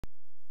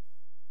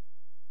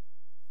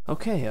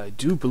Okay, I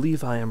do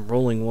believe I am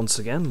rolling once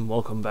again.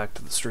 Welcome back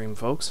to the stream,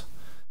 folks.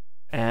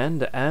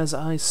 And as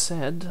I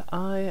said,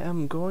 I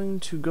am going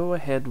to go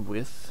ahead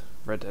with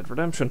Red Dead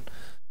Redemption.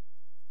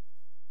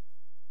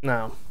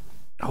 Now,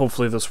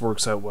 hopefully this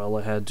works out well.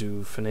 I had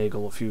to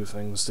finagle a few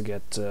things to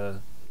get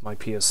my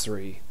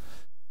PS3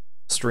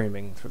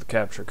 streaming through the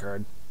capture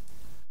card.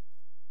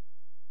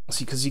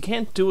 See, because you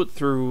can't do it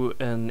through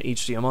an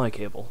HDMI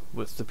cable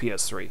with the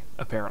PS3,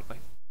 apparently.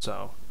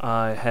 So,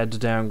 I had to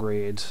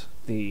downgrade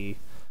the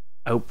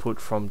output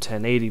from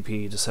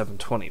 1080p to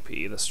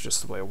 720p. That's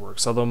just the way it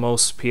works. Although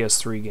most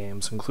PS3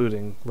 games,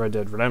 including Red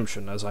Dead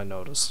Redemption, as I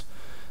noticed,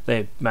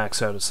 they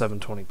max out at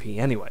 720p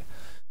anyway.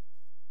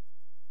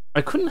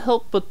 I couldn't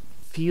help but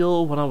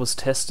feel when I was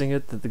testing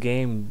it that the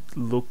game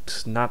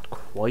looked not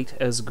quite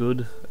as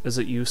good as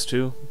it used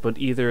to, but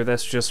either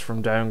that's just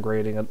from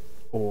downgrading it,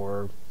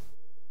 or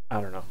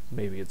I don't know,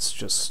 maybe it's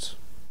just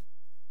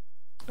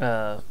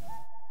the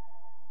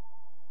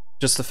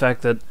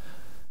fact that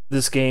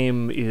this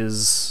game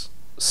is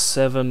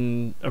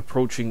 7,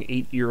 approaching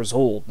 8 years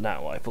old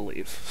now, I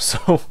believe.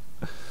 So,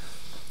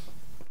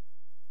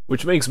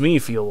 which makes me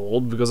feel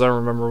old, because I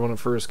remember when it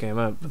first came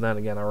out, but then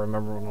again, I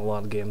remember when a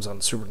lot of games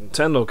on Super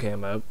Nintendo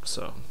came out,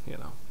 so, you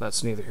know,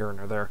 that's neither here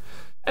nor there.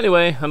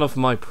 Anyway, enough of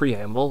my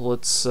preamble,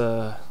 let's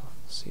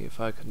see if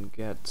I can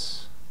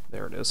get...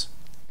 there it is.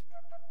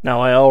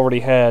 Now, I already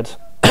had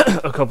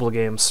a couple of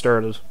games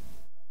started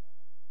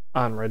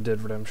on Red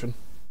Dead Redemption,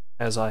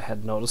 as I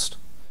had noticed.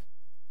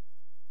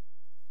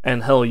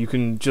 And hell, you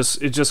can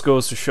just, it just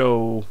goes to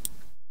show,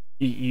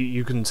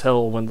 you can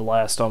tell when the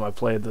last time I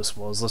played this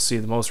was. Let's see,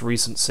 the most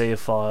recent save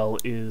file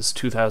is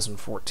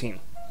 2014.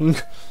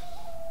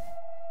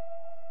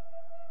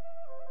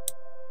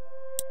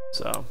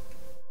 So,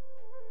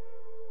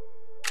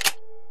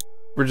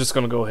 we're just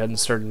gonna go ahead and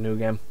start a new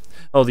game.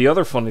 Oh, the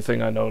other funny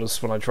thing I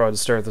noticed when I tried to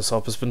start this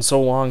up, it's been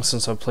so long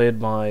since I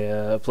played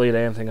my played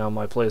anything on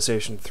my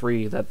PlayStation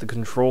 3 that the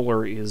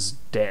controller is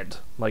dead.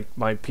 Like,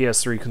 my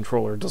PS3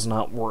 controller does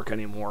not work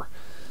anymore.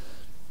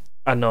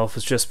 I don't know if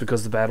it's just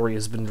because the battery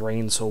has been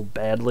drained so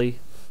badly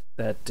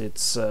that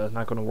it's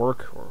not going to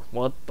work or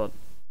what, but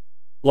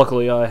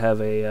luckily I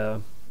have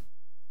a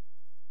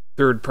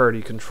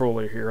third-party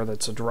controller here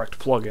that's a direct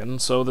plug-in,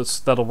 so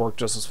that'll work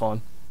just as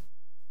fine.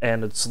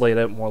 And it's laid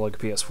out more like a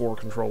PS4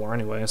 controller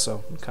anyway,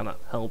 so it kind of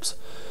helps.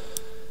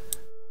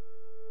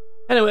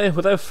 Anyway,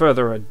 without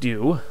further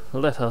ado,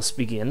 let us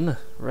begin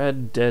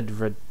Red Dead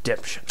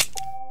Redemption.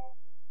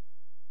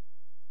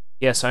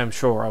 Yes, I am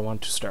sure I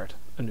want to start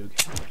a new game.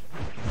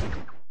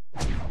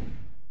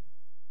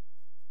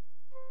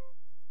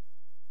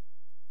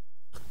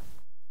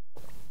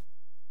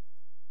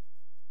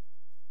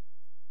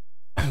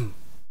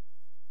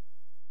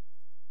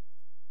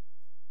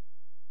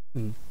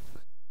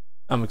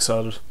 I'm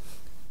excited.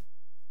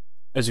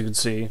 As you can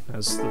see,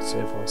 as the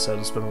save file said,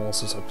 it's been a while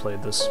since I've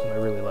played this, and I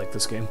really like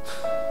this game.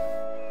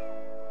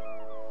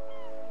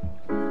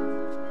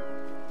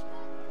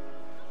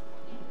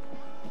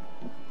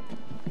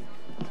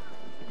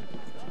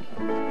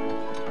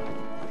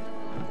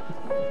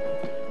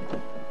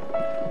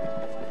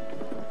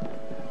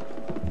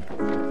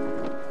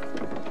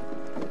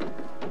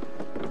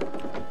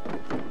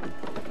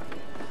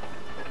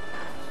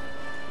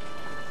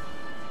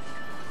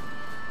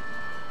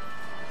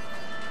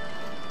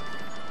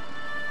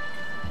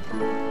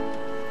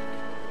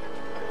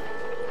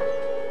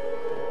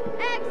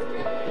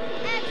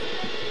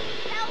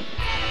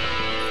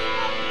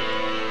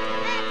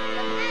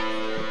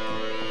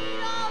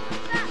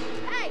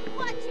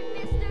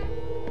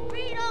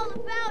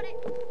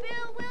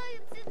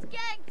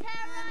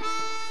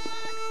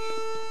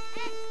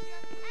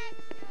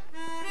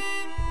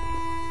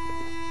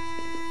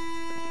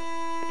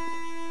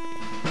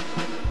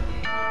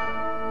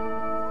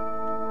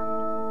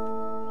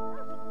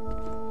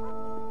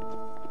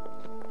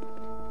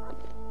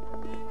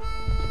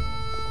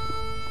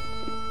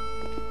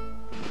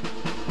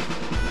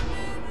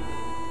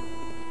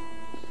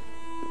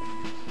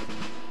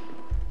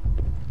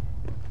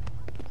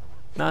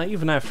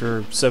 Even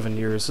after 7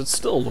 years, it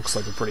still looks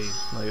like a pretty,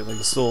 like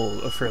it's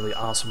still a fairly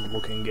awesome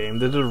looking game.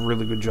 They did a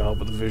really good job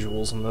with the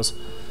visuals in this.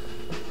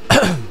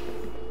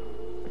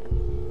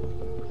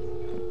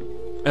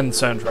 And the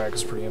soundtrack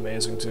is pretty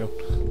amazing too.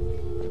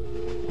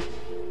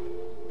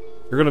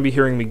 You're gonna be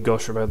hearing me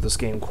gush about this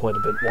game quite a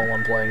bit while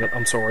I'm playing it,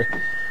 I'm sorry.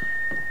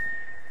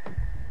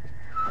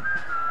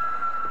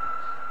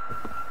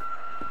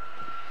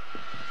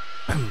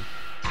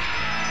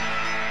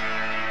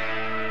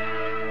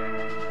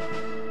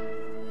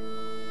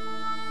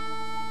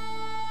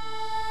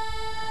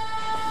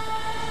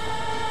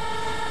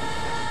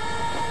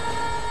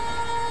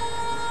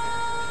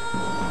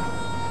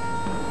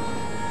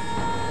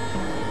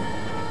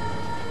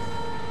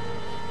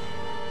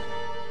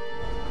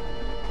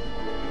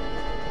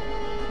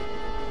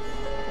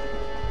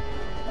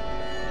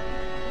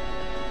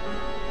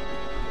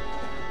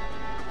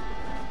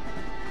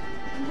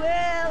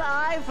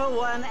 for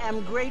one,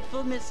 am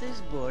grateful,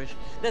 Mrs. Bush,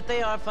 that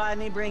they are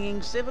finally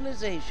bringing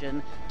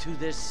civilization to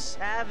this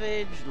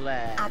savage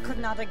land. I could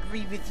not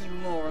agree with you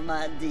more,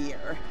 my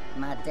dear.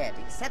 My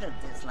daddy settled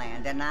this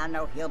land, and I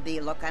know he'll be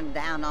looking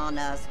down on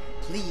us,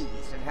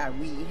 pleased at how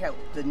we help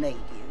the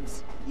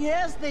natives.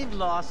 Yes, they've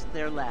lost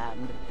their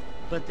land,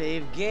 but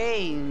they've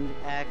gained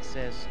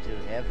access to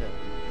heaven.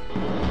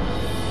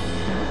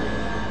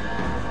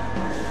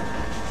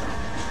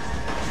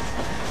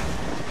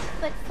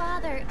 But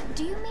Father,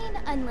 do you mean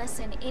unless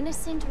an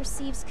innocent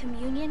receives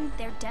communion,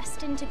 they're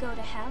destined to go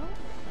to hell?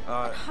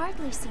 That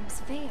hardly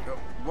seems fair.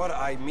 What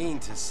I mean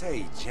to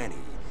say, Jenny,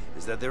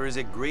 is that there is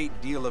a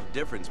great deal of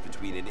difference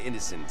between an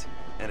innocent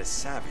and a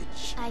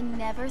savage. I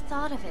never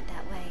thought of it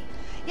that way.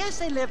 Yes,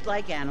 they lived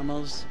like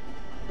animals,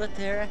 but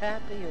they're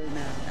happier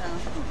now.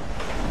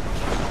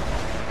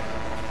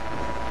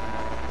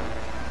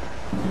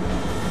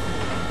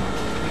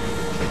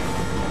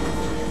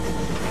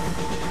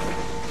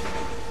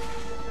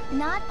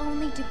 Not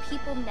only do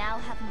people now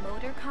have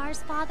motor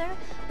cars, Father,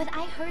 but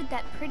I heard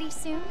that pretty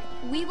soon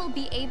we will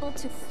be able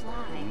to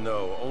fly.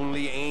 No,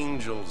 only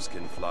angels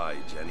can fly,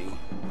 Jenny.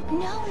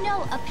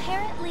 No,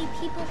 apparently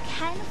people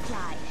can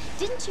fly.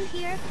 Didn't you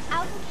hear?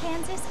 Out in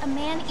Kansas, a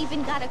man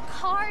even got a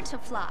car to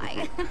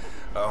fly.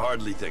 I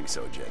hardly think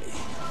so, Jenny.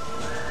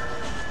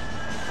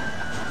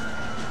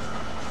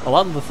 A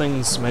lot of the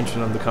things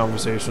mentioned in the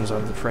conversations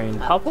on the train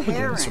pop up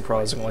again,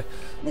 surprisingly.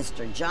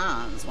 Mr.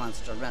 Johns wants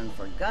to run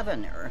for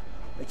governor,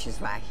 which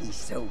is why he's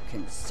so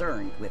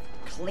concerned with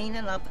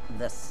cleaning up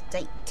the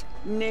state.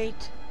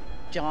 Nate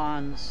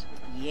Johns.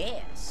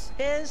 Yes.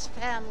 His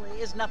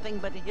family is nothing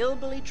but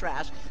hillbilly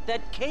trash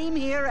that came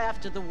here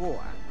after the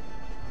war.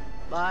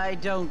 I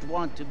don't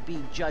want to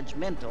be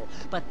judgmental,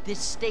 but this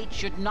state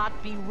should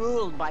not be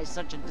ruled by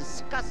such a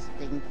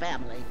disgusting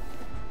family.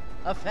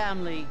 A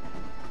family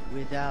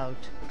without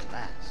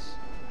class.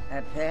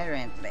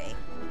 Apparently.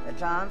 The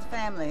Johns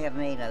family have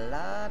made a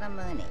lot of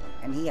money,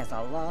 and he has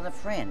a lot of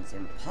friends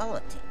in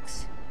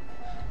politics.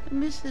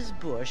 Mrs.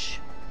 Bush,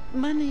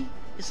 money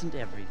isn't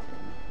everything.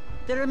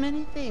 There are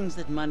many things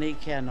that money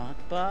cannot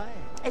buy.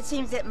 It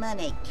seems that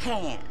money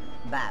can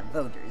buy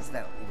voters,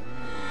 though.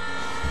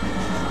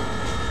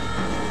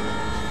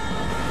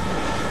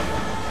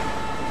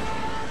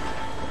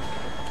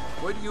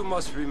 What you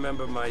must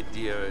remember, my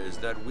dear, is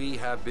that we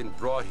have been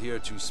brought here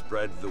to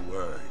spread the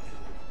word.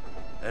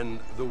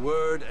 And the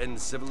word and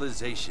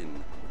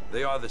civilization,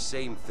 they are the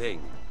same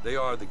thing. They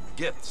are the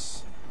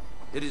gifts.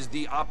 It is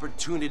the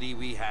opportunity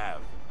we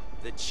have,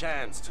 the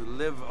chance to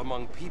live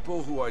among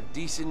people who are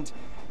decent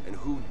and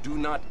who do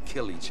not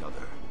kill each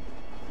other.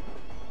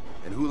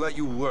 And who let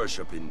you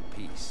worship in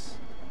peace.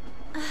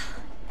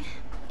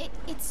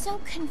 It's so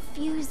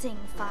confusing,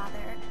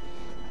 Father.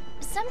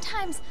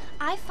 Sometimes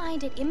I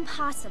find it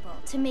impossible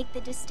to make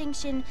the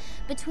distinction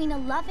between a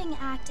loving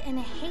act and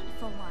a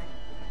hateful one.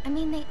 I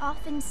mean, they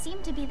often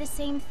seem to be the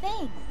same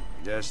thing.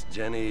 Yes,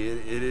 Jenny,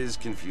 it is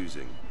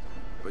confusing.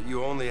 But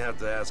you only have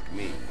to ask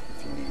me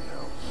if you need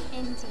help.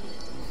 Indeed.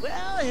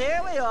 Well, here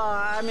we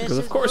are, Mrs. Because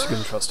of course Bush. you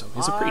can trust him.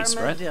 He's a priest,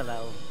 right?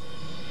 Armadillo.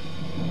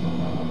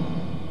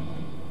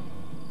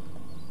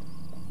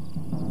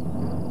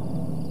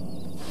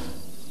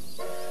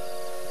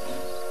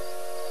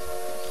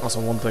 Also,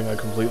 one thing I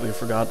completely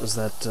forgot is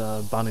that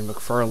Bonnie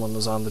McFarlane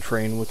is on the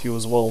train with you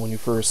as well when you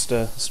first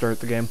start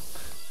the game.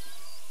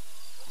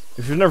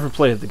 If you've never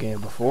played the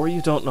game before,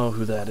 you don't know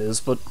who that is,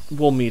 but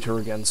we'll meet her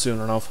again soon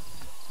enough.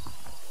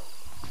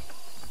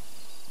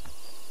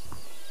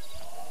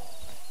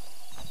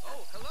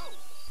 Oh, hello.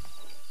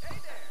 Hey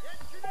there. Get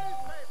your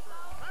newspaper.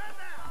 Right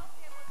now.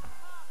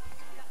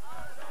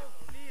 Don't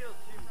feel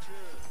too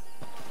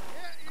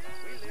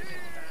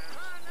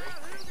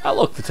good. Ah,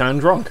 look, the town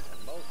drunk.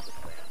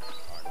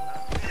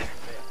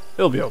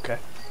 He'll be okay.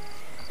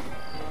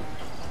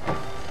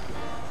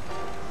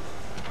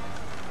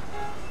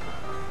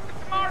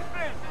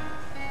 Marston!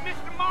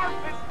 Mr.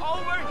 Marston,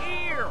 over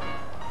here!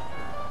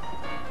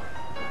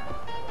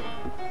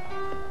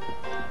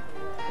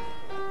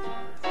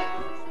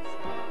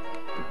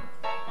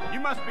 You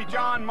must be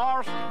John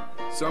Marston.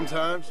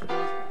 Sometimes.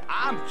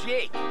 I'm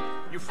Jake.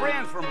 Your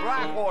friends from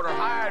Blackwater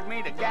hired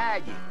me to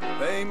guide you.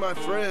 They ain't my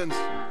friends,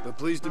 but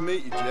pleased to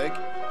meet you, Jake.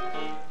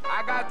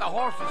 I got the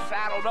horses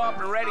saddled up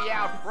and ready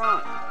out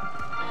front.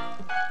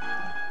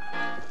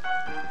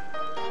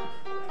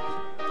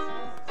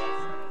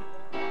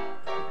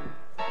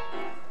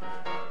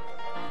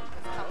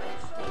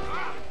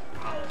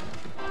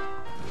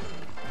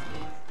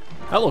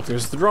 Ah, look,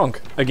 there's the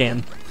drunk.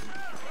 Again.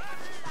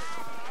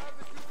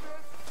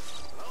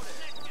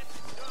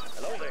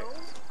 Hello there.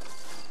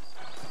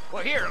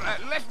 Well, here,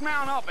 let's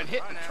mount up and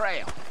hit the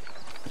trail.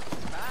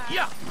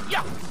 Yeah.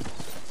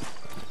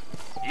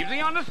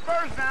 Easy on the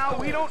spurs now.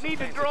 We don't need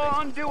to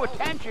draw undue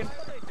attention.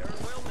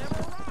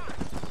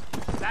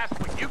 That's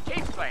what you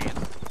keep saying.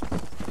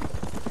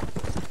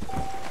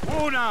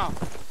 Whoa now.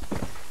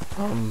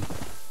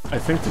 I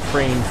think the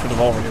train should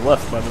have already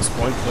left by this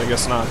point, but I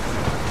guess not.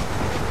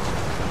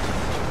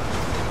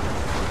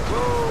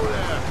 Whoa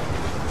there!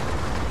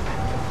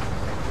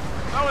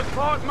 So it's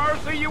Fort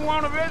Mercy you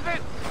want to visit?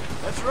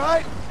 That's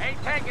right.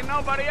 Ain't taking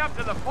nobody up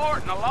to the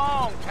fort in a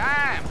long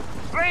time.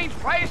 Strange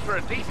place for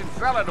a decent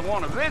fella to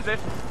want to visit,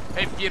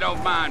 if you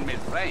don't mind me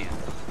saying.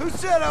 Who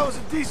said I was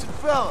a decent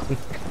fella?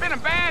 It's been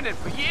abandoned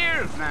for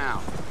years now.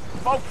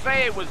 Folks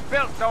say it was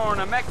built during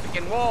the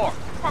Mexican War.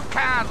 What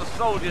kinds of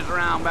soldiers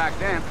around back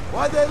then?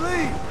 Why'd they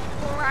leave?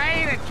 Well, I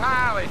ain't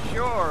entirely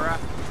sure.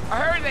 I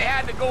heard they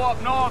had to go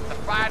up north to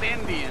fight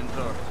Indians,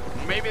 or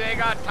maybe they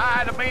got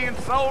tired of being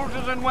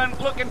soldiers and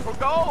went looking for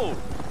gold.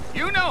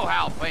 You know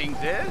how things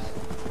is.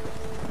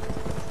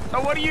 So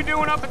what are you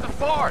doing up at the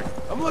fort?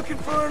 I'm looking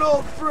for an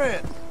old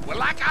friend. Well,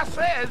 like I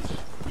says,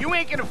 you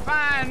ain't gonna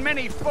find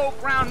many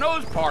folk around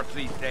those parts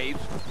these days.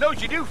 Those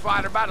you do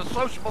find are about as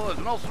sociable as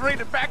an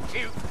ulcerated back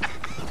tooth.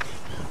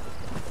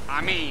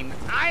 I mean,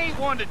 I ain't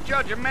one to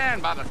judge a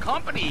man by the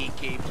company he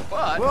keeps,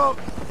 but... Well,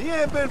 he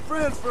ain't been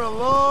friends for a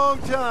long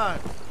time.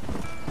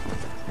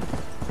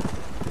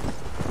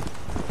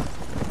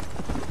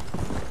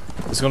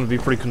 It's going to be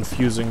pretty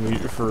confusing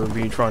for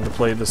me trying to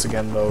play this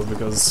again, though,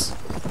 because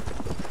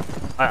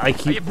I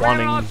keep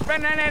wanting on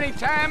spending any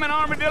time in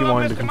Armadillo, keep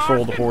wanting to Mr.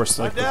 control the Marston? horse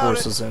like the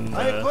horses in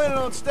I ain't planning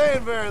on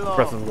staying very long.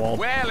 Breath of the Wild.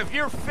 Well, if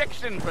you're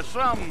fixing for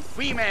some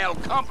female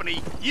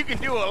company, you can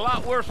do a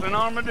lot worse than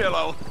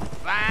Armadillo.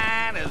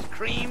 Fine as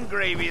cream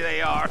gravy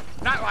they are.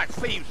 Not like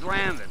Thieves'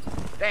 Landing.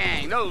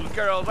 Dang, those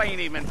girls ain't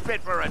even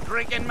fit for a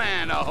drinking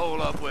man to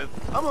hole up with.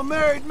 I'm a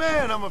married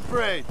man, I'm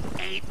afraid.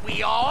 Ain't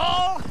we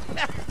all?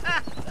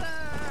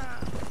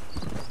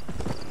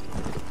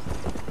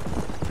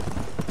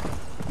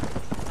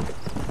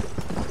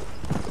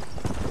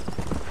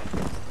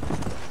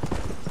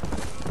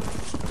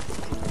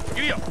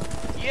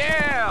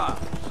 Yeah,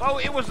 so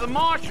it was the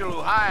marshal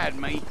who hired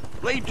me.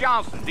 Lee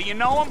Johnson, do you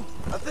know him?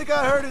 I think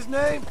I heard his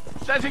name.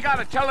 Says he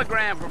got a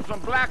telegram from some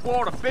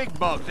Blackwater big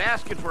bugs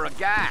asking for a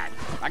guide.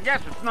 I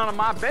guess it's none of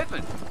my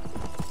business.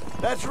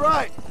 That's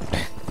right.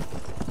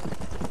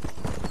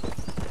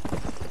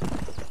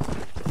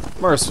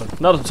 Marston,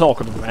 not a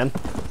talkative man.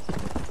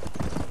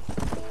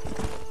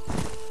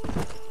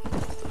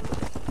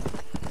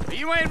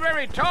 You ain't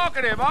very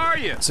talkative, are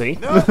you? See?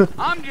 No.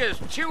 I'm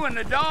just chewing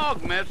the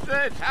dog,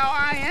 mister. It's how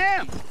I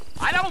am.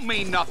 I don't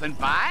mean nothing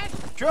by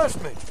it.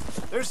 Trust me,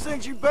 there's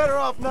things you better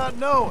off not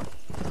knowing.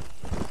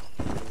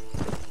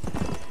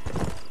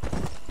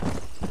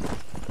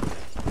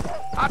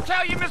 I'll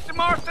tell you, Mr.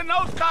 Marston,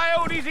 those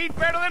coyotes eat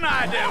better than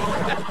I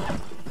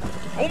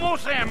do.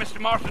 Almost there, Mr.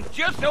 Marston,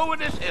 just over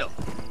this hill.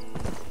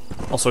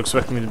 Also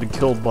expect me to be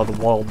killed by the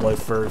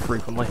wildlife very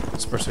frequently,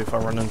 especially if I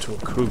run into a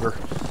cougar.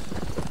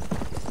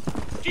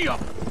 Gee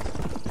up.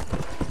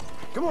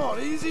 Come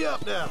on, easy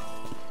up now.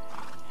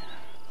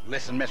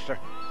 Listen, mister.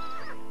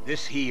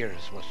 This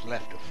here's what's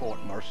left of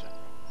Fort Mercer.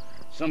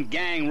 Some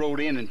gang rode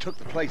in and took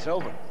the place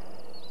over.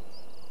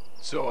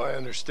 So I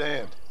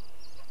understand.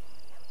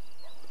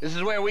 This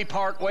is where we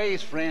part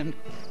ways, friend.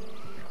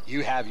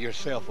 You have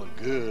yourself a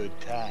good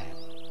time.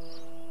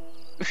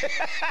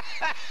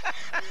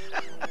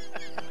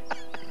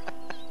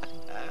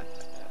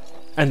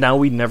 And now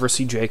we never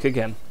see Jake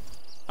again.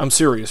 I'm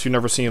serious, you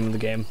never see him in the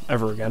game,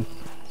 ever again.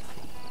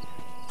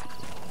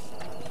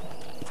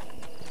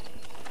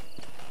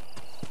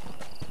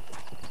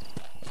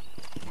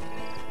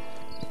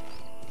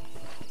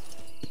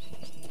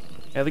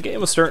 Yeah, the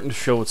game is starting to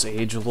show its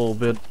age a little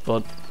bit,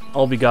 but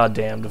I'll be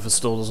goddamned if it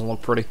still doesn't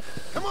look pretty.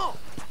 Come on.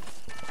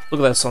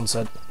 Look at that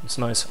sunset. It's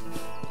nice.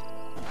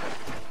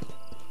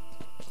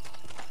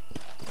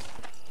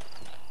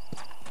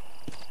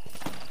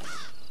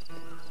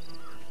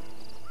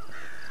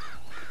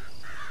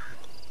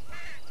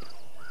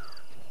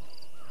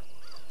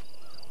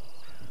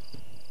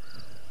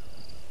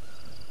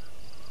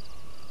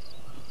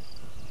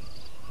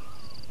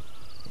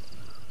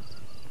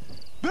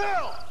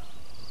 Bill!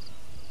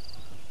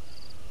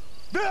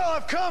 Bill,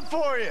 I've come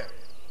for you!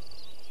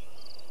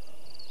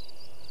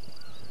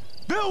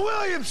 Bill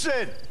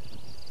Williamson!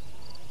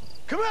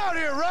 Come out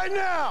here right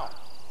now!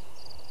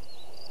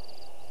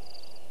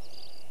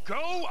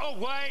 Go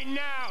away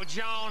now,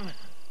 John.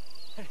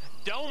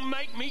 Don't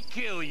make me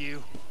kill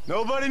you.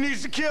 Nobody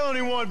needs to kill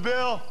anyone,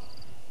 Bill.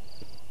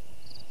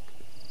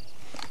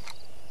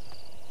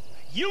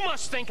 You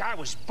must think I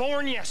was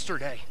born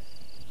yesterday.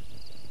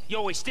 You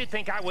always did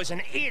think I was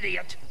an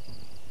idiot.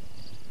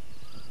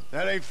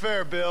 That ain't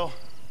fair, Bill.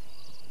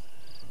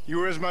 You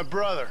were as my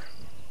brother.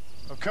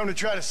 I've come to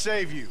try to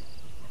save you.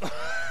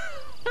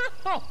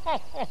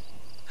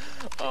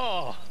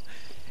 Oh.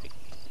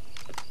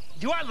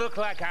 Do I look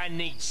like I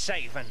need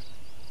saving?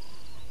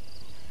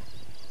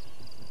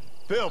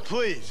 Bill,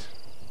 please.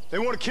 They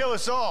want to kill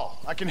us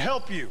all. I can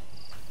help you.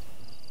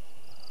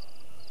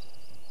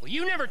 Well,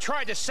 you never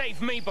tried to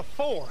save me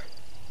before.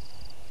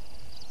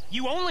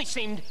 You only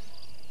seemed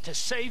to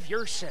save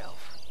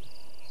yourself.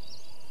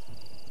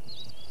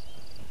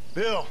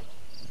 Bill,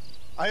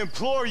 I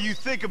implore you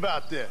think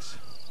about this.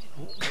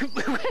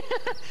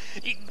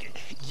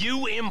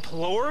 You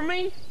implore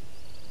me?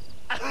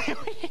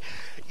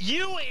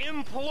 You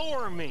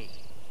implore me.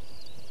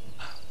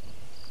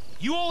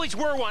 You always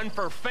were one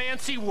for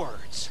fancy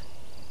words.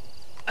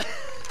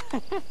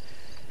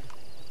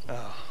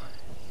 Oh.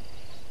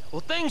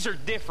 Well, things are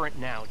different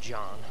now,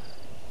 John.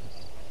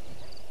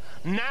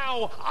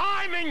 Now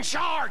I'm in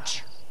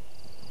charge!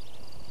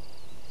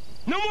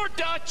 No more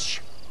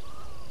Dutch!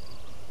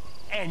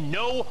 And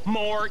no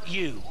more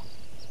you.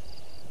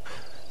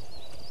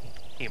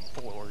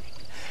 Implores.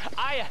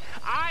 I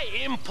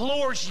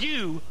implores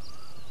you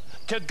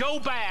to go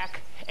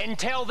back and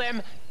tell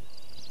them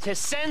to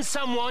send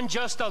someone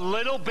just a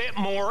little bit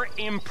more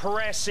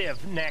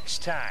impressive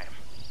next time.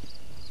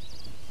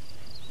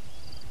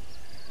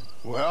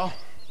 Well?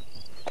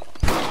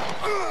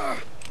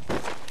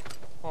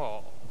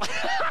 Oh.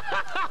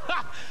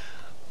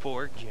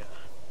 Poor John.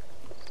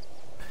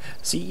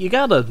 See, you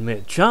gotta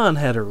admit, John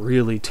had a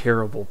really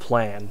terrible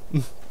plan.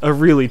 A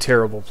really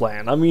terrible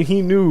plan. I mean,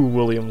 he knew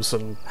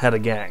Williamson had a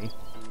gang.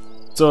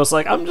 So it's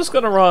like, I'm just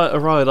gonna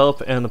ride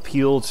up and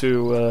appeal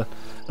to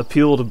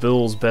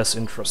Bill's best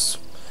interests.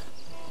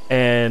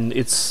 And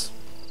it's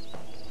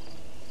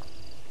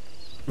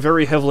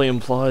very heavily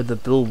implied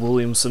that Bill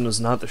Williamson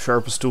is not the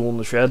sharpest tool in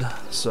the shed,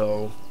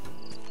 so...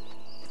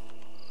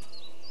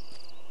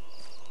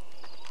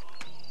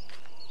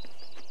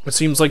 It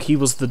seems like he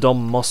was the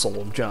dumb muscle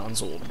of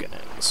John's old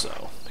gang,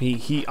 so...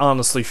 He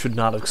honestly should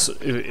not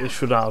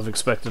have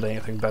expected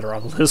anything better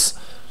out of this.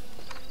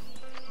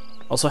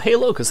 Also, hey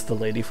Locust, the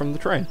lady from the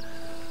train.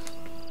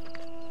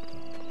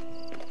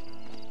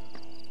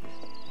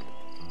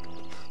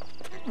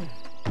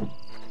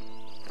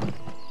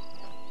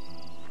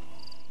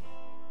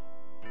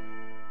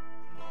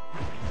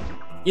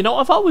 You know,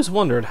 I've always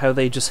wondered how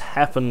they just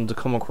happened to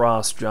come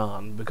across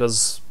John,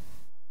 because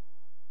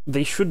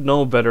they should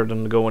know better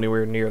than to go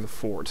anywhere near the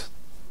fort.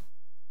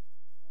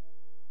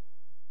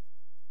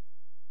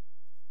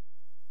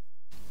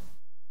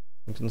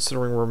 And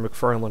considering where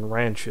McFarland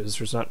Ranch is,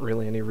 there's not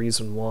really any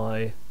reason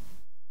why.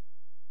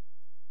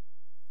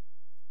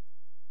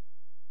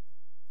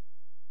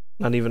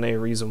 Not even a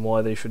reason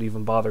why they should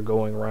even bother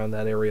going around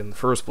that area in the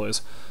first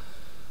place.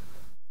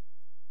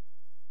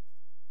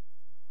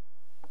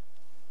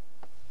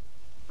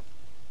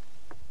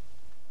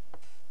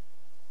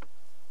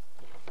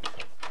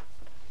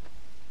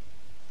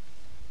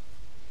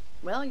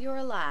 Well, you're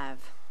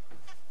alive.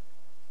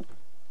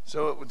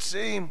 So it would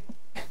seem.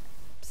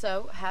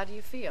 So, how do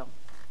you feel?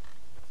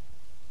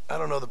 I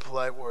don't know the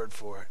polite word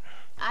for it.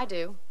 I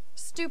do.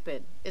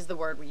 Stupid is the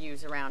word we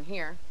use around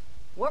here.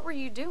 What were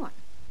you doing?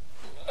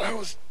 I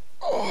was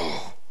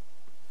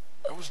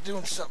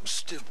doing something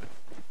stupid.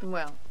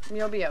 Well,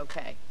 you'll be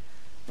okay.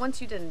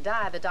 Once you didn't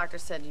die, the doctor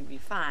said you'd be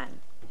fine.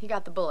 He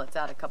got the bullets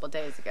out a couple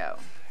days ago.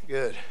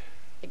 Good.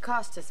 It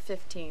cost us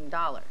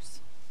 $15.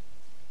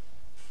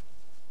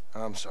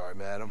 I'm sorry,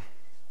 madam.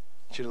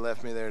 Should have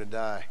left me there to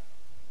die.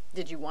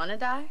 Did you want to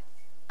die?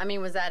 I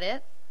mean, was that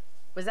it?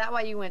 Was that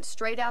why you went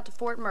straight out to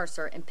Fort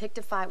Mercer and picked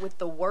a fight with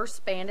the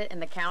worst bandit in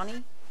the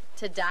county?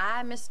 To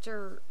die,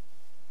 Mr.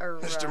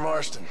 Mr.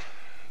 Marston.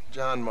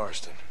 John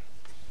Marston.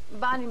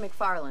 Bonnie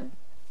McFarland.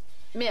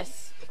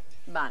 Miss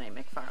Bonnie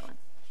McFarland.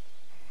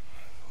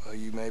 Well,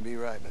 you may be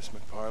right, Miss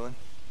McFarland.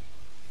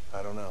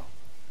 I don't know.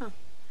 Huh.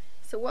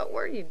 So what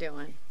were you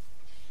doing?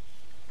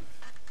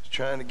 I was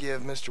trying to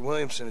give Mr.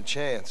 Williamson a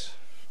chance.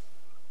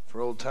 For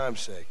old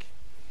time's sake.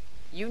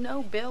 You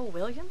know Bill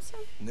Williamson?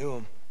 Knew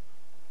him.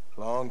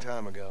 Long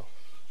time ago.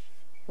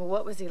 Well,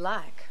 what was he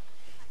like?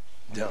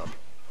 Dumb.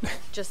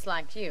 Just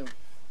like you.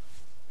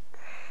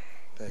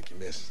 Thank you,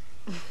 miss.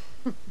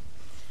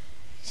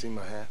 See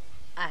my hat?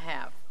 I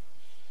have.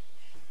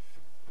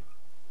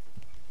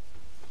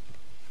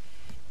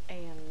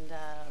 And,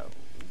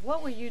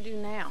 what will you do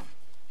now?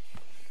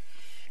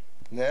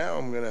 Now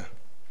I'm gonna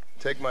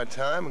take my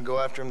time and go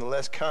after him the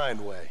less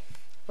kind way.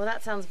 Well,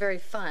 that sounds very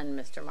fun,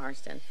 Mr.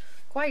 Marston.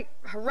 Quite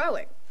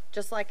heroic,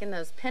 just like in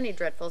those penny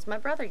dreadfuls my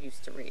brother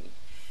used to read.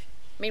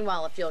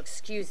 Meanwhile, if you'll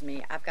excuse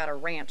me, I've got a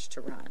ranch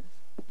to run.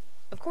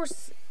 Of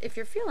course, if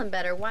you're feeling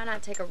better, why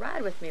not take a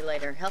ride with me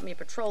later? Help me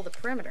patrol the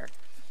perimeter.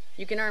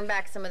 You can earn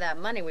back some of that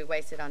money we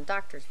wasted on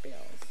doctor's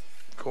bills.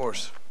 Of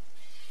course.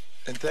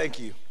 And thank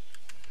you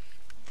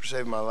for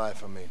saving my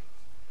life, I mean.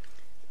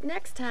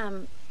 Next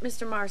time,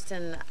 Mr.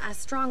 Marston, I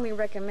strongly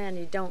recommend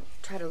you don't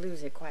try to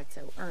lose it quite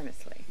so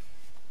earnestly.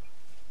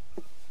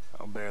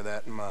 I'll bear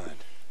that in mind.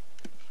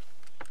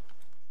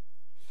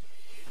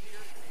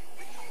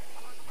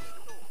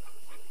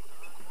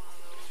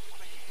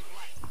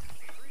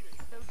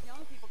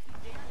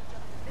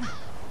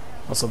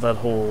 Also, that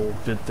whole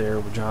bit there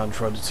where John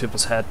tried to tip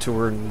his hat to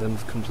her and then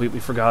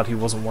completely forgot he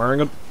wasn't wearing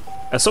it.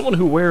 As someone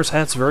who wears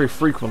hats very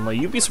frequently,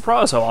 you'd be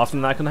surprised how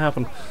often that can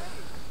happen.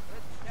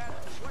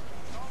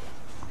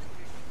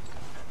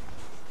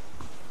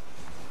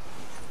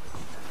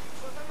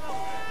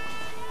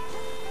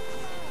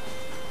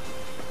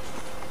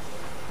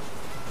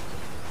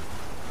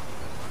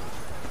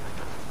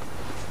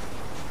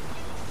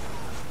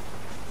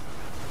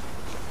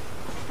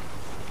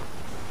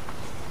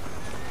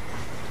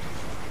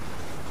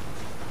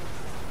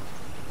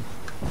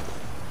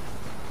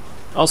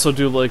 I also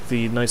do like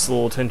the nice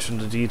little attention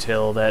to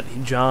detail that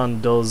John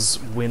does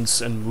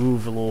wince and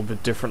move a little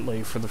bit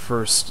differently for the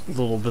first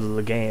little bit of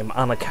the game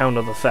on account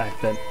of the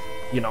fact that,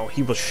 you know,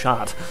 he was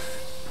shot.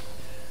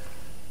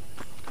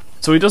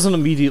 So he doesn't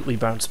immediately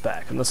bounce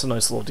back, and that's a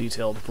nice little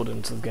detail to put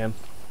into the game.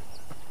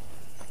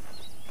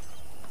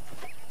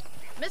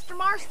 Mr.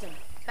 Marston,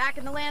 back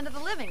in the land of the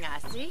living, I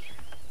see.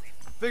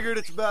 Figured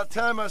it's about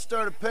time I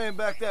started paying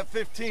back that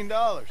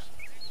 $15.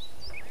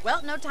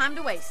 Well, no time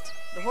to waste.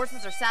 The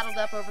horses are saddled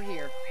up over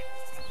here.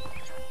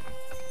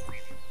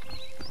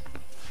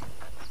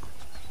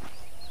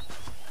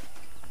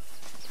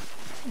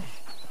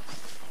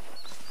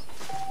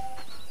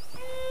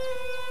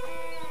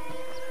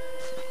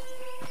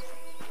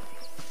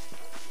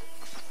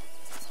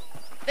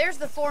 There's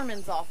the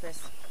foreman's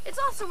office. It's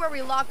also where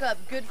we lock up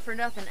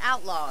good-for-nothing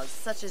outlaws,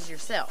 such as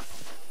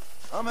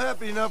yourself. I'm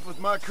happy enough with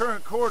my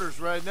current quarters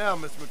right now,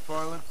 Miss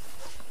McFarland.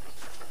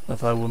 I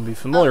thought I wouldn't be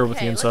familiar with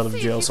the inside of a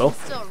jail cell. Let's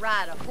see if you can still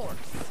ride a horse.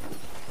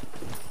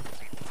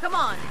 Come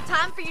on,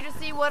 time for you to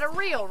see what a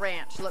real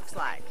ranch looks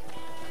like.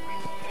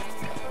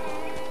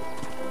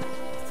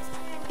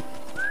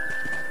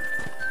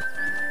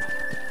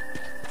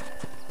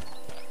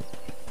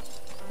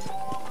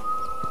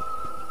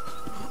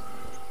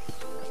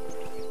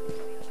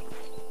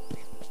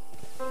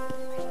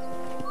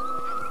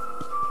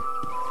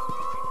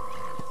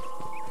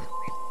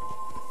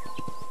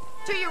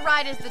 To your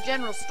right is the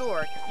general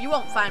store. You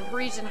won't find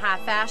Parisian high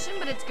fashion,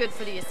 but it's good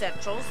for the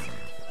essentials.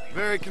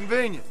 Very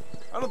convenient.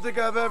 I don't think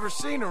I've ever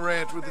seen a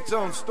ranch with its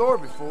own store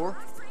before.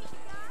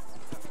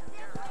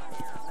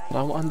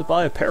 I wanted to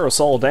buy a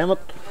parasol, damn it.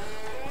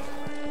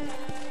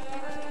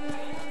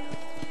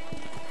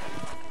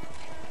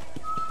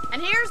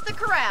 And here's the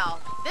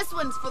corral. This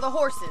one's for the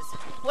horses.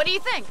 What do you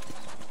think?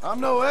 I'm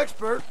no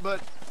expert,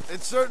 but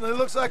it certainly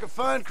looks like a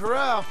fine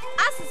corral.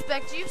 I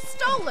suspect you've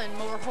stolen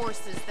more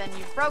horses than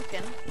you've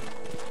broken.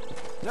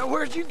 Now,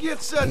 where'd you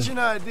get such an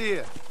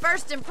idea?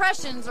 First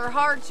impressions are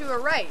hard to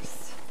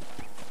erase.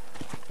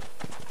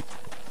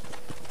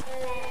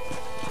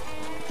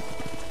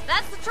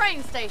 That's the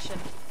train station.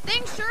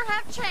 Things sure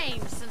have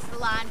changed since the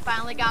line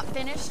finally got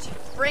finished,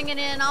 bringing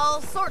in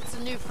all sorts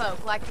of new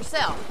folk like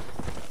yourself.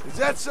 Is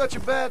that such a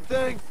bad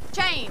thing?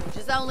 Change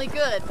is only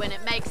good when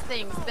it makes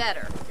things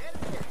better.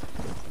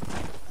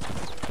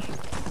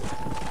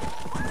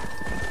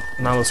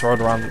 Now let's ride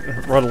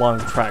along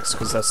the tracks,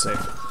 because that's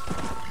safe.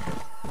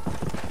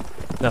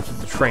 Not that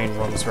the train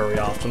runs very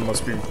often, let's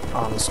be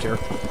honest here.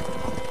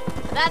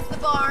 That's the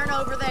barn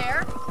over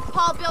there.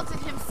 Paul built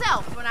it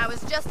himself when I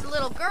was just a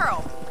little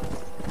girl.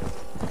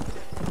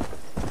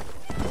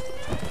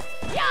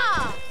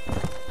 Yeah!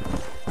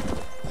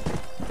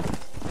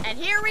 And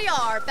here we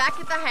are, back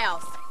at the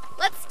house.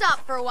 Let's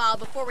stop for a while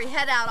before we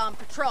head out on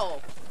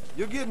patrol.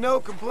 You'll get no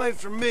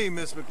complaints from me,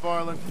 Miss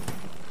McFarland.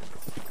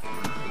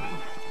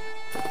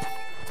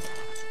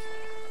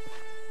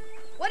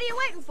 What are you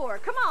waiting for?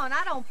 Come on,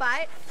 I don't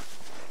bite.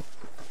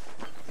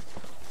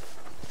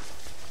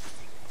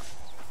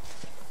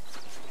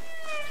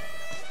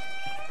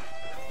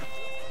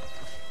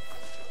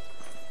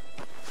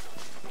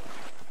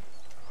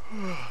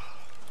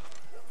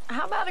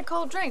 How about a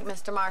cold drink,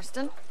 Mr.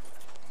 Marston?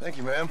 Thank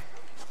you, ma'am.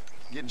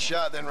 Getting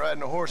shot, then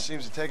riding a horse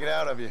seems to take it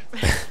out of you.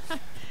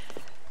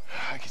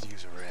 I could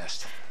use a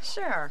rest.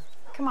 Sure.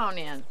 Come on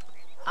in.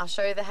 I'll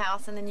show you the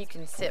house, and then you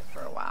can sit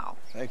for a while.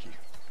 Thank you.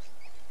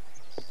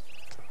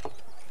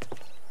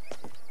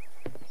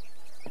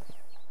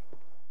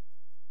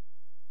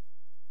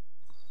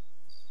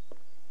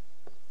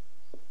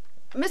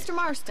 Mr.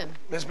 Marston.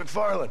 Miss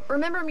McFarland.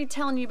 Remember me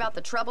telling you about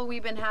the trouble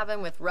we've been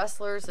having with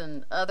rustlers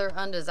and other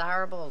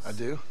undesirables? I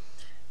do.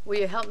 Will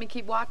you help me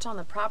keep watch on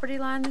the property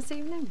line this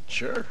evening?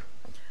 Sure.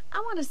 I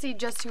want to see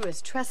just who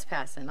is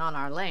trespassing on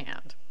our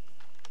land.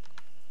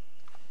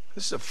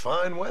 This is a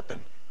fine weapon.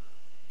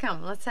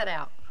 Come, let's head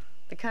out.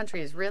 The country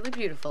is really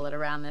beautiful at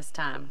around this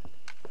time.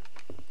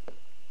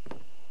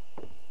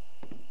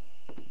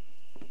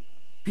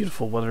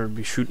 Beautiful weather to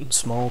be shooting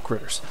small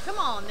critters. Come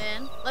on,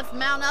 then. Let's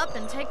mount up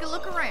and take a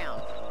look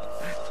around.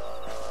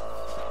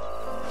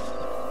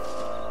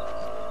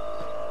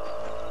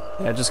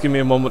 Yeah, just give me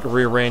a moment to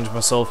rearrange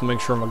myself and make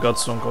sure my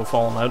guts don't go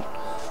falling out.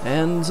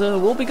 And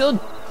we'll be good.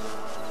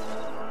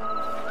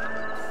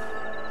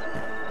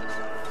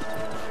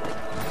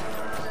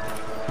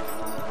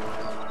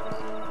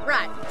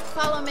 Right,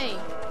 follow me.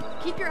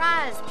 Keep your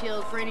eyes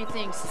peeled for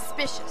anything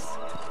suspicious.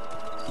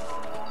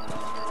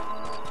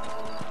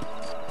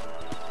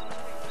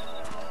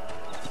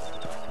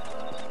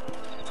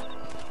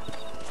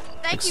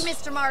 Thank you,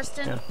 Mr.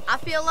 Marston. Yeah. I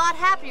feel a lot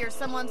happier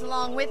someone's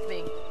along with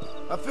me.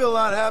 I feel a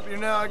lot happier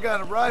now I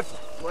got a rifle.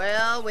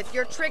 Well, with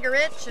your trigger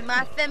itch and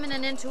my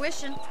feminine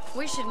intuition,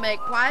 we should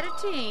make quite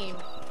a team.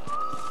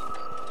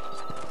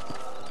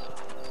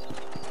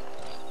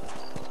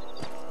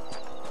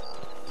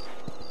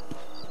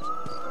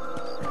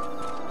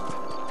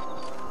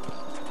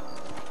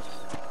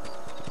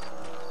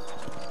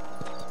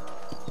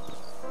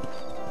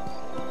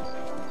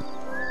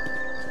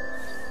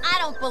 I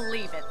don't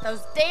believe it.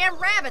 Those damn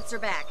rabbits are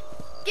back.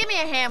 Give me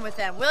a hand with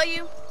them, will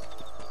you?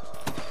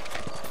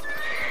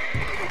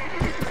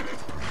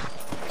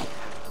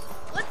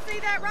 Let's see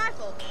that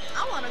rifle.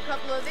 I want a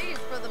couple of these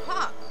for the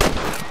pop.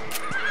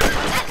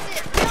 That's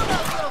it. Kill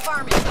those little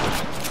varmints.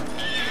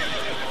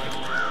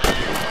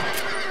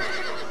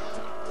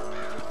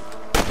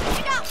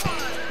 You got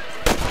one.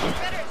 You're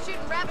better at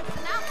shooting rabbits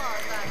than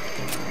outlaws, I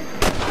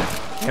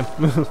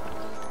think.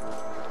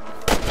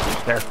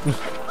 There.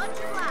 Bunch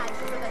of flags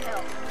for the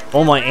hill.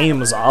 Well, my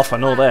aim is off, I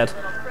know that.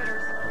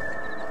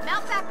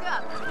 Mount back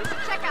up. We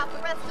should check out the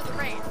rest of the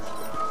range.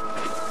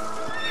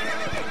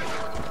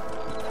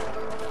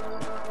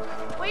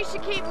 We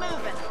should keep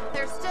moving.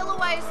 There's still a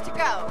ways to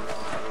go.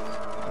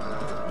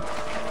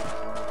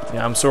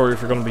 Yeah, I'm sorry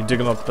if you're going to be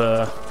digging up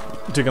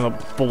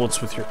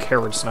bullets with your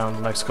carrots now in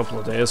the next couple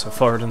of days. I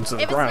fired into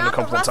the ground a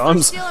couple of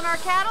times. If it's not the rustlers stealing our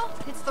cattle,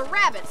 it's the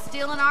rabbits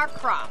stealing our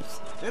crops.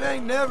 It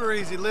ain't never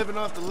easy living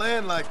off the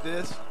land like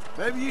this.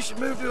 Maybe you should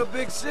move to a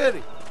big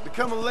city.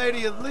 Become a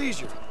lady of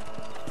leisure. Is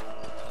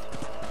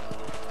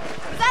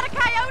that a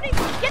coyote?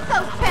 Get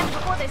those pets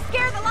before they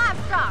scare the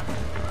livestock.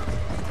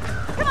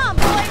 Come on,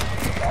 boys.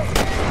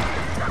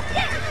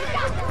 Yes, you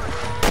got one.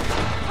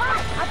 Hi,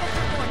 I bet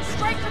you're going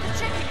straight for the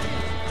chicken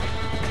coop.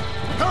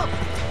 Come!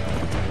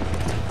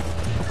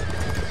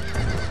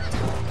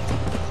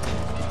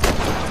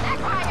 That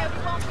coyote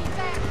won't be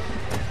back.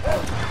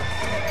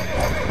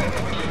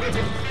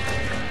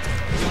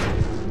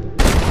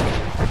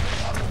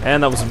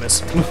 And that was a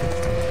miss.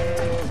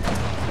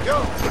 Go!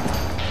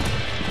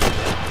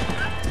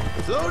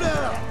 Slow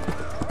down!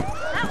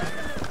 That was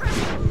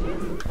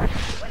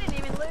impressive. We didn't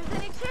even lose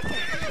any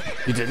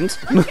chickens. You didn't?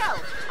 Let's go.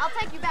 I'll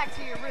take you back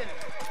to your room.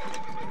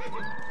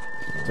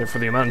 So for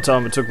the amount of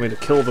time it took me to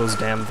kill those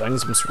damn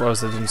things, I'm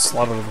surprised they didn't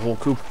slaughter the whole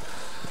coop.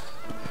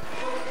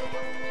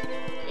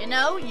 You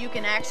know, you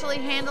can actually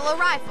handle a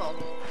rifle.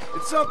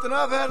 It's something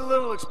I've had a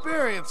little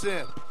experience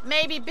in.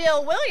 Maybe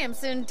Bill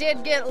Williamson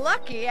did get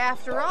lucky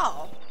after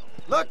all.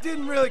 Luck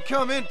didn't really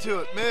come into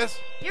it, miss.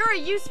 You're a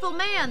useful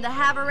man to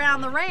have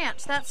around the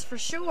ranch, that's for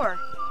sure.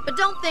 But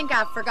don't think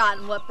I've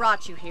forgotten what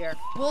brought you here.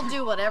 We'll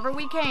do whatever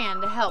we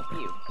can to help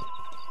you.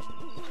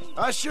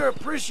 I sure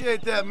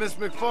appreciate that, Miss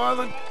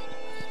McFarland.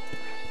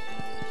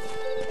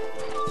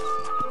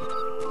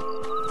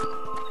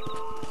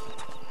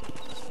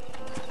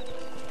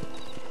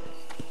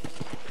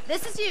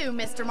 This is you,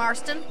 Mr.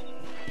 Marston.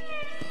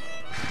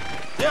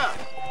 Yeah.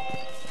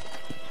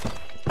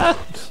 Ah,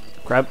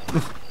 crap.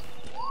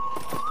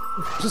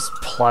 Just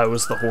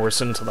plows the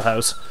horse into the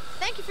house.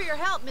 Thank you for your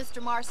help,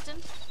 Mr. Marston.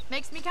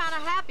 Makes me kind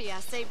of happy I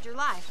saved your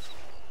life.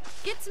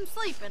 Get some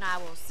sleep and I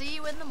will see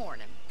you in the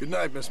morning. Good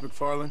night, Miss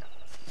McFarland.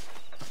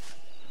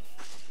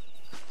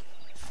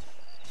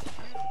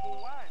 Beautiful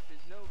wife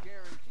is no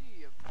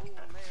guarantee of full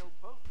male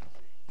potency.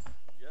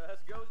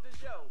 Just goes to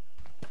show.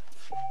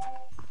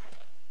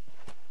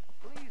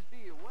 Please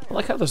be aware. I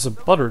like how there's a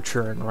butter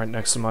churn right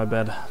next to my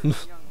bed.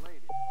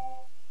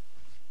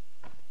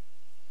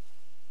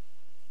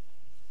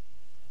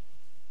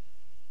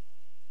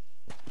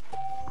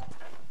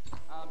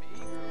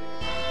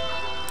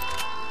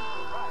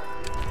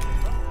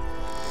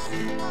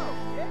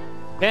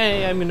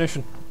 Hey,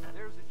 ammunition.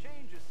 There's a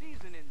change of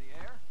season in the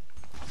air.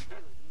 I feel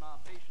it in my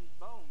patient's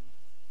bones.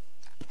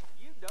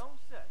 You don't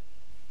say.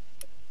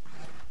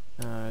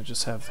 I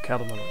just have the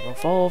Cattleman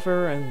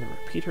revolver and the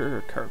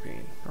repeater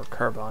carbine, or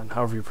carbine,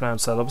 however you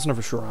pronounce that. I was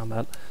never sure on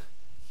that.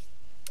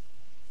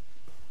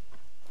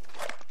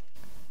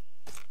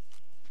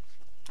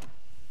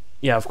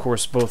 Yeah, of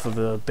course, both of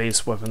the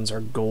base weapons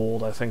are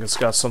gold. I think it's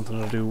got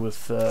something to do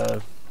with, I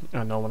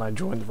don't know, when I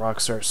joined the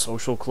Rockstar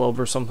Social Club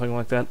or something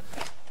like that.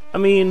 I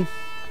mean,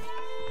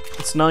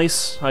 it's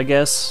nice, I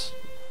guess.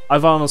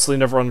 I've honestly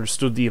never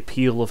understood the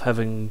appeal of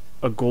having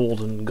a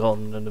golden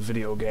gun in a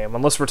video game,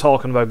 unless we're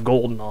talking about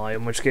GoldenEye,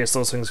 in which case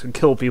those things can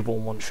kill people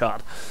in one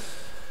shot.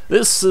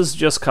 This is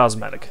just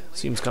cosmetic.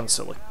 Seems kind of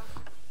silly.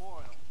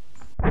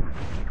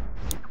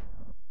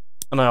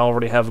 And I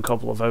already have a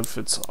couple of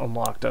outfits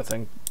unlocked, I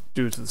think,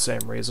 due to the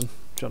same reason.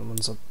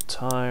 Gentleman's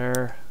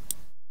attire.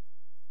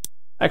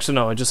 Actually,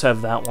 no, I just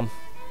have that one.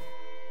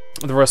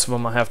 The rest of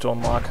them I have to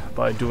unlock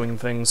by doing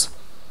things.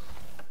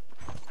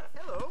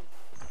 Hello.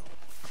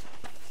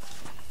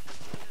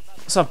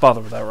 Let's not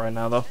bother with that right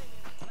now, though.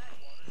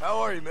 How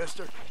are you,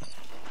 mister?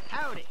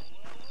 Howdy.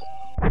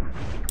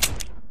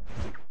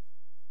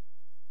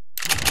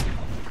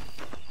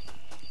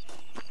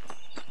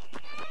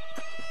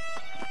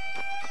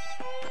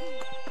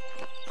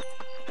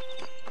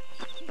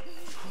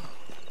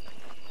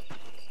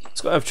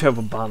 Let's go have a chat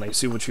with Bonnie,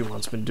 see what she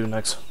wants me to do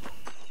next.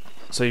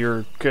 So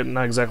you're getting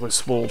not exactly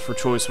spoiled for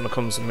choice when it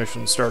comes to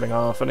missions starting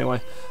off,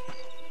 anyway.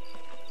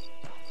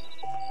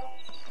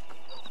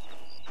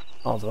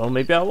 Although,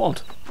 maybe I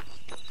won't.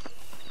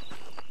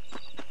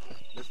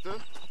 Mister?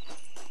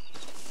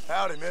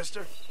 Howdy,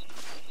 mister.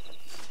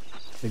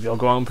 Maybe I'll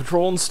go on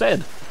patrol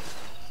instead.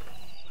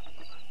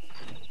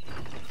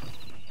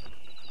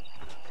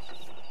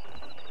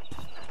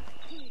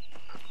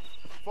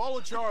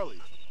 Follow Charlie.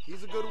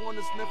 He's a good one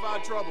to sniff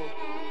out trouble.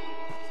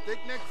 Stick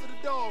next to the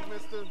dog,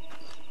 mister.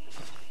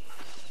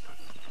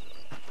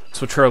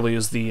 So Charlie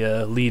is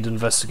the lead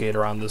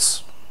investigator on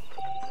this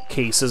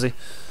case, is he?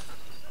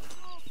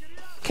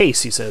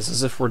 Case, he says,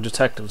 as if we're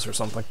detectives or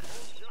something.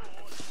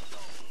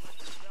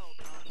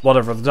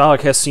 Whatever, the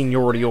dog has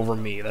seniority over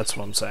me, that's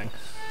what I'm saying.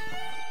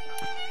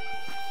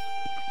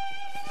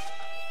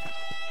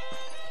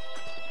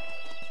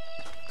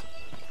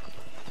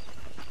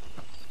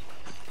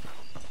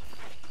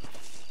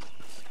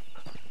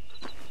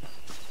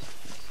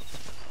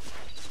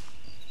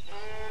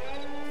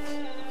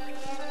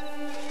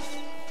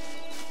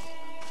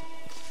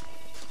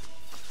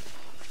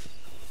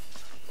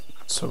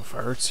 So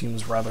far, it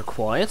seems rather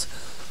quiet.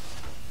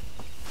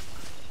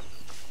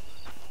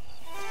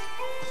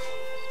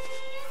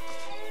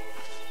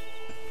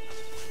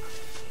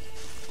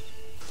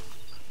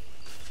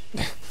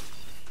 It'd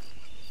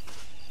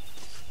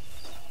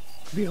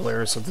be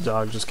hilarious if the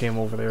dog just came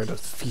over there to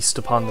feast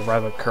upon the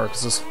rabbit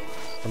carcasses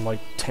from like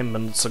 10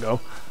 minutes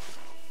ago.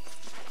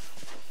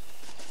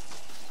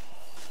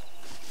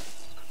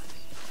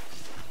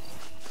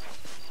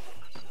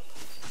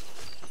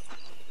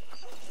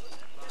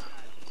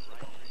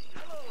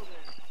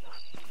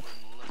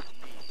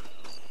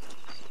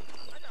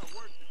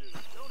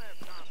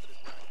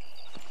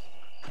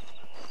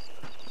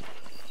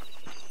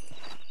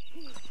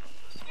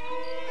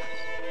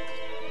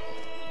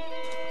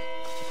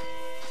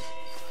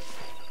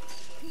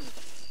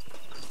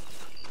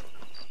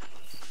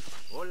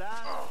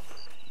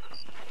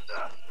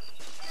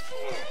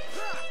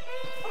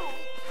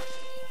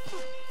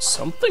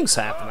 Something's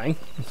happening.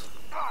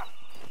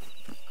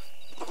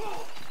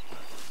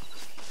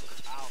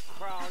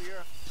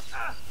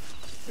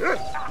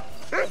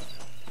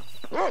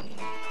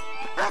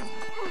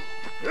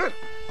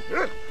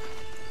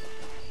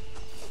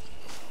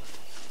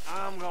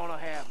 I'm gonna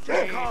have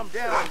to calm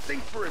down and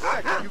think for a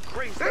second, you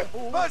crazy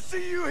fool. If I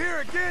see you here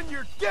again,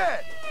 you're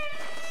dead.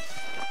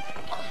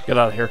 Get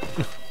out of here.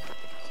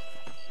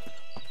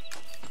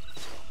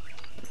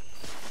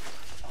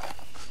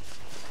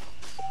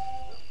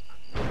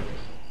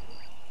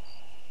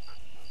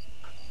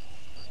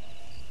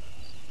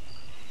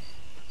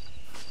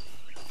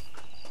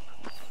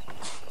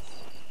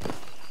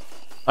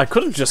 I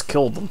could have just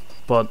killed them,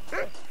 but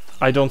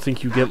I don't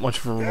think you get much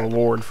of a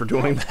reward for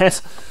doing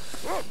that.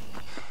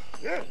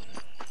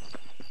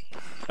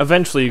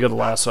 Eventually you get a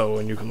lasso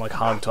and you can like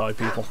hog tie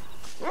people,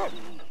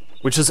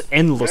 which is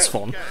endless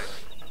fun.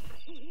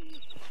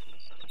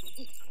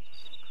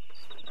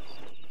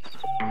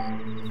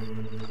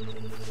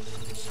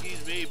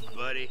 Excuse me,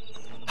 buddy.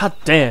 Hot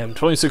damn,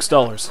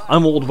 $26.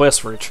 I'm Old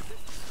West rich.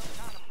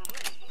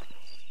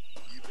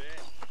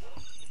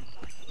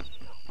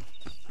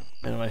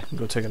 Anyway,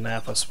 go take a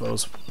nap, I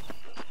suppose.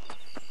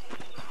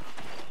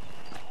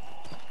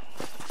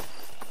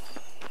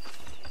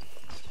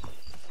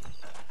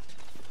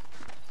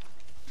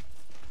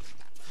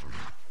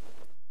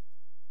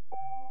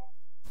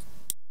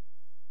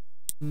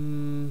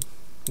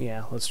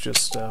 Yeah, let's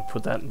just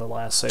put that in the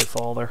last save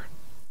file there.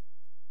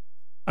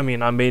 I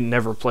mean, I may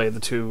never play the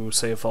 2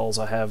 save files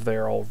I have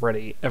there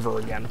already ever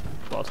again,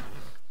 but...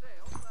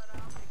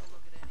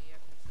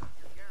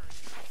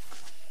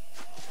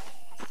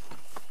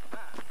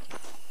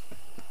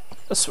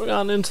 Let's swing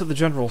on into the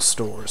general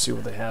store, see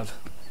what they have.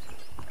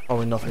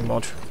 Probably nothing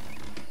much.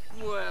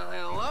 Well,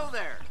 hello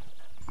there.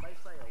 They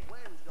say a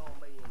wedding's gonna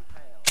be in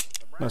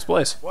town. Nice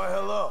place. Why,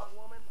 hello.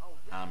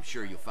 I'm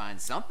sure you'll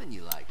find something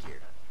you like here.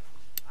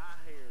 I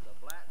hear the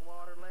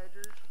Blackwater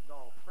Ledger's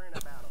gonna print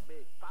about a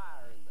big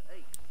fire in the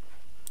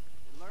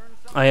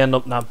east. I end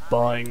up not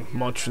buying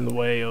much in the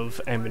way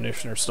of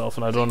ammunition or stuff,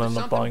 and I don't end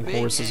up buying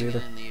horses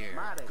either.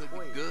 Could be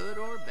good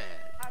or bad.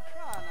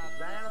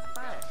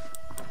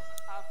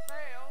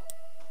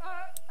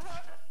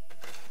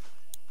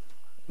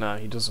 Nah,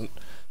 he doesn't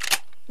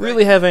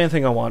really have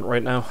anything I want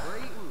right now.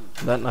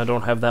 That and I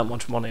don't have that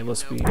much money,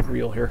 let's be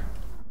real here.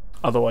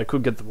 Although I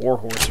could get the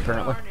warhorse,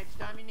 apparently.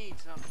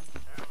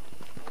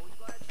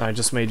 I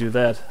just may do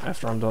that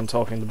after I'm done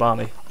talking to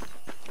Bonnie.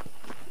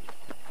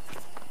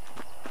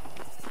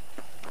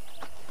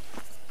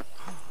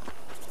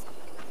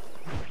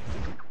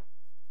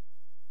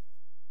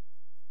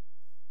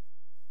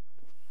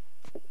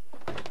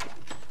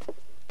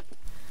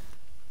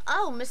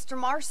 Oh, Mr.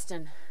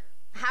 Marston.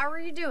 How are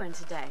you doing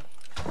today?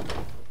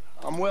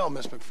 I'm well,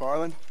 Miss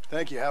McFarland.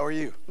 Thank you. How are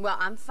you? Well,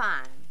 I'm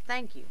fine.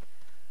 Thank you.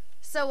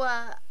 So,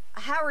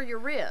 how are your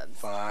ribs?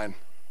 Fine.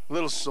 A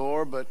little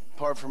sore, but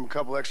apart from a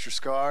couple extra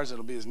scars,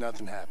 it'll be as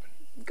nothing happened.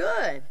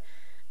 Good.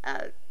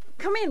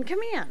 Come in,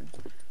 come in.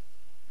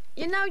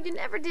 You know, you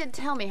never did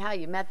tell me how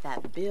you met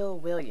that Bill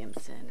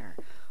Williamson or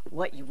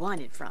what you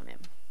wanted from him.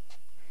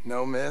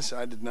 No, miss,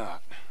 I did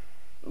not.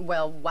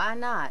 Well, why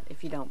not,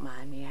 if you don't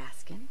mind me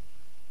asking?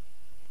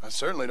 I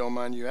certainly don't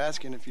mind you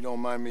asking if you don't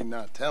mind me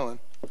not telling.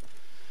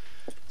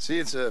 See,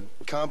 it's a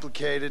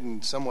complicated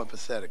and somewhat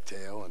pathetic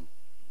tale, and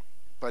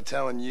by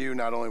telling you,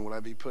 not only will I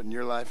be putting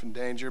your life in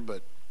danger,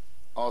 but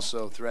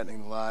also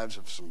threatening the lives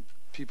of some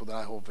people that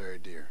I hold very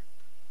dear.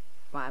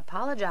 Well, I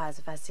apologize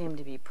if I seem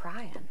to be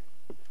prying.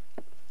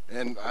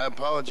 And I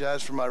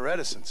apologize for my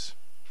reticence.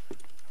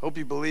 Hope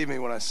you believe me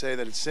when I say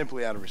that it's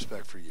simply out of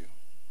respect for you.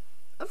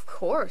 Of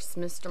course,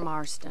 Mr.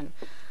 Marston.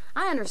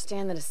 I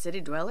understand that a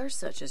city dweller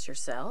such as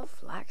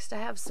yourself likes to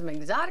have some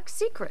exotic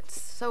secrets,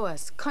 so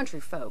us country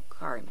folk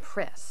are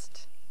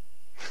impressed.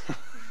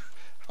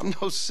 I'm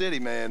no city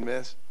man,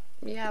 miss.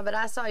 Yeah, but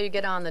I saw you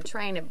get on the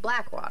train at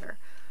Blackwater.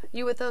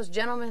 You with those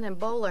gentlemen in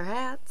bowler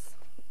hats?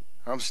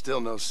 I'm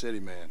still no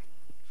city man.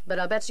 But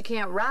I'll bet you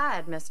can't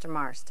ride, Mr.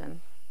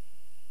 Marston.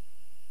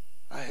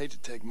 I hate to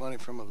take money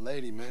from a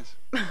lady, miss.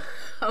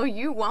 Oh,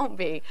 you won't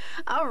be.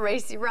 I'll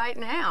race you right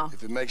now.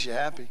 If it makes you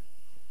happy.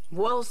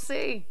 We'll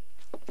see.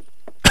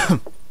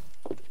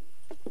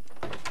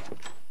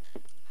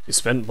 You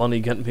spent money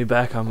getting me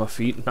back on my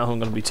feet, now I'm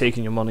gonna be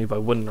taking your money by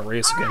winning a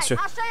race against you.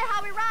 I'll show you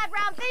how we ride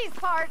around these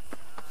parts.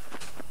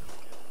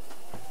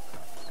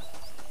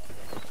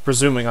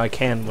 Presuming I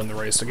can win the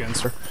race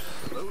against her.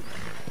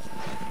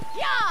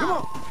 Yeah! Come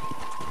on!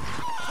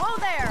 Whoa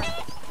there!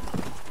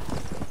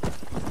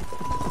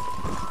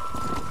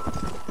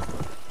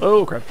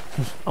 Oh crap.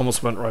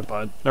 Almost went right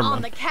by it. Never On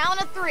mind. the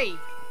count of 3.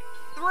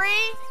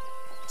 3,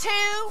 2,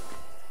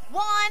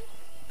 1.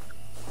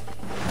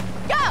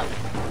 Go!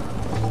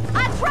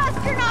 I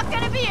trust you're not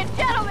gonna be a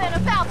gentleman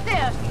about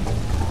this!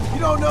 You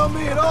don't know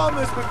me at all,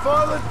 Miss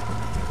McFarland.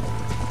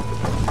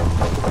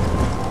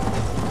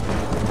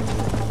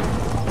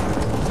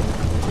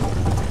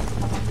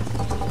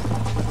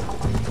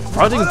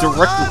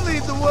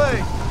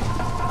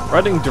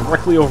 Riding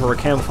directly over a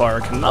campfire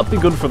cannot be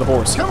good for the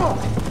horse. Come on!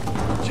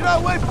 Should I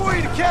wait for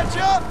you to catch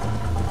up?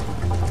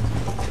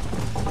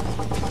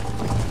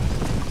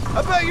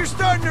 I bet you're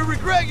starting to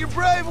regret your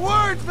brave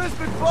words, Miss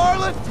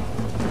McFarland.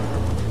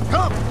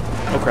 Come!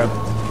 Oh crap.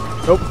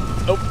 Nope,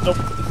 nope, nope.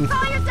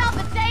 Call yourself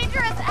a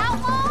dangerous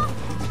outlaw?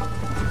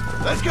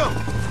 Let's go!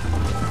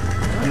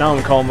 Now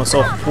I'm calling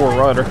myself a poor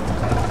rider.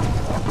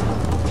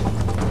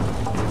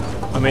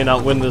 I may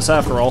not win this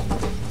after all.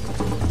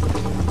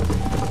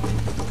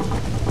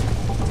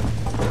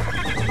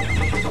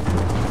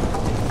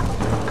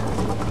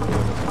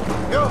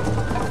 Go!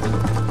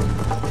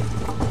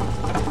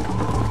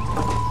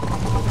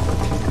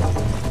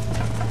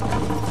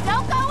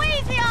 Don't go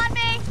easy on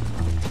me!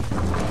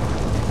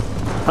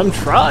 I'm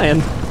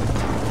trying.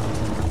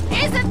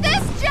 Isn't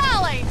this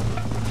jolly?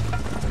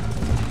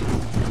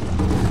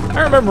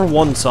 I remember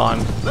one time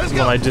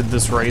when I did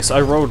this race,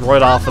 I rode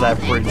right off of that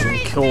bridge and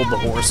killed the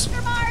horse.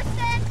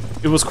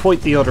 It was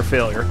quite the utter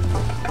failure.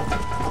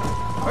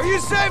 Are you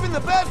saving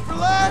the best for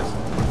last?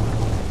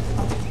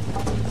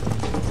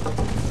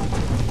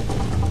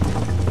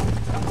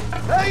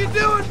 How you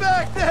doing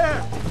back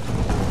there?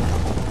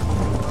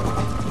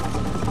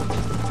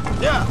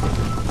 Yeah.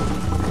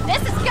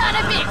 This is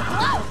gonna be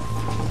close!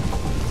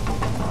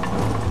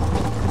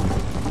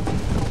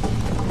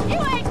 You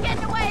ain't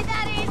getting away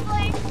that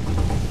easily!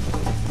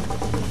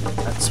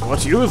 That's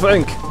what you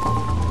think.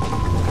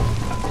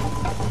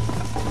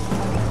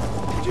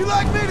 Would you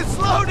like me to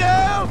slow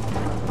down?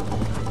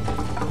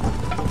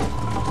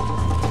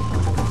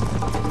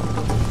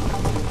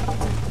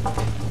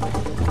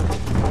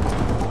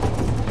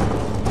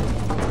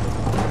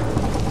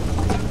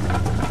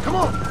 Come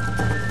on.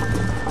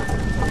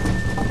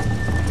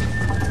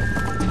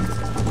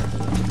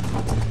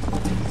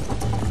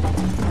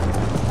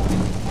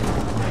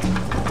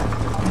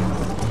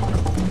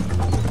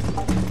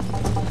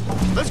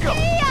 Let's go.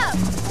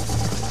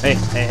 Hey,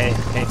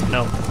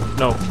 no.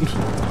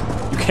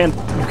 You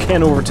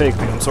can't overtake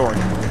me, I'm sorry.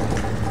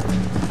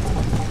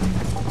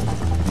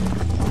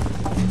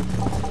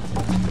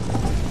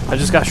 I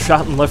just got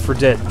shot and left for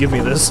dead. Give me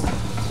this.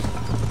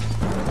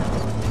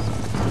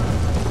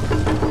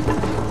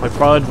 My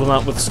pride will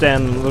not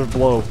withstand another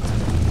blow.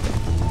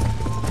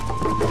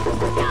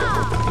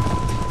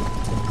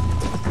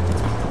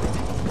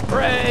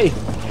 Hooray!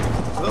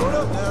 Slow it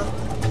up now.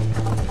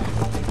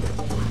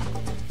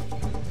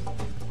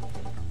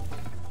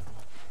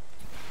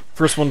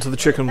 First one to the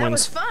chicken That wins.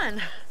 was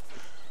fun.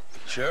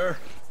 Sure.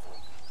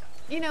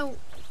 You know,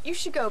 you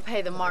should go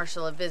pay the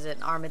marshal a visit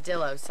in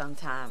Armadillo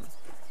sometime.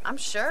 I'm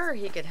sure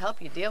he could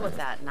help you deal with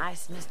that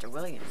nice Mr.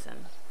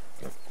 Williamson.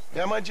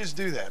 Yeah, I might just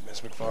do that,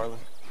 Miss McFarland.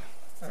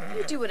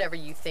 You do whatever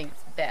you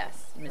think's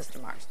best,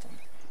 Mr. Marston.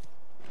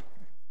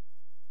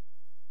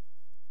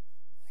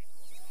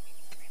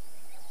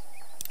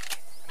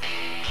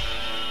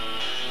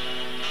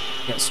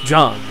 Yes,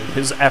 John and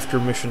his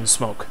after-mission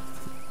smoke.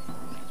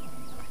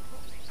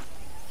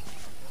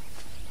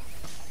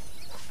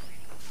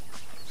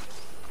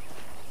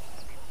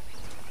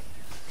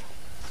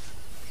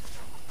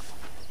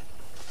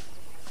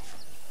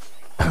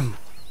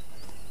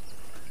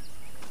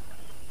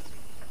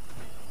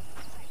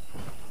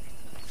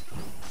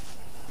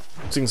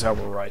 Seeing as how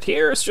we're right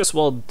here, it's just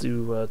well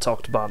to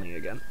talk to Bonnie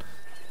again.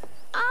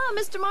 Ah,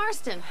 Mr.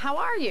 Marston, how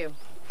are you?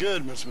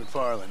 Good, Miss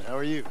McFarland. How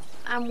are you?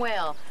 I'm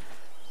well.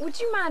 Would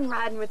you mind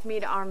riding with me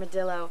to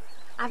Armadillo?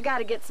 I've got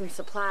to get some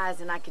supplies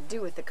and I could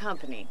do with the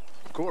company.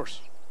 Of course.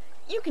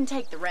 You can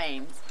take the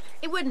reins.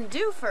 It wouldn't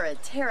do for a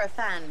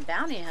terrifying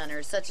bounty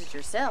hunter such as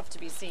yourself to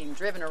be seen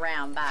driven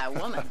around by a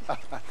woman.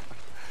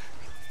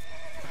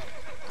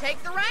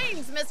 Take the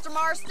reins, Mr.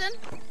 Marston.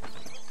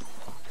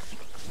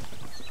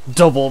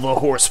 Double the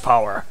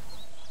horsepower.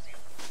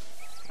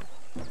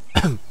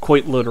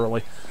 Quite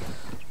literally.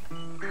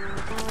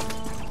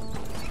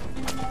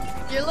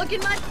 You're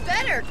looking much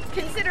better,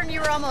 considering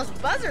you were almost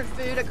buzzard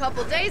food a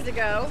couple days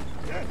ago.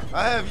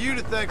 I have you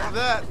to thank for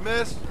that,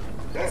 miss.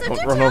 So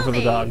Don't run over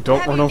the dog.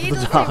 Don't run over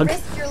the dog. Have you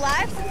risked your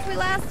life since we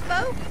last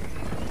spoke?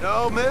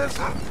 No, miss,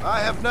 I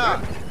have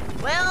not.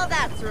 Well,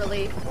 that's a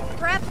relief.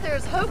 Perhaps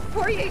there's hope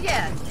for you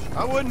yet.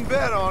 I wouldn't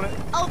bet on it.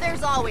 Oh,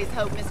 there's always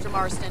hope, Mr.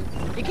 Marston.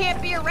 You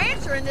can't be a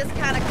rancher in this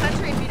kind of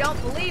country if you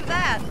don't believe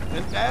that.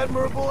 An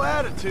admirable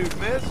attitude,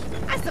 miss.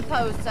 I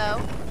suppose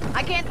so.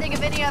 I can't think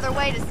of any other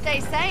way to stay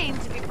sane,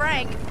 to be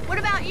frank. What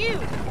about you?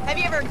 Have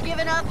you ever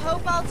given up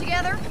hope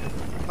altogether?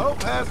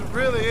 Hope hasn't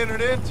really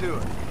entered into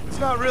it. It's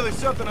not really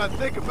something I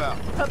think about.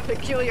 A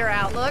peculiar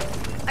outlook.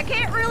 I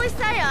can't really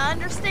say I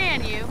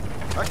understand you.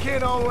 I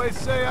can't always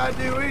say I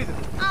do either.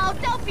 Oh,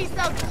 don't be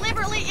so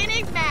deliberately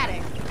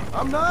enigmatic.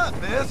 I'm not,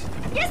 miss.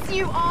 Yes,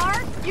 you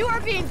are. You are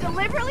being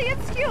deliberately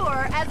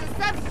obscure as a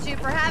substitute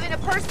for having a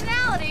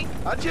personality.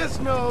 I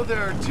just know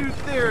there are two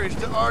theories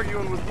to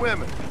arguing with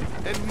women,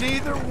 and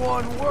neither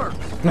one works.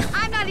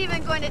 I'm not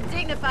even going to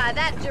dignify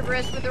that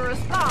gibberish with a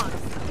response.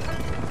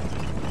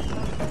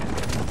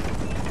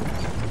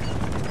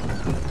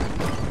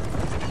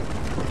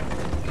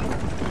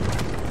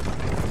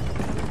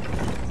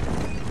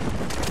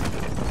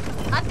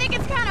 I think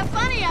it's kind of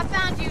funny I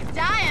found you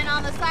dying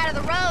on the side of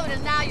the road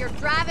and now you're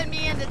driving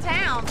me into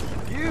town.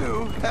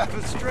 You have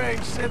a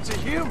strange sense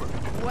of humor.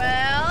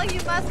 Well,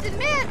 you must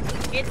admit,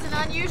 it's an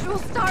unusual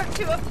start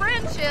to a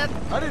friendship.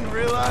 I didn't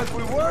realize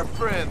we were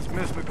friends,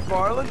 Miss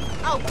McFarland.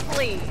 Oh,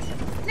 please.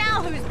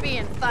 Now who's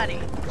being funny?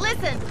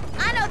 Listen,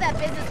 I know that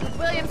business with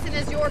Williamson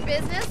is your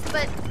business,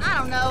 but I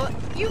don't know.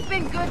 You've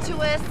been good to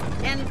us,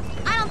 and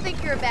I don't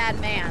think you're a bad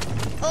man.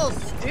 A little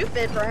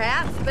stupid,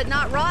 perhaps, but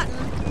not rotten.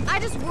 I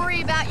just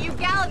worry about you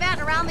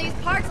gallivanting around these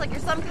parts like you're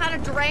some kind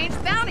of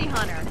deranged bounty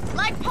hunter.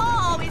 Like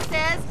Paul always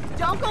says,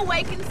 don't go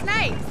waking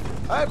snakes.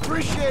 I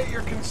appreciate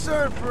your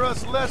concern for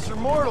us lesser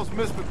mortals,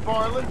 Miss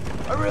McFarland.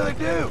 I really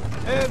do.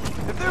 And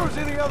if there was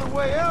any other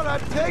way out,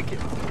 I'd take it.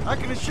 I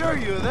can assure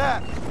you of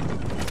that.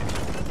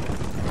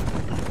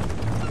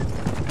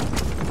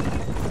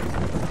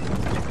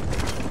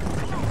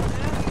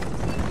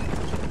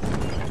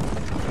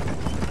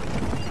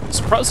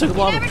 Surprisingly, a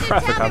lot of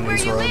traffic on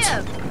these roads.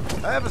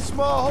 I have a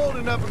small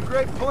holding up in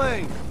Great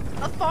Plains.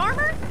 A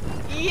farmer?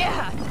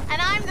 Yeah,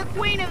 and I'm the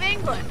Queen of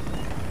England.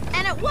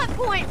 And at what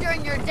point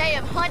during your day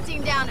of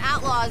hunting down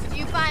outlaws do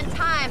you find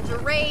time to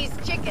raise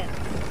chickens?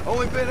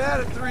 Only been at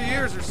it 3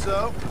 years or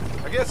so.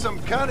 I guess I'm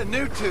kind of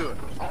new to it.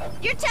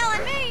 You're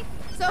telling me?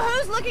 So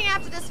who's looking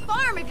after this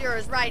farm of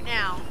yours right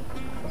now?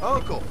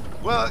 Uncle.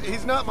 Well,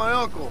 he's not my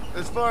uncle,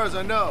 as far as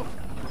I know.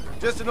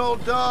 Just an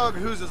old dog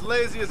who's as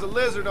lazy as a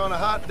lizard on a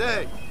hot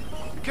day.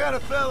 The kind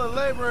of fella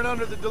laboring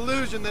under the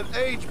delusion that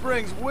age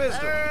brings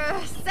wisdom.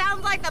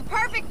 Sounds like the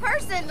perfect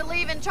person to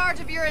leave in charge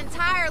of your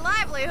entire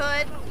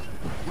livelihood.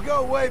 We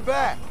go way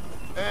back,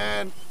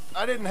 and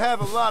I didn't have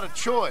a lot of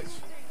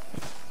choice.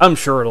 I'm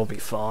sure it'll be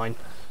fine.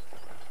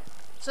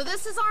 So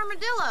this is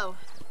Armadillo.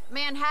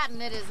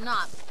 Manhattan it is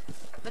not,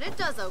 but it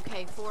does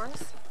okay for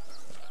us.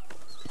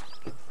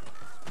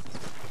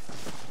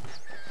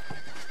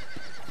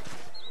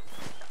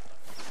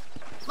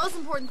 Most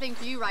important thing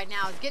for you right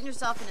now is getting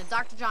yourself into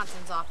Dr.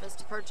 Johnson's office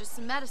to purchase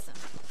some medicine.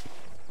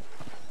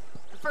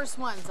 The first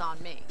one's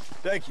on me.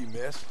 Thank you,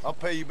 miss. I'll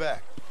pay you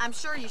back. I'm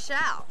sure you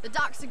shall. The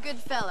doc's a good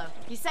fellow.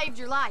 He saved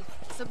your life,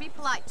 so be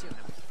polite to him.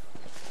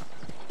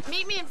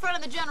 Meet me in front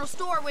of the general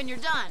store when you're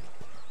done.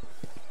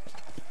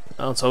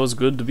 Well, it's always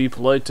good to be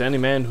polite to any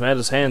man who had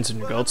his hands in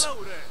your guts.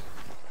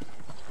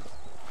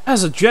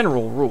 As a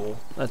general rule,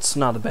 that's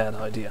not a bad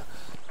idea.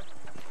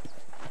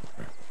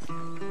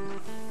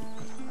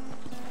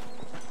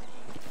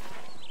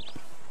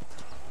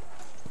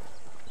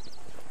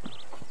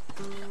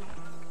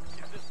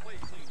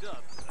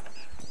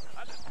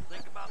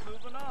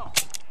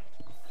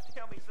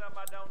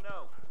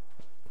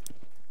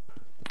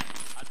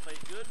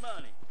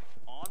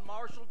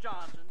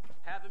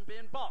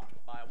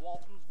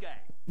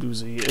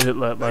 Uzi,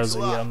 as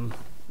a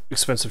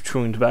expensive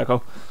chewing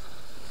tobacco.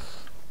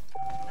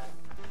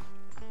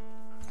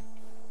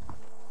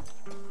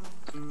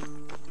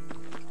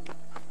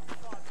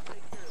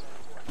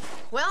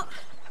 Well,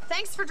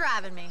 thanks for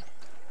driving me.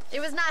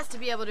 It was nice to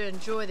be able to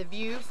enjoy the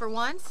view for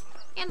once,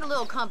 and a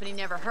little company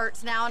never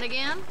hurts now and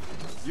again.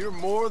 You're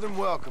more than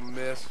welcome,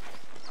 miss.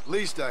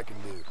 Least I can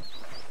do.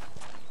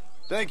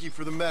 Thank you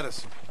for the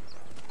medicine.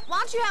 Why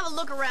don't you have a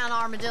look around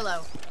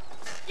Armadillo?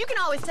 You can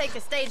always take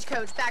the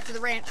stagecoach back to the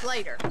ranch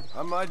later.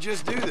 I might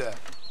just do that.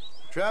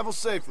 Travel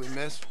safely,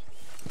 miss.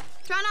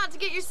 Try not to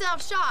get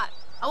yourself shot.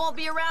 I won't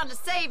be around to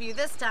save you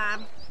this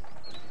time.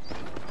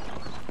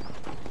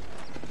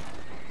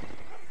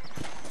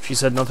 She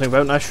said nothing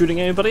about not shooting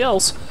anybody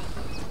else.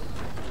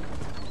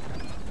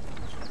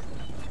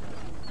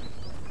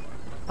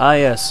 Ah,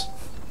 yes.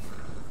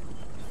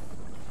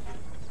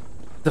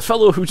 The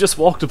fellow who just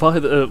walked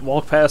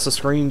past the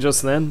screen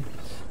just then,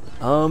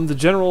 the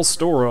general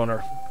store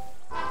owner.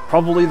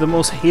 Probably the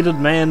most hated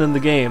man in the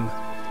game,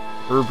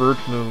 Herbert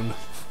Moon.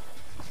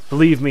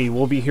 Believe me,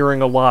 we'll be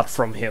hearing a lot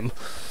from him.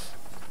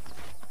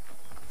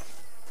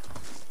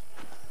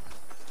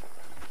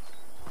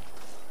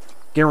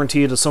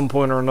 Guaranteed at some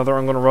point or another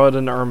I'm going to run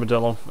into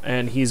Armadillo,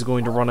 and he's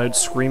going to run out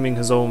screaming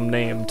his own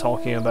name,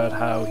 talking about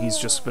how he's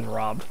just been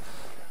robbed.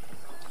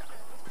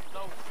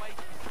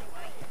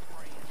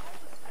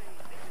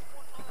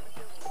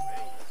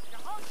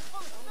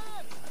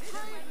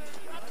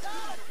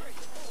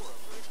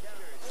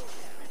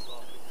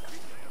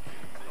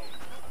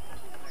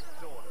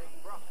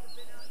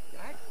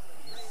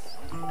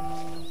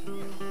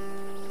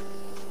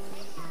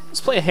 Let's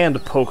play a hand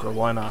of poker,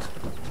 why not?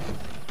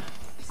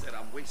 He said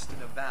I'm wasting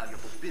a valuable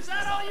business. Is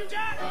that all you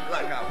got?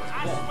 Like I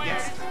was born.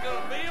 Yes. It's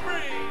gonna be a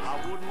breeze.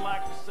 I wouldn't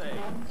like to say.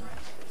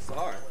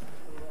 Sorry.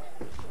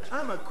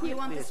 I'm a quick. You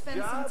want to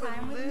spend some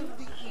time with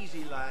me? The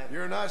easy life.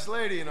 You're a nice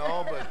lady and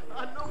all,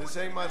 but this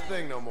ain't my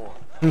thing no more.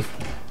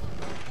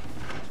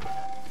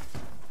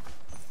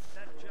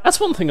 That's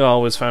one thing I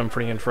always found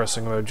pretty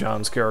interesting about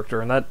John's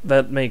character, and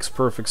that makes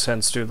perfect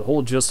sense too. The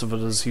whole gist of it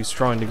is he's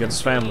trying to get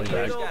his family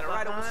back.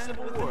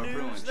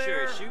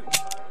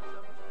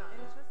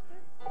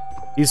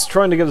 He's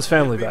trying to get his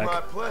family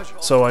back.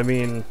 So, I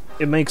mean,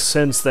 it makes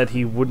sense that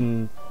he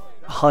wouldn't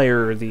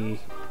hire the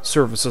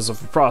services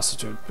of a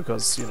prostitute,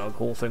 because, you know, the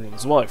whole thing with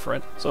his wife,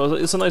 right? So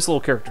it's a nice little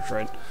character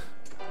trait.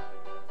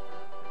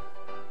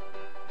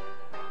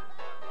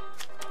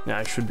 Yeah,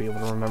 I should be able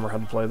to remember how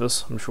to play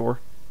this, I'm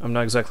sure. I'm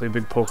not exactly a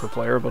big poker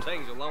player, but...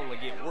 Things will only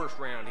get worse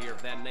around here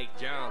if that Nate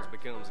Johns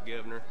becomes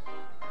governor.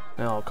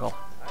 Yeah, I'll call.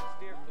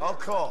 I'll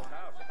call.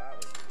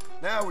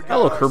 Now we got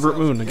Hello, Herbert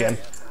Moon again.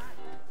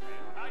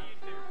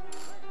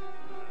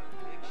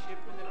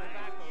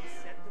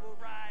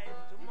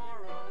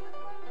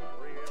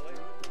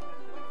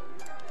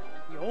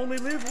 You only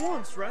live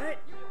once, right?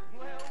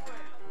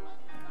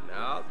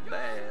 Not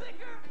bad.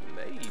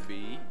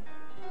 Maybe.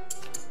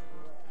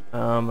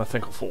 I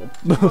think I'll fold.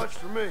 Much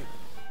for me.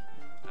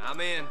 I'm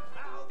in,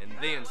 and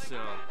then some.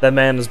 That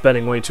man is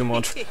betting way too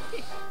much.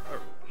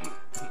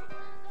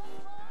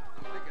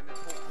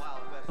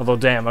 Although,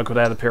 damn, I could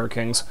add a pair of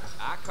kings.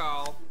 I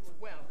call.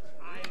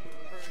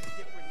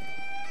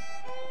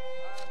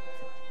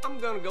 I'm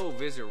gonna go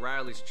visit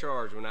Riley's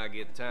charge when I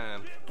get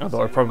time.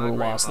 Although I probably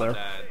lost there.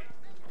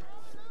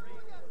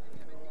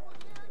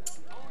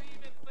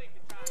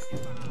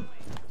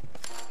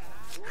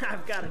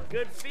 I've got a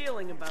good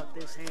feeling about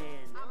this hand.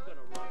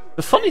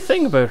 The funny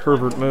thing about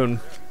Herbert Moon...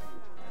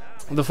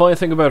 The funny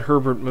thing about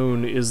Herbert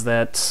Moon is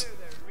that...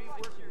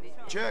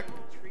 Check.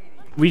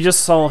 We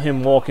just saw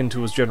him walk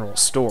into his general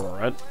store,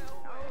 right?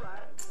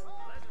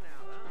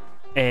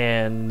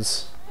 And...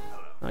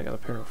 I got a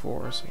pair of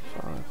 4s,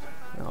 5.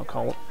 Yeah, I'll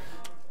call it.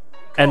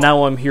 And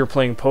now I'm here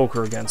playing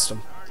poker against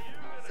him.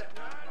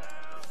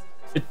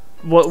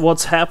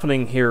 What's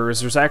happening here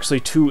is there's actually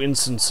 2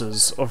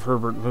 instances of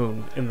Herbert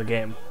Moon in the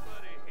game.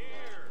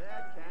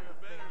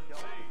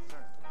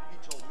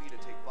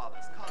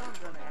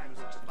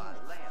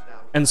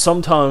 And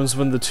sometimes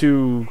when the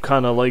two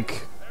kind of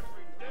like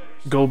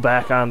go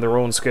back on their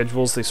own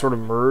schedules, they sort of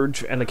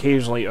merge, and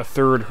occasionally a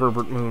third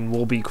Herbert Moon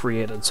will be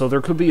created. So there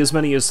could be as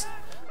many as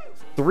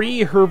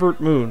 3 Herbert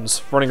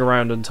Moons running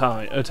around in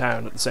town at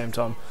the same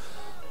time.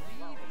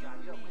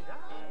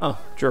 Oh,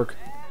 jerk.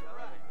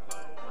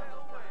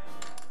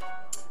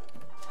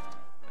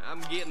 I'm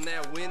getting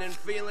that winning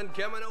feeling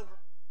coming over.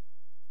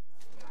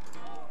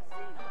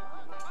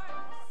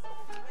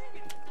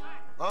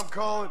 I'm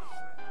calling.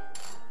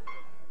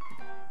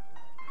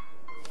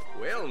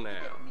 Well now,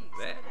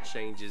 that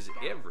changes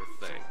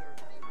everything.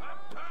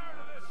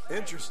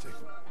 Interesting.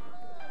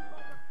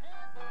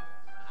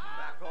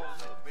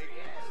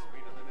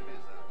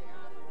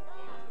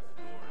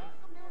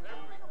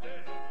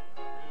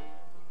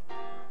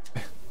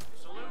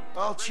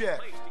 I'll check.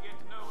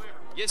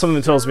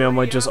 Something tells me I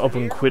might just up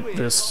and quit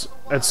this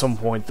at some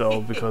point, though,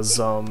 because,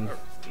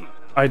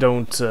 I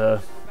don't,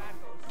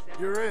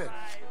 You're in.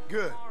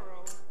 Good.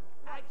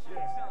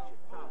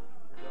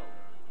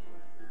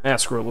 Ah,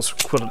 screw it, let's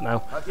quit it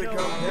now. I think I'm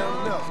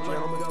down enough,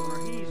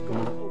 gentlemen. He's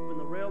going to open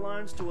the rail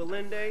lines to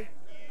Allende.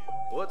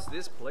 What's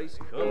this place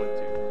coming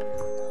to?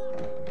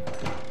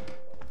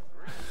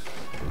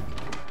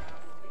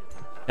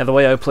 And the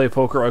way I play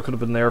poker, I could have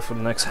been there for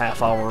the next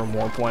half hour or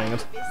more playing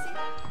it.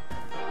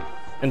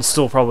 And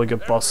still probably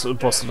get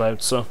busted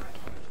out, so...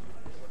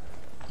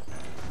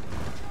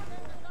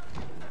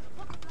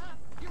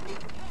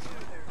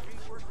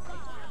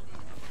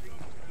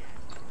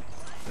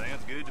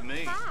 Sounds good to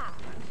me.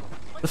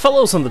 The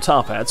fellows in the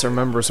top hats are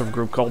members of a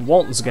group called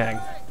Walton's Gang.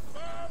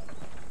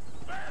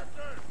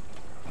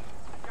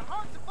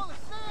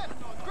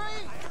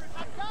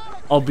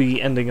 I'll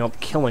be ending up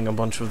killing a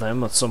bunch of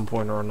them at some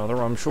point or another,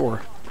 I'm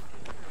sure.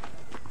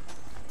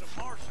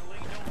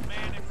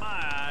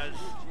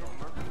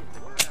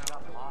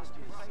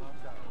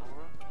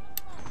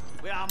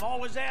 Well, I'm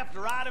always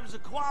after items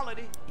of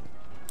quality.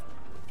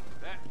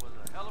 That was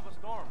a hell of a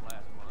storm.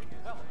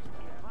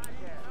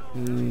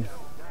 I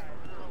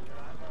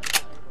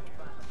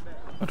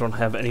don't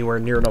have anywhere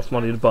near enough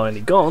money to buy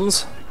any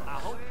guns.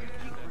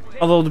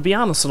 Although, to be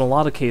honest, in a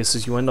lot of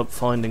cases, you end up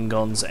finding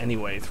guns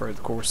anyway throughout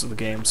the course of the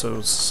game. So,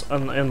 it's,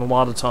 in a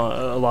lot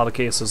of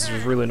cases,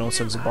 there's really no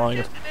sense in buying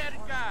it.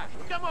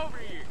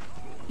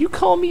 You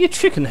call me a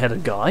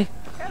chicken-headed guy?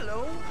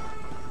 Hello.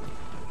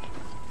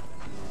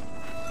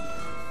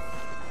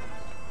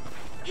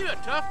 You a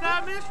tough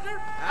guy, mister?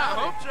 I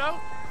hope so.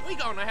 We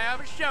gonna have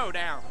a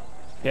showdown.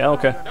 Yeah,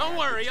 okay. Don't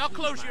worry, I'll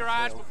close your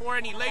eyes before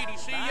any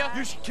ladies see you.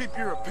 You should keep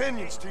your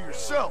opinions to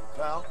yourself,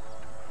 pal.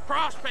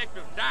 Prospect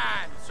of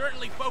dying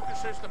certainly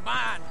focuses the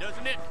mind,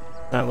 doesn't it?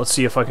 Now, let's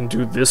see if I can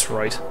do this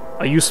right.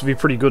 I used to be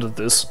pretty good at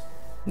this.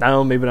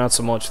 Now, maybe not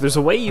so much. There's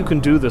a way you can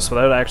do this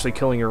without actually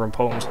killing your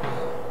opponent.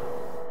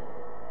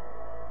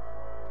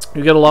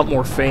 You get a lot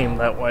more fame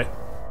that way.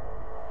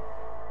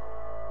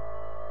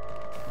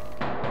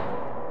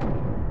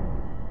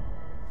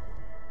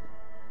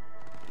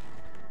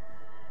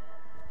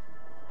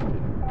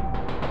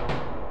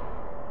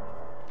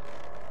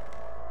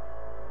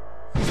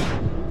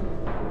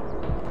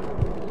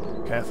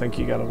 Okay, I think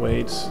you gotta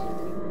wait.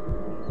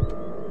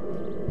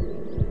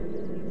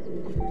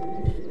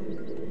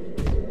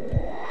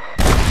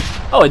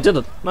 Oh, I did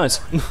it. Nice.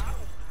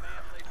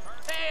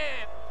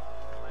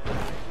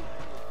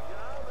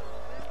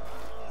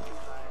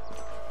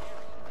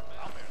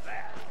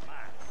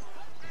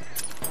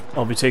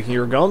 I'll be taking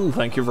your gun,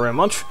 thank you very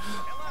much.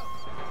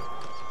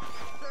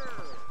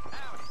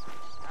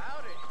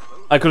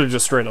 I could have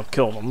just straight up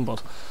killed him,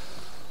 but...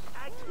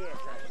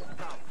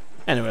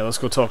 Anyway, let's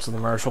go talk to the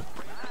marshal.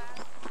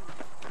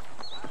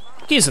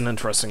 He's an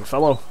interesting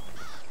fellow.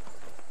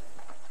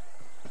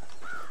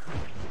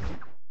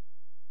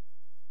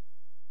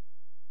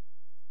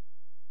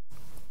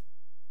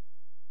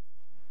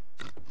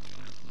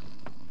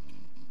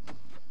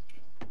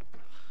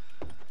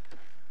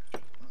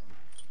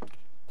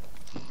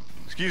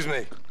 Excuse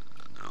me.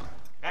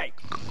 Hey,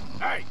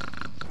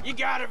 you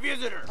got a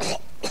visitor.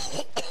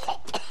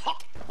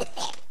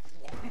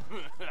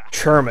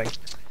 Charming.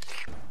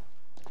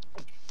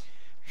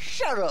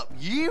 Shut up,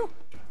 you!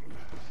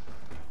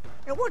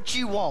 Now what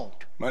you want?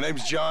 My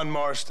name's John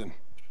Marston.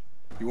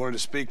 You wanted to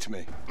speak to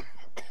me.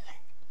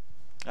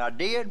 I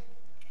did?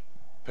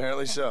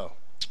 Apparently so.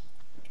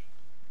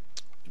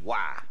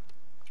 Why?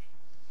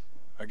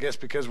 I guess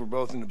because we're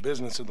both in the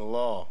business of the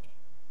law.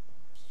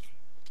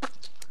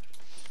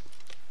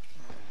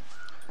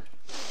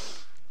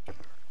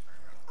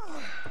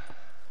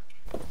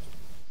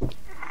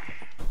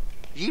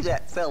 You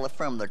that fella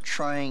from the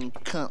train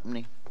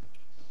company?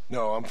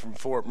 No, I'm from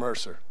Fort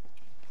Mercer.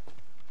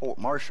 Fort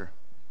Mercer?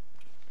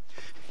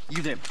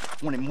 You them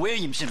one of them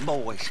Williamson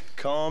boys.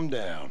 Calm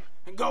down.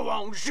 Go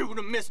on, shoot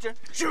him, mister.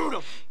 Shoot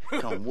him.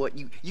 Come on, what?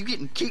 You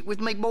getting kicked with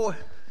me, boy?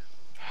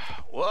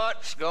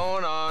 What's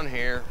going on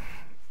here?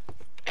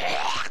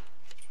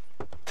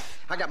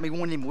 I got me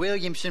one of them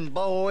Williamson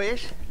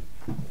boys.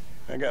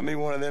 I got me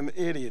one of them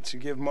idiots who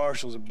give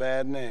marshals a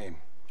bad name.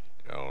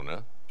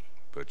 Jonah,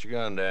 put your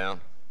gun down.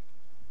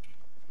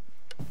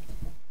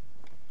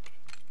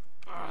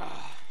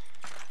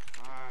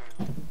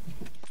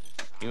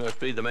 You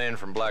must be the man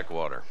from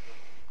Blackwater.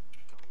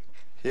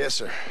 Yes,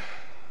 sir.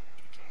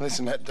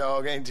 Listen, that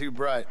dog ain't too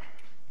bright,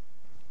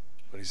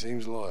 but he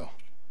seems loyal.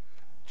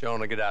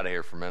 Jonah, get out of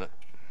here for a minute.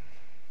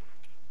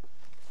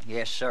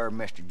 Yes, sir,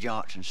 Mr.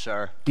 Johnson,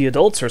 sir. The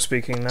adults are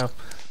speaking now.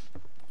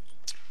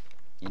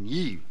 And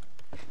you?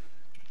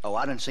 Oh,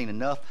 I done seen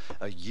enough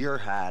of your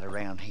hide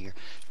around here,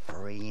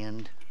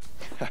 friend.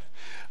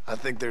 I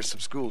think there's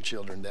some school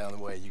children down the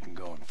way you can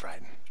go and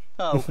frighten.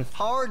 Oh,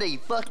 hardy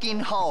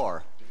fucking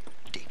har.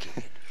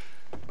 Dickhead.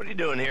 What are you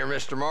doing here,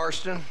 Mr.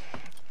 Marston?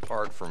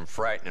 Apart from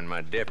frightening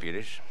my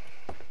deputies.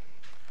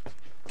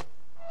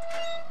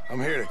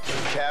 I'm here to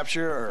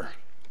capture or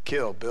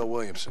kill Bill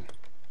Williamson.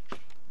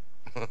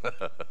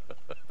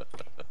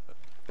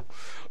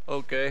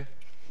 Okay.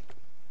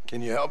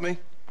 Can you help me?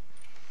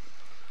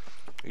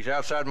 He's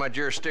outside my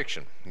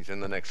jurisdiction. He's in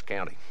the next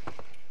county.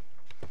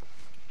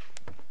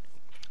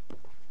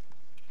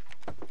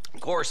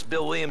 Of course,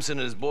 Bill Williamson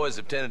and his boys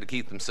have tended to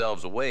keep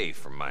themselves away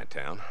from my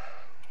town.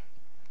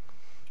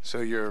 So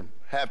you're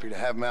happy to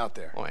have him out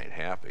there? Well, I ain't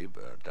happy,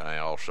 but I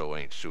also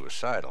ain't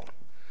suicidal.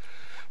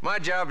 My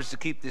job is to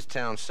keep this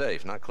town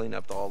safe, not clean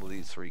up all of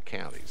these 3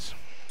 counties.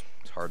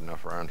 It's hard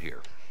enough around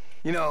here.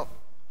 You know,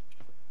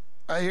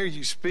 I hear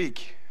you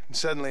speak, and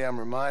suddenly I'm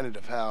reminded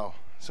of how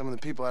some of the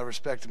people I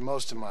respected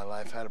most in my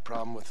life had a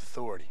problem with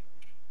authority.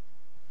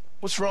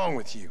 What's wrong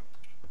with you?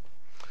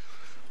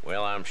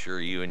 Well, I'm sure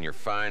you and your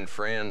fine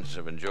friends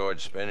have enjoyed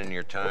spending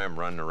your time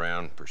running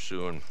around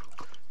pursuing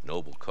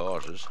noble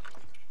causes.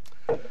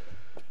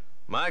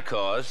 My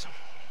cause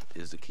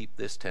is to keep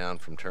this town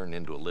from turning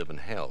into a living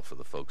hell for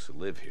the folks who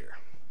live here.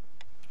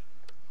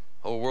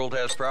 Whole world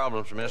has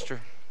problems,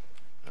 mister,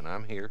 and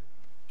I'm here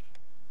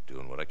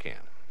doing what I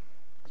can.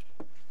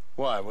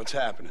 Why? What's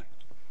happening?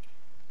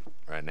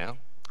 Right now,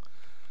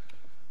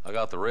 I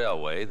got the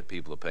railway, the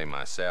people who pay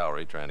my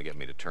salary, trying to get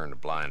me to turn a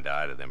blind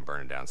eye to them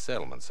burning down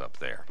settlements up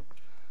there.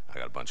 I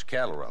got a bunch of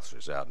cattle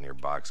rustlers out near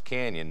Box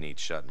Canyon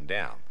needs shutting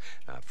down.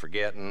 Not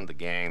forgetting the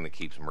gang that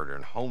keeps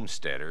murdering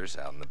homesteaders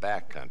out in the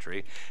back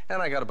country.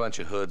 And I got a bunch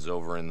of hoods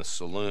over in the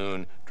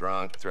saloon,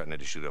 drunk, threatening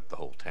to shoot up the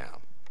whole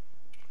town.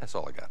 That's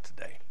all I got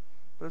today.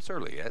 But it's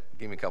early yet.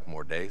 Give me a couple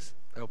more days.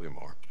 There'll be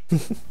more.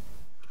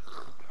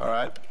 All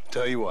right,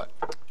 tell you what.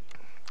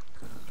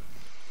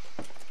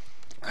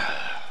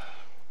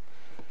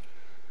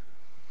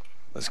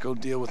 Let's go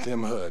deal with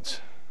them hoods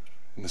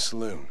in the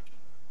saloon.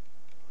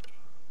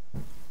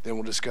 Then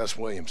we'll discuss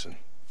Williamson.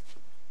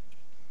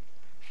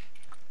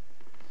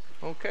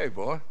 Okay,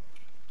 boy.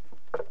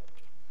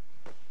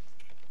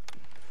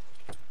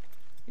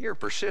 You're a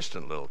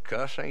persistent little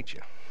cuss, ain't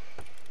you?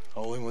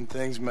 Only when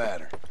things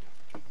matter.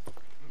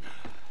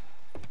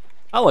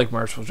 I like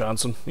Marshall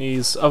Johnson.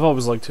 I've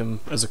always liked him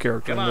as a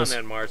character Come in on this.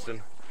 then,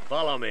 Marston.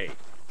 Follow me.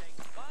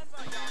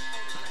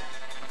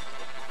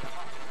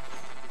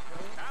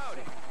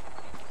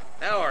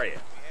 How are you?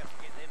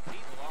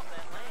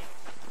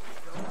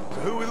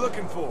 So who we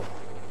looking for?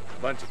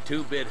 Bunch of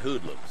two-bit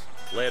hoodlums,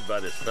 led by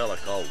this fella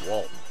called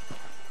Walton.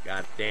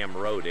 Goddamn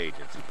road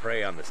agents who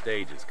prey on the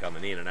stages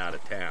coming in and out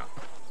of town.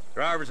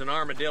 Drivers and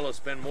armadillos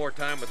spend more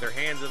time with their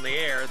hands in the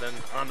air than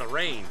on the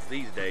reins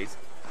these days.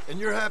 And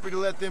you're happy to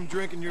let them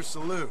drink in your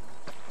saloon?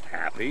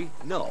 Happy?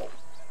 No.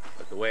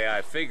 But the way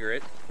I figure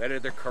it, better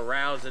they're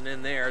carousing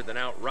in there than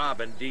out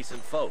robbing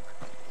decent folk.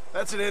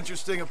 That's an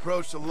interesting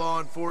approach to law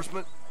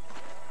enforcement.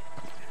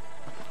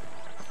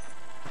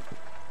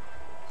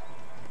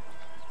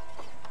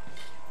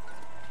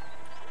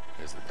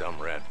 There's the dumb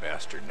rat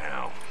bastard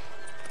now.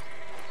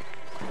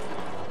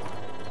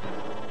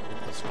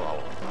 Let's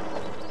follow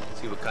him.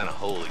 See what kind of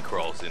hole he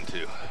crawls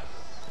into.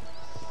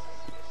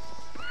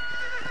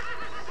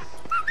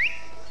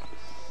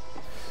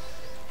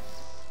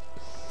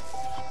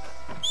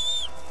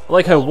 I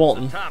like how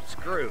Walton. Top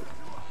screw.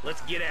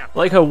 Let's get out. I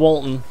like how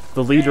Walton,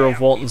 the leader of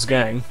Walton's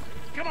gang,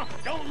 Come on,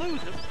 don't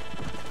lose him.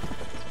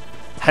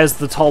 has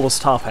the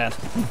tallest top hat.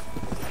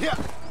 Yeah.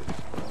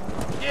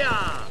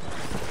 Yeah.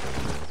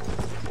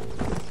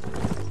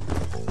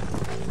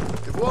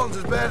 If Walton's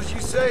as bad as you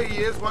say he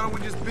is, why don't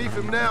we just beef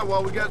him now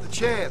while we got the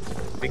chance?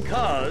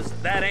 Because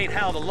that ain't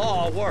how the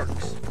law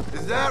works.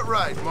 Is that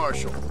right,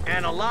 Marshal?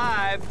 And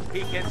alive,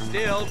 he can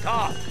still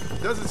talk.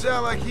 Doesn't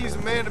sound like he's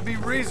a man to be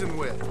reasoned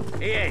with.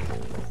 He ain't.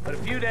 But a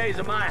few days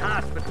of my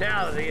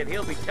hospitality and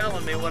he'll be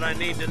telling me what I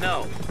need to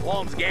know.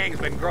 Walton's gang's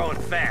been growing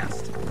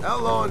fast.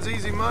 Outlawing's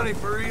easy money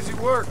for easy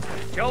work.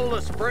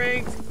 Cholla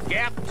Springs,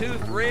 Gap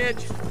Tooth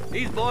Ridge,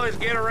 these boys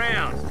get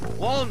around.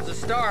 Walton's a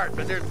start,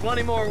 but there's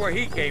plenty more where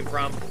he came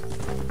from.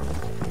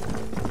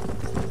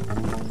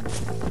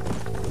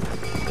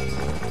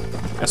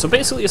 Yeah, so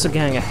basically it's a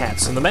gang of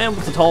hats, and the man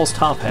with the tallest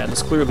top hat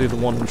is clearly the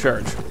one in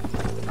charge.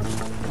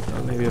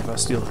 Maybe if I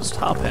steal his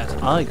top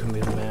hat, I can be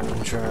the man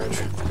in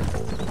charge.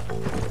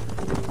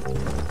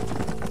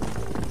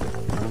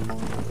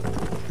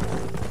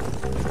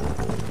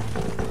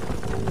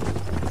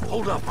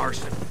 Hold up,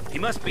 Marston. He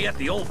must be at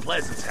the old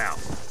Pleasance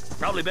house.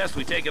 Probably best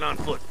we take it on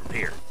foot from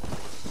here.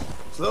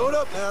 Slow it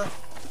up now.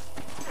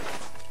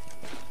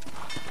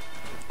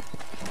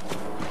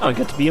 I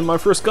get to be in my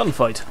first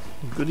gunfight.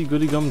 Goody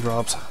goody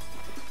gumdrops.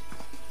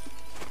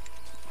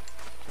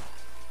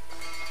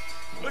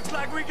 Looks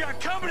like we got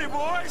company,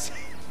 boys.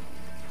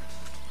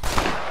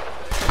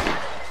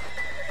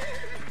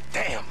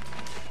 Damn!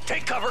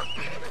 Take cover!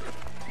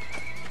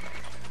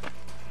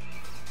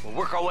 We'll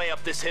work our way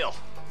up this hill.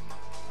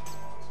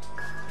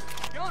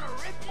 Gonna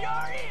rip your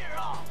ear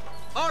off.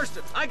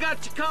 Marston, I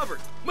got you covered.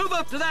 Move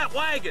up to that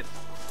wagon.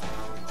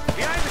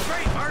 Behind the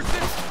crate,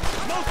 Marston.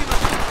 Smoking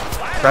them.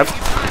 Why Crap. don't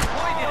you try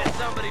pointing at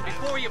somebody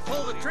before you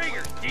pull the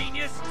trigger,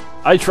 genius?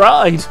 I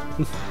tried!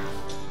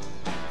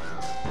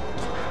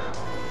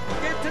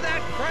 Get to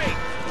that crate.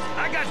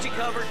 I got you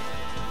covered.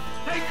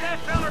 Take that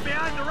feller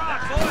behind the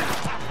rock, boy.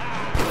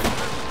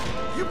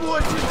 You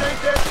boys just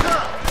ain't that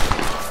tough.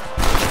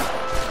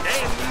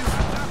 Damn you.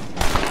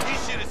 You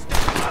should have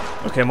stepped up.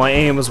 Okay, my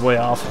aim is way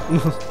off. I'm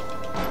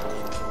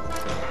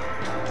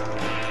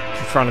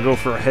trying to go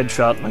for a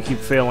headshot and I keep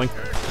failing.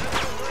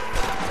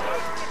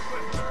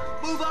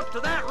 Move up to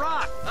that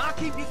rock. I'll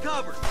keep you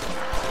covered.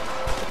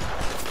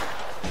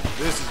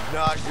 This is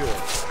not good.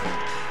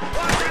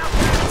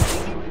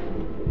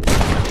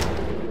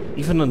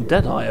 Even in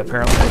Deadeye,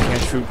 apparently I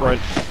can't shoot right.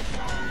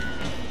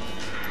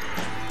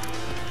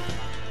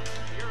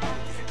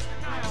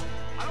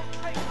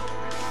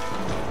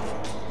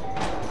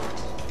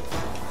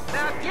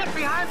 Now get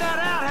behind that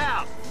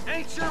outhouse.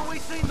 Ain't sure we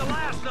seen the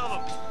last of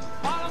them.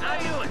 Now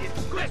you,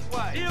 quick,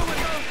 deal with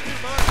those two,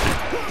 bud.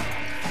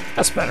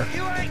 That's better.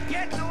 You ain't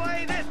getting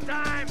away this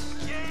time.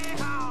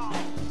 Yeehaw!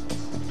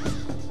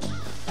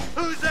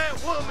 Who's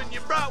that woman you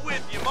brought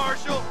with you,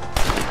 Marshal?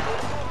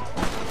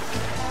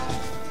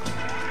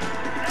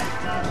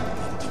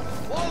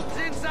 Walt's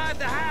inside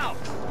the house.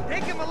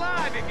 Take him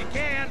alive if you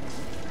can.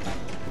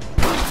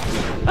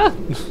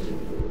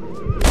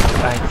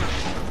 Bang.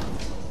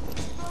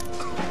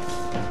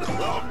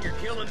 Walton, your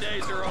killing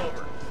days are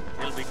over.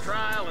 It'll be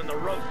trial and the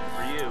rope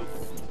for you.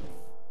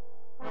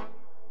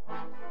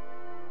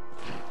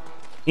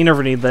 You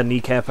never need that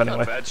kneecap anyway.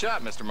 Not a bad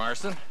shot, Mr.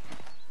 Marston. Why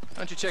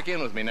don't you check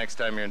in with me next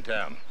time you're in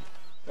town?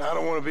 I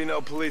don't want to be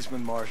no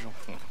policeman, Marshal.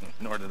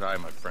 Nor did I,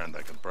 my friend.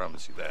 I can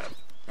promise you that.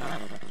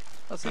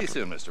 I'll see you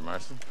soon, Mr.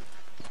 Marston.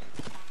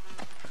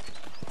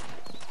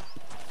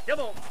 Come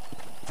on.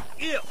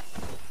 Yeah.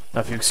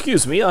 Now, if you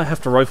excuse me, I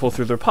have to rifle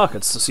through their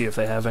pockets to see if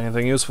they have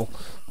anything useful.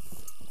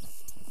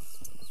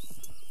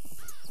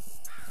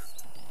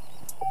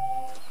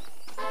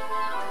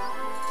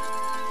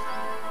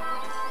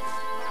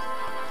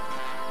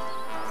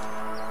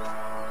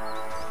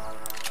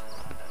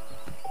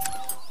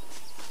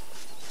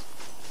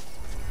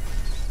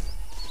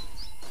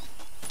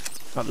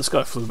 Oh, this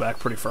guy flew back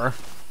pretty far.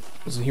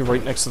 Isn't he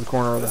right next to the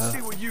corner of the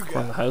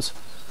house?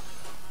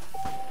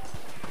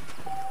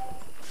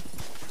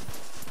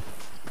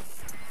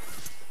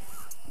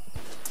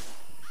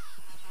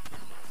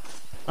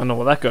 I don't know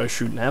what that guy's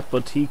shooting at,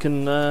 but he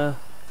can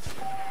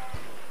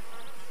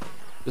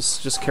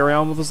just carry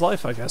on with his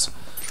life, I guess.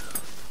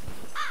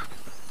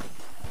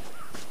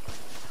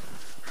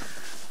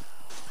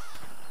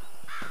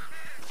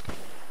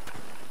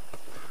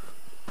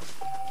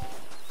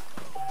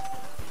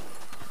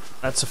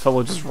 That's a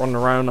fellow just running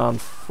around on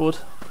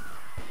foot.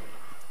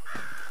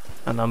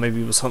 And now maybe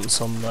he was hunting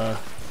some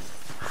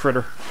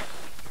critter.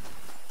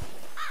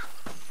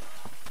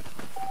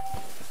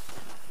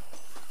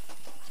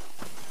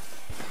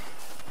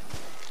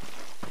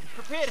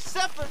 Prepare to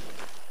suffer.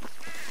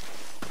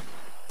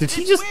 Did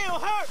he just... Will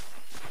hurt.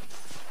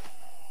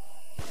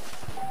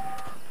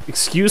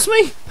 Excuse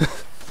me?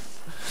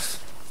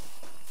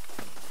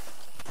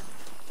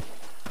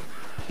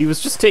 He was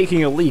just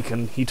taking a leak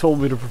and he told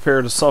me to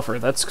prepare to suffer.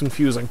 That's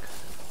confusing.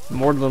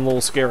 More than a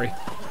little scary.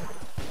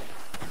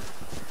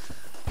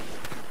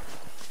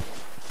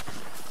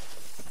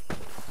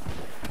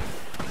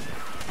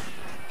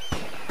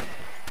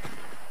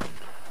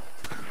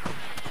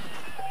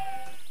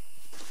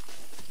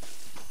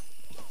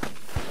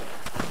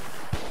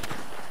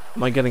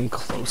 Am I getting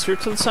closer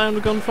to the sound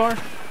of gunfire?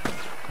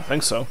 I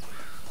think so.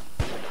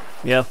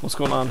 Yeah, what's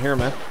going on here,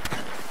 man?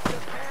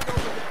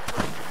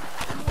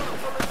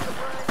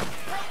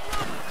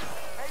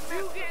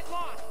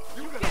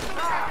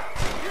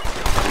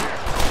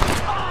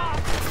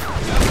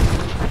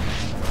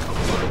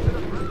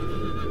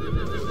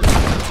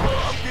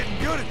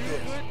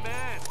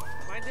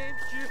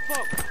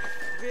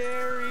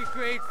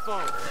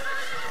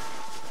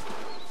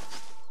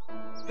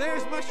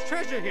 There's much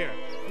treasure here.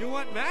 You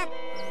want map?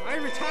 I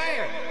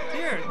retire.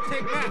 Here,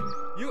 take map.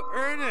 You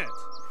earn it.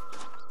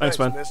 Thanks,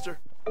 man. Mister.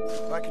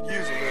 I could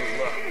use a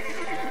little luck.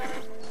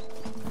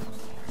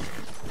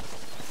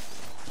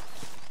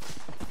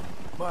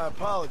 My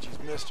apologies,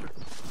 mister.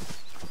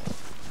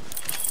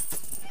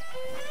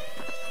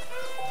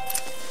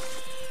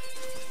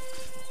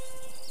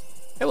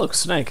 Hey, look,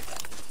 snake.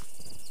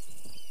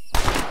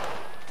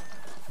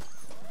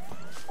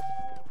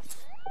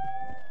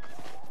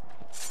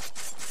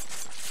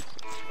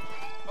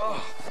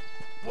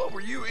 What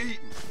were you eating?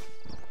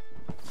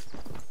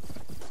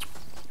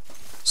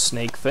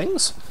 Snake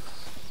things?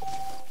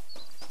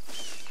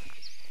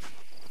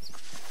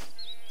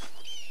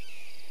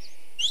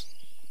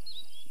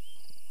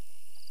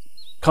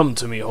 Come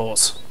to me,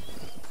 horse.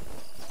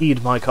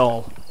 Heed my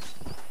call.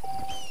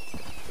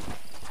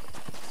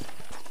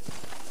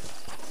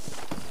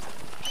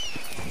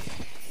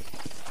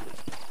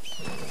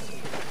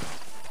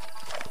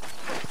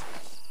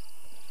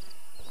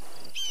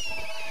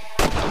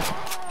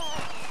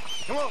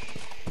 Come on.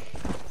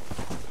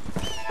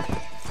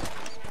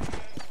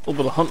 A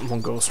little bit of hunting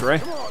won't go astray.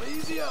 Come on,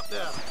 easy up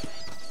now.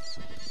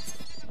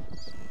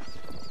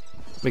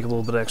 Make a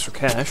little bit of extra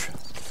cash.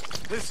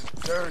 This is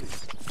dirty.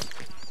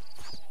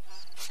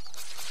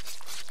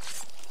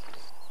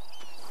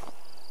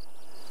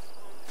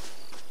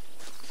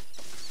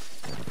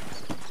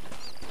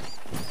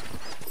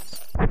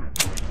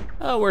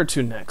 Where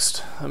to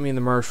next? I mean,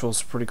 the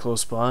Marshal's pretty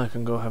close by. I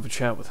can go have a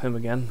chat with him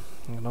again.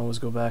 I can always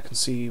go back and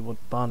see what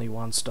Bonnie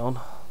wants done.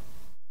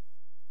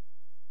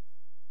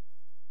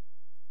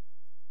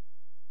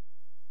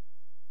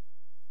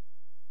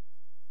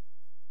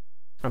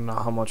 I don't know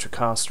how much it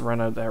costs to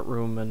rent out that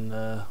room in,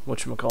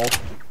 whatchamacallit?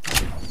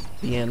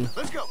 The inn.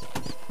 Let's go.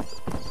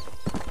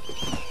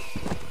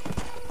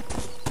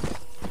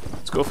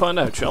 Let's go find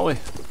out, shall we?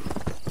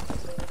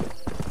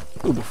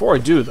 Ooh, before I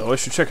do, though, I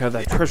should check out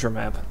that treasure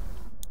map.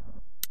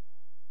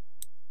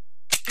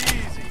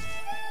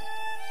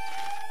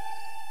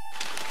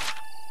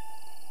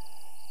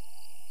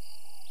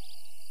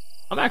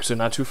 I'm actually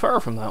not too far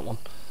from that one.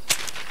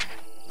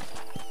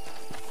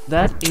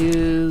 That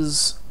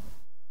is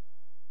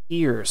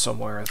here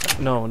somewhere, I think.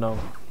 No,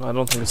 I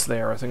don't think it's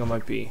there. I think it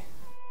might be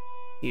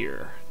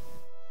here.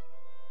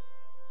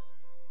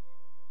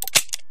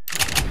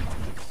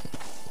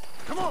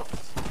 Come on.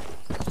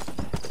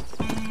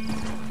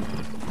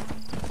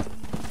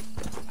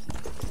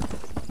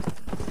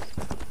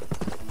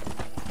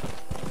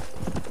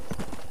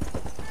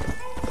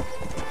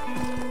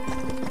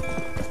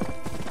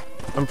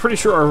 I'm pretty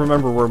sure I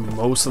remember where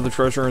most of the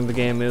treasure in the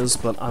game is,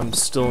 but I'm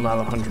still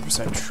not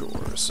 100%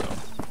 sure, so...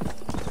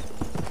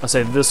 I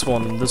say this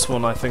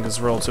one I think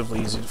is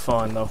relatively easy to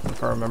find, though,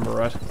 if I remember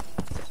right.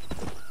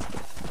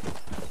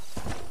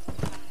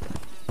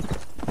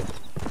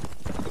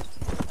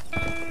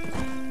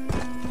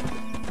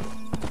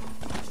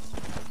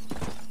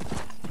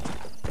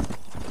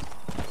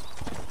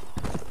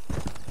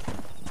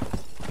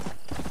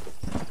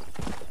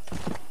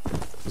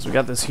 Because we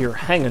got this here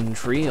hanging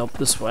tree up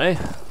this way.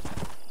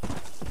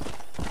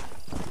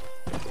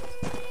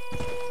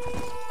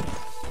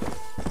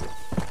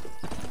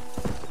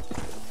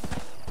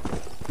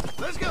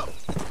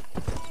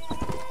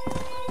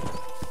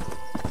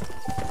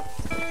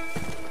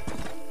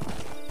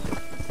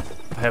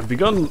 I have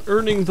begun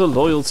earning the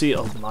loyalty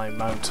of my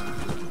mount.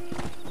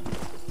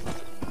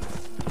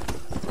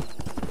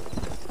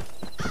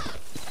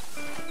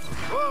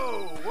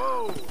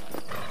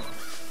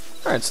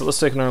 Alright, so let's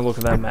take another look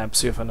at that map,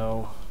 see if I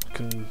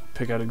can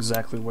pick out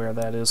exactly where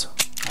that is.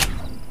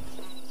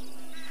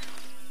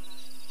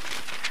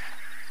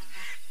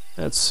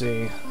 Let's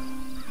see.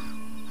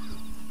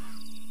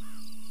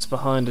 It's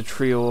behind a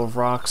trio of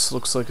rocks.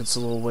 Looks like it's a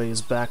little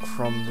ways back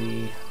from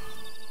the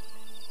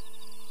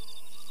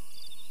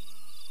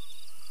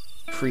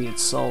tree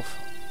itself.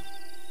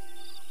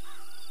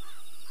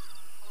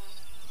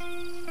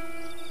 Please,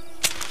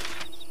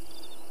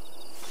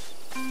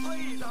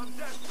 I'm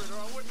desperate or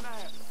I wouldn't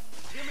ask.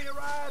 Give me a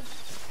ride.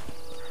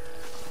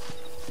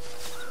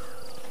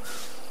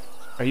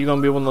 Are you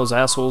gonna be one of those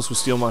assholes who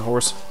steal my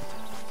horse?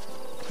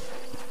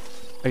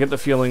 I get the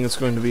feeling it's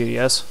going to be a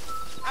yes.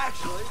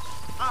 Actually,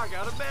 I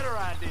got a better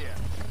idea.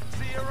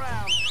 See you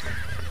around.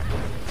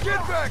 Get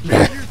back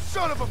here, you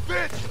son of a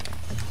bitch!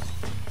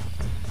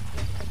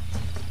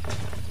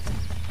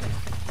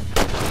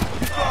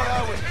 You thought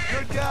I was a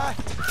good guy?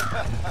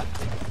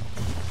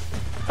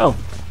 Oh.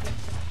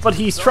 But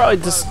he's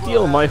tried to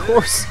steal my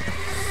horse.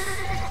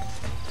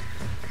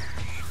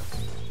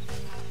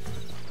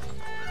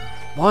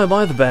 Why am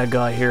I the bad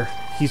guy here?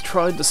 He's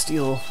tried to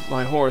steal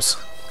my horse.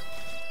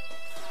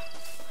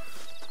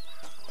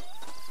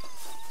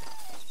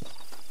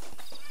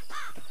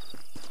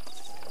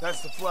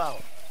 That's the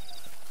flower.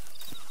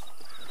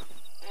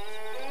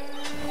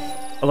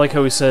 I like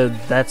how he said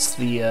that's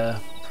the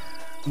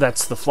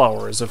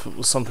flower, as if it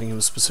was something he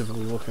was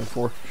specifically looking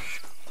for.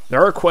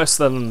 There are quests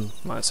that,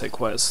 when I say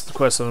quests, the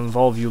quests that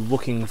involve you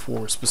looking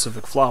for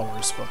specific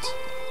flowers, but...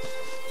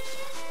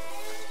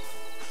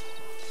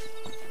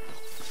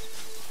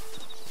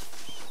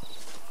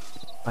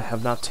 I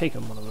have not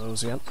taken one of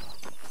those yet.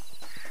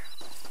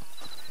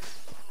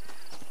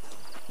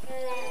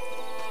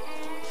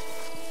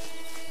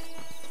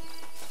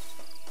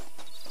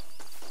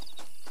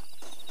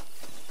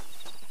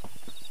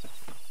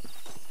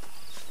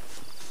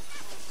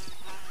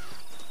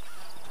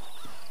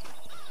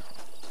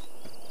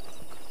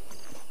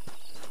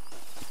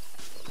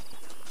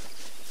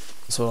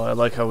 So I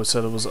like how it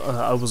said it was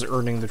I was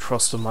earning the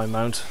trust of my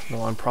mount.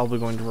 Well, I'm probably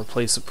going to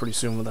replace it pretty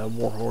soon with that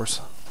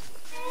warhorse.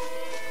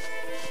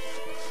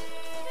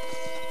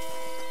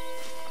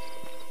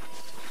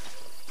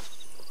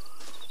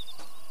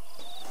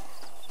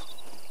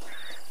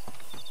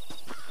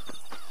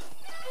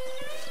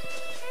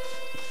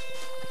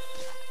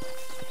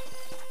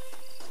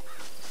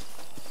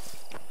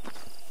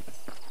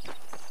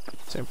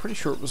 So I'm pretty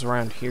sure it was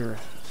around here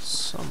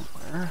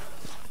somewhere.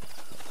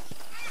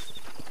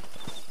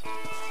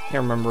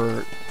 Can't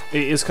remember.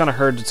 It's kind of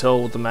hard to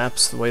tell with the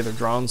maps, the way they're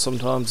drawn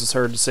sometimes. It's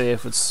hard to say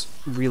if it's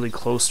really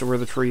close to where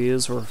the tree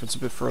is or if it's a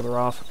bit further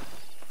off.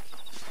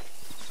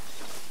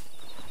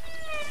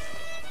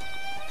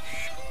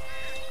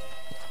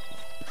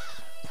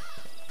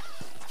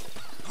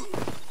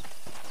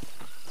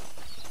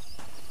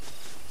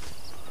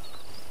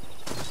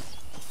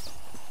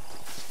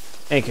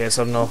 In any case,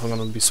 I don't know if I'm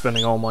going to be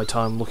spending all my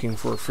time looking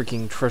for a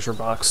freaking treasure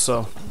box,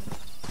 so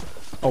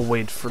I'll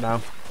wait for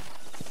now.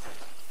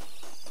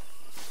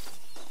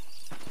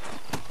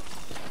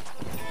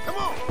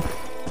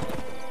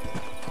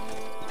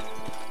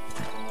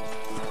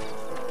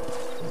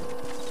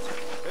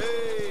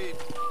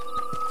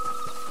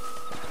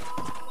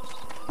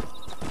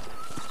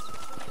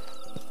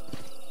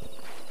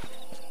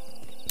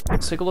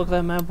 Let's take a look at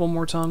that map one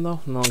more time,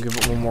 though, and I'll give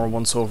it one more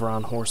once-over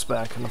on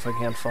horseback, and if I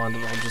can't find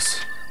it, I'll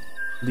just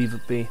leave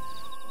it be.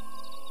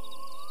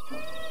 Yeah,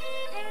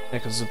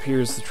 because it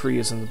appears the tree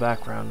is in the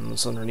background, and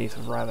it's underneath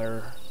a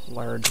rather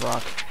large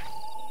rock.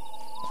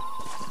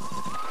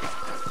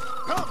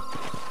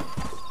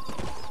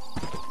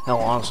 Hell,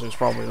 honestly, it's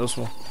probably this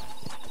one.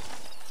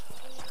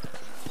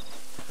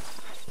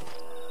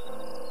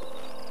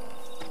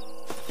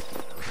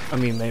 I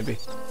mean, maybe.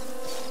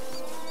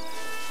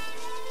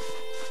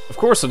 Of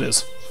course it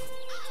is.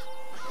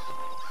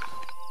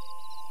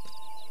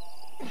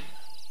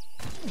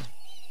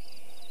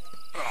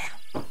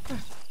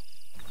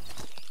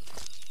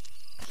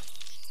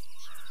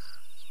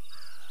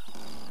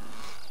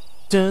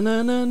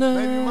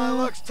 Maybe my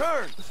luck's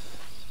turned.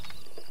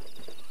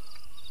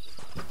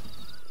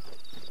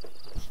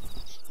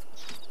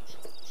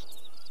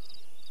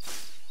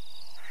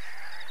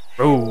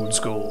 Rhodes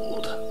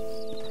Gold.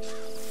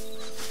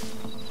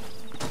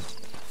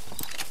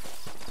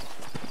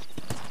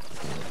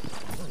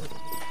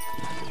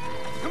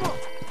 Come on.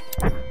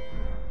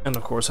 And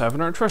of course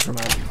having our treasure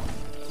map.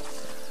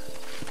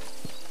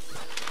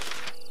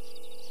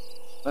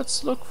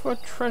 Let's look for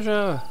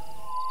treasure.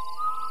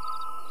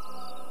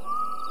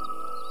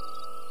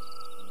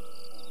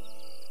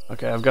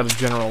 Okay, I've got a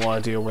general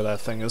idea where that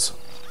thing is.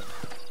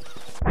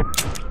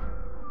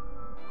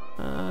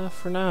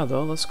 For now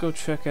though, let's go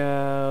check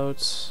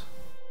out...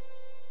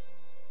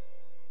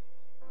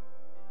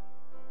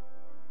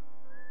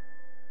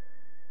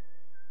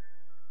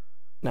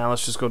 Now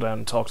let's just go down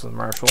and talk to the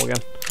marshal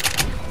again.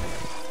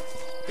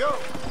 Go!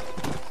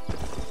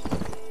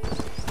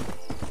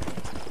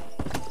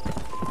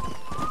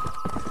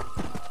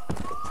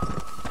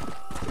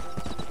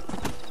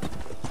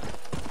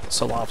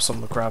 Sell off some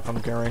of the crap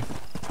I'm carrying.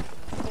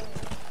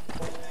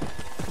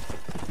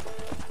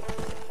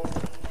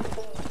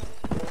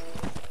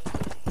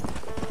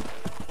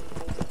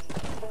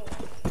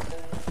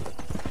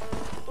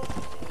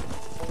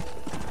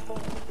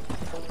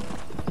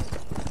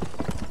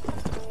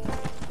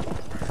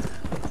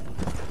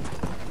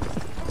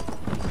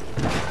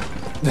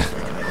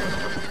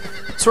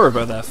 Sorry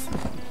about that,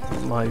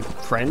 my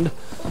friend.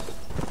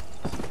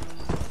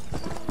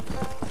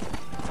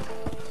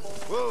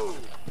 Whoa.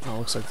 Oh,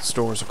 looks like the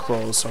stores are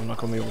closed, so I'm not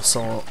going to be able to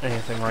sell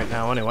anything right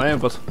now anyway,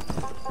 but...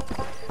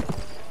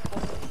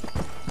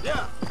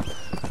 Yeah.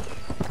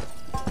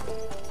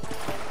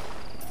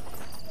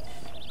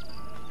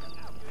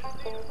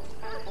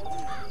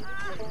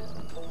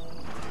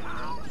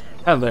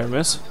 Hi there,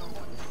 miss.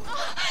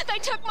 They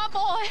took my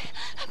boy.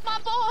 My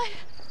boy.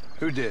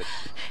 Who did?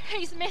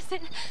 He's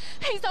missing.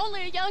 He's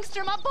only a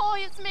youngster. My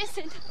boy is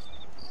missing.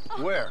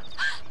 Where?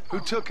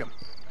 Who took him?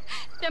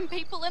 Them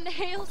people in the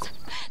hills.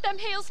 Them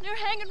hills near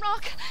Hanging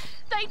Rock.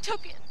 They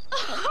took it.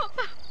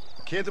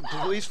 Can't the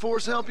police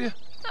force help you?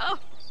 No.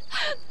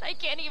 They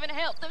can't even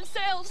help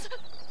themselves.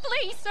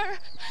 Please, sir.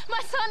 My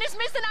son is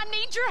missing. I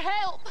need your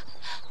help.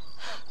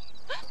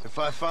 If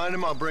I find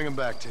him, I'll bring him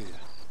back to you.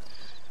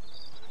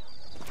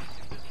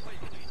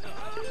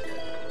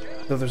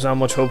 Though there's not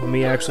much hope of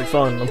me actually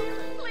finding them.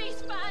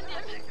 Please find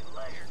him.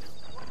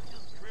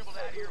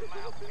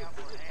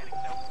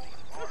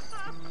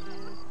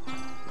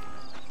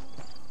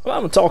 Well,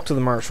 I'm gonna talk to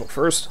the marshal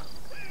first.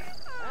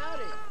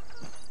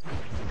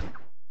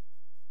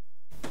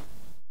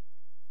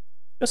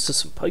 This is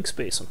some Pike's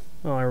Basin.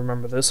 Oh, I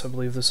remember this. I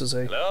believe this is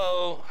a...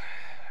 Hello?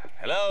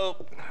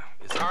 Hello?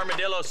 It's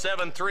Armadillo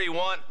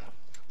 731.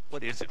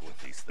 What is it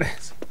with these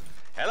things?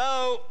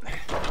 Hello?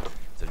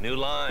 It's a new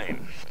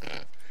line.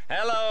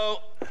 Hello?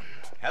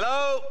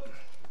 Hello?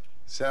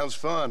 Sounds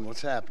fun.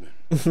 What's happening?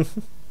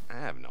 I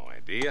have no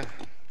idea.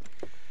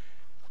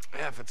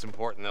 Yeah, if it's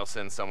important, they'll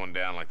send someone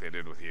down like they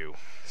did with you.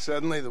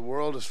 Suddenly, the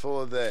world is full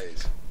of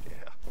theys.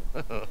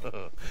 Yeah.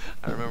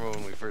 I remember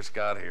when we first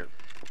got here.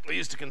 We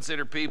used to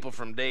consider people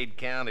from Dade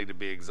County to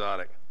be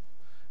exotic.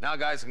 Now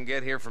guys can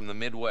get here from the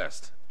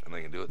Midwest, and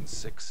they can do it in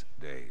 6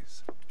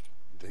 days.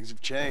 Things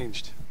have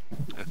changed.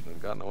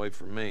 They've gotten away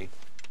from me.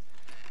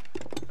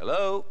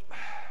 Hello?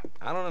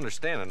 I don't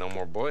understand it no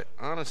more, boy.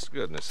 Honest to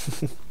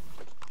goodness.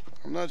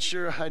 I'm not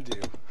sure I do.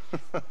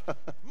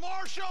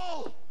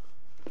 Marshal!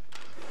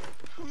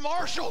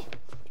 Marshal!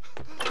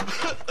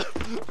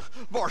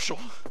 Marshal!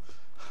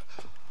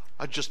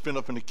 I'd just been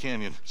up in the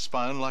canyon,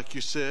 spying like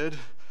you said.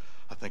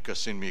 I think I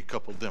seen me a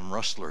couple of them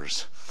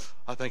rustlers.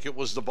 I think it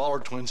was the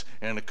Ballard twins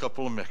and a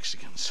couple of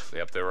Mexicans. They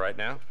up there right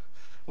now?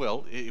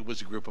 Well, it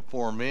was a group of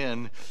 4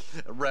 men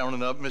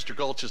rounding up Mr.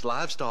 Gulch's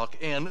livestock,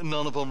 and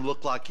none of them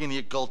looked like any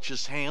of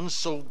Gulch's hands,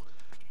 so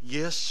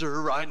yes,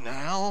 sir, right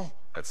now.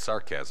 That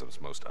sarcasm's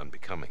most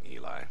unbecoming,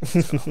 Eli.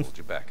 It's gonna hold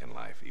you back in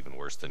life, even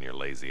worse than your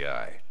lazy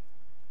eye.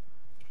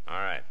 All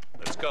right,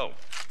 let's go.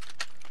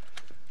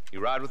 You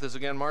ride with us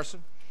again,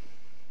 Marston?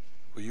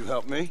 Will you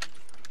help me?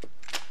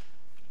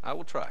 I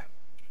will try.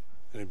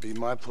 It'd be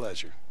my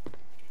pleasure.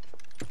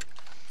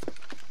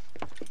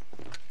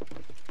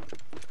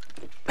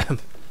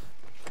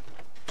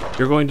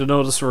 You're going to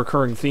notice a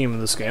recurring theme in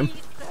this game.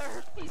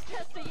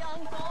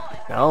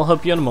 I'll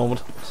help you in a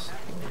moment.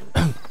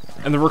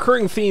 And the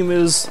recurring theme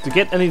is, to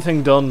get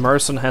anything done,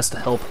 Marston has to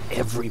help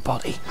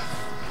everybody.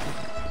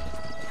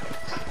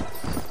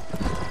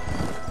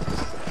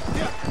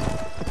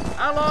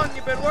 How long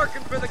you been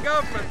working for the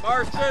government,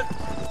 Marston?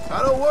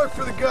 I don't work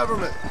for the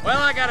government.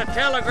 Well, I got a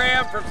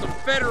telegram from some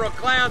federal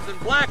clowns in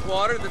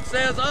Blackwater that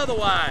says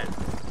otherwise.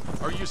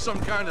 Are you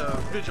some kind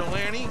of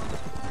vigilante?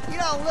 You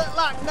don't look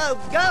like no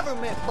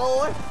government,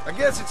 boy. I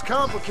guess it's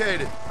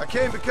complicated. I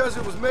came because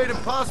it was made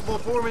impossible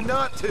for me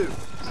not to.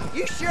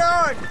 You sure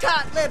are a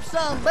tight-lipped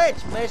son of a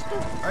bitch, mister.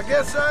 I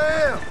guess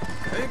I am.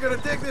 I ain't gonna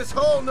dig this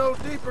hole no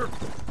deeper.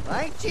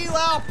 Ain't you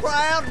all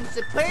proud and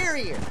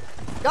superior?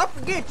 Don't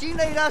forget you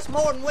need us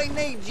more than we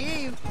need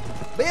you.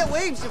 Bill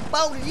Williamson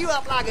folded you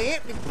up like an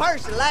empty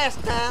purse the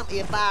last time,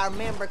 if I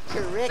remember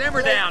correctly.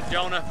 Simmer down,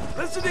 Jonah.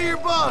 Listen to your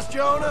boss,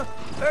 Jonah.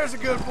 There's a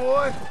good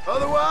boy.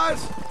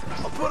 Otherwise,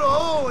 I'll put a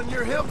hole in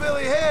your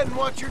hillbilly head and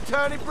watch your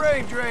tiny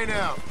brain drain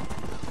out.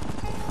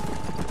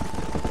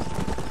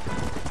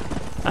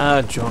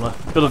 Ah, Jonah,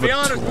 bit of a I'll be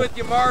honest tool. with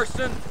you,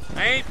 Marston.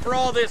 I ain't for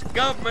all this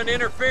government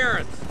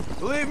interference.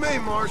 Believe me,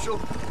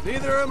 Marshal,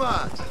 neither am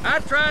I. I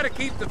try to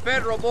keep the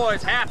federal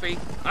boys happy.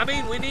 I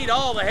mean, we need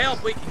all the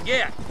help we can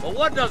get. But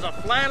what does a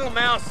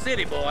flannel-mouthed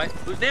city boy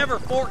who's never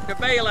forked a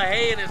bale of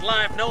hay in his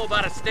life know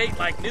about a state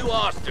like New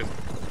Austin?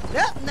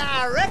 Nothing,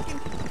 I reckon.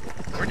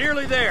 We're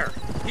nearly there.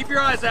 Keep your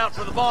eyes out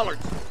for the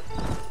Bollards.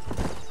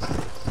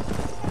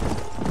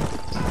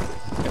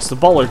 It's the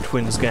Bollard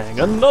Twins gang,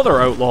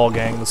 another outlaw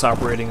gang that's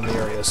operating in the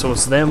area. So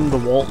it's them, the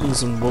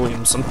Waltons, and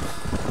Williamson.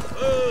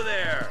 Whoa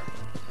there!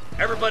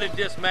 Everybody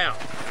dismount.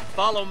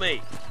 Follow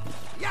me.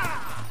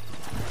 Yeah!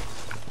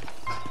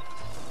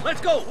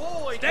 Let's go!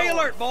 Stay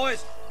alert,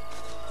 boys!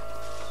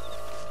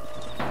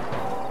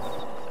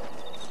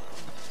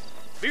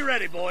 Be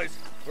ready, boys.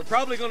 We're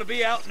probably going to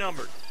be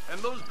outnumbered. And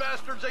those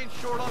bastards ain't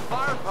short on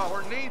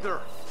firepower,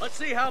 neither. Let's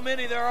see how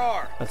many there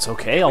are. That's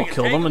okay, I'll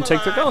kill them and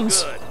take their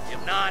guns. Good.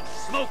 If not,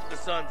 smoke the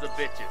sons of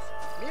bitches.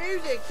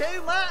 Music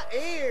to my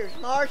ears,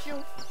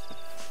 Marshal.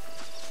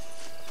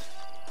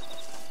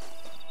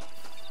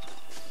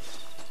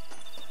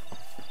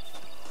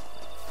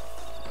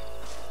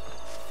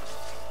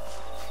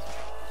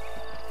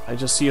 I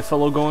just see a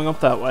fellow going up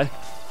that way.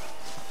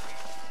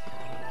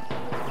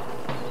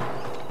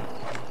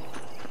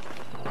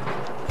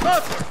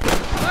 Closer!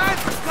 Find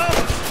some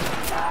cover!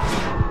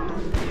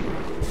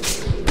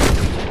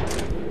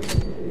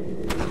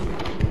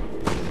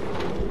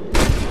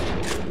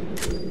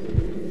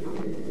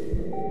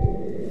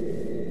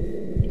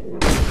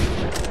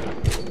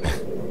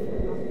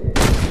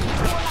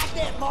 More like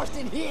that,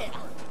 Marston, hit.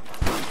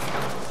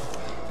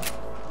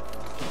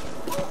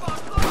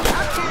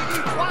 I'll kill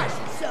you twice,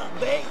 you son of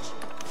a bitch.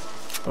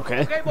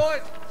 Okay. Okay,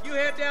 boys, you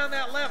head down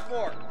that left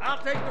fork. I'll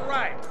take the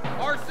right.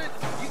 Marston,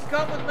 you can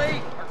come with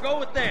me or go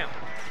with them.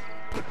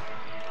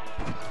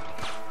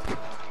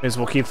 May as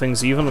well keep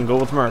things even and go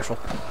with Marshall.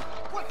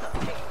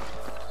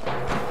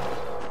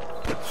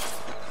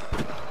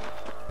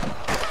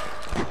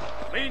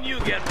 Me and you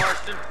again,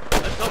 Marston.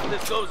 Let's hope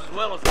this goes as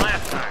well as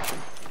last time.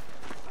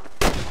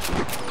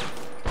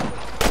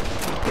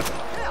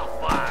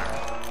 Hellfire!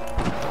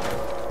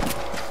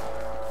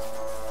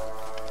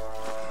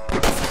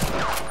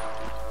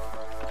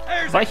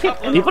 Have I hit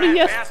anybody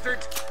yet?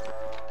 Bastards.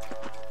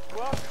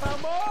 Well,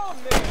 come on,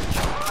 then.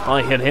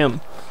 I hit him.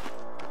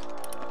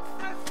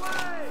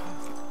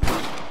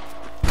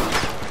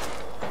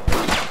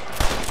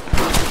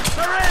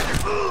 Surrender,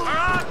 or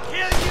I'll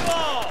kill you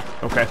all.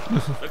 Okay.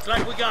 Looks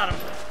like we got him.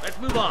 Let's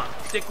move on.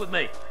 Stick with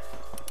me.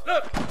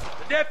 Look,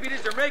 the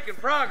deputies are making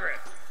progress.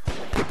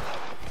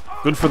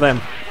 Good for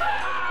them.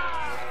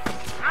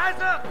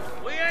 Eyes up!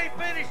 We ain't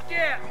finished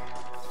yet.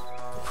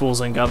 Fools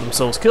ain't got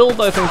themselves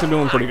killed, I think they're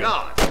doing pretty good.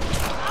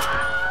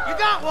 You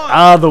got one!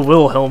 Ah, the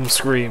Wilhelm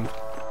scream.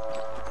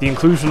 The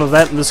inclusion of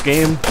that in this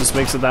game just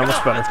makes it that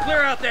much better. Let's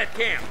clear out that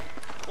camp.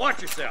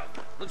 Watch yourself.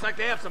 Looks like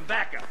they have some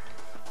backup.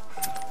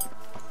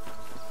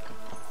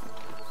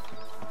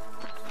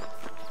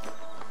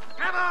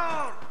 Come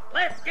on!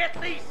 Let's get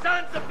these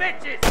sons of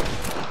bitches!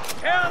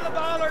 Tell the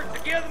Bollards to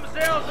give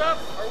themselves up,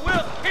 or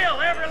we'll kill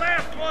every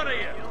last one of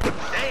you!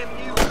 Damn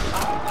you!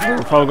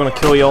 We're probably gonna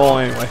kill you all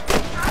anyway.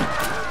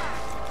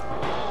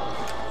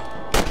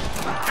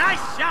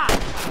 Nice shot!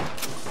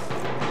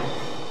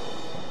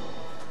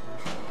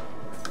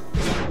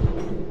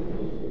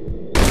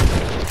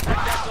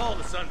 That's all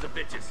the sons of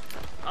bitches.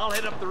 I'll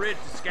head up the ridge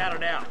to scout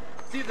it out.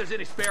 See if there's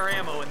any spare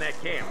ammo in that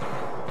camp.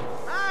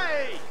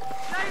 Hey!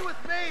 Stay with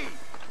me!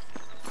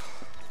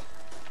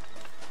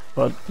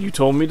 But you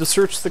told me to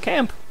search the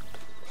camp.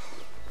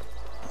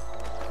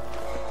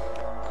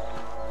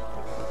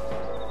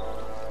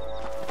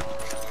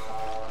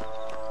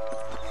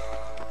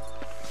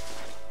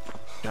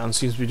 John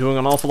seems to be doing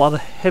an awful lot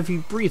of heavy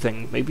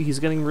breathing. Maybe he's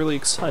getting really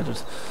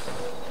excited.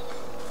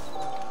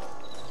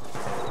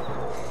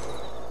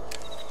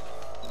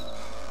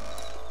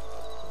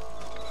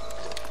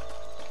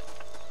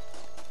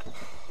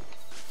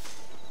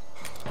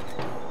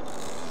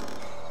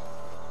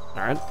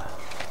 Alright.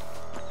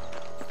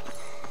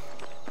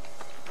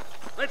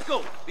 Let's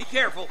go. Be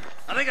careful.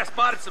 I think I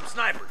spotted some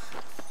snipers.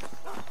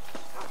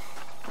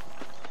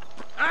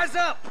 Eyes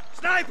up!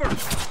 Sniper!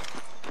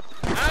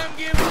 I'm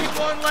giving you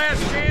one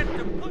last chance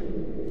to put...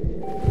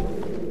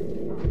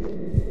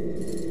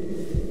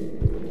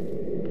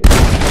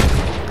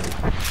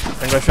 I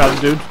think I shot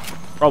a dude.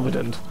 Probably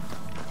didn't.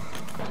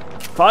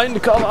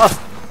 Find cover!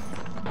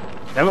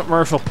 Damn it,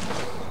 Marshall.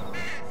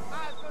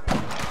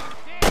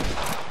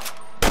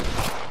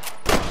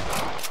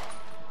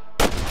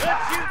 Good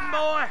shooting,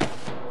 boy!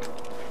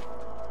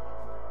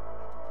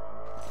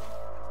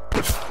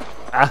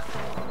 Ah.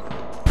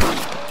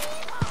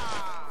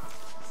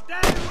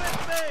 Stay with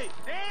me!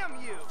 Damn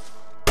you!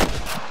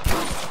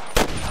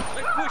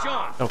 Let's push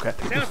on. Okay.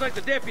 Sounds like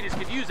the deputies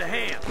could use a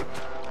hand.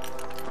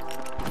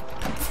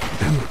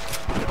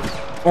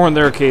 Or in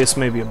their case,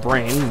 maybe a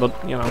brain, but,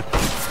 you know.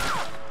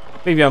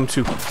 Maybe I'm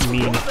too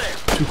mean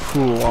to too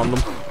cruel on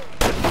them.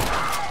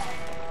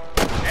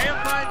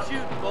 Damn fine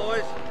shooting,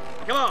 boys.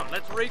 Come on,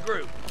 let's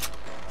regroup.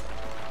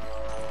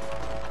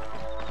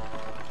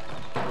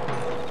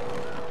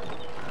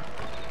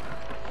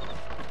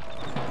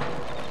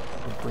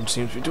 The bridge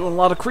seems to be doing a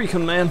lot of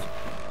creaking, man.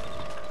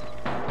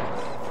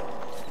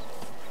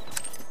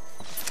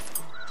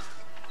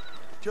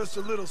 Just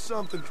a little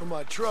something for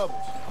my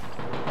troubles.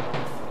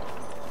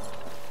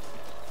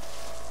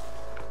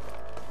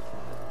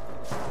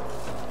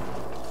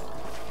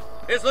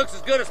 This looks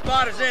as good a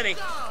spot as any.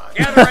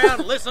 Gather around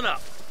and listen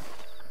up.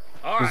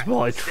 All right,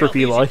 This is stealth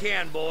trippy, as like. you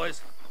can,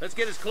 boys. Let's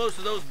get as close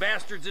to those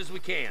bastards as we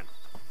can.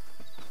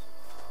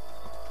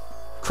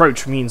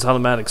 Crouch means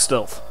automatic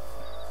stealth.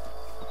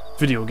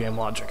 Video game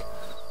logic.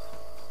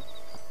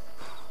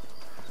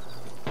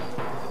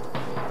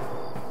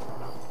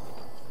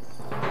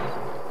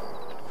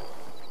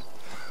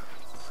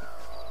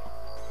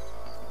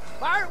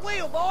 Fire at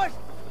will, boys.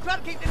 Try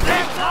to keep them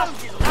damn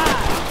hostages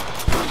alive.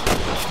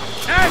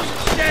 Nice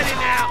and steady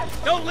now.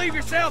 Don't leave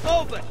yourself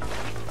open.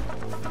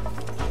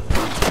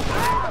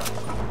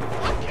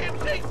 I can't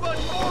take much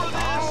more of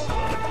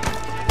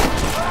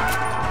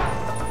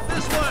this.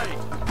 This way.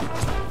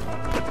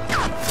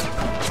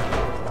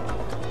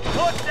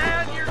 Put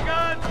down your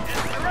guns and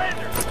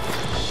surrender.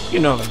 You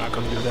know they're not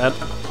gonna do that.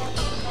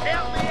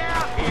 Help me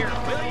out here,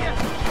 will you?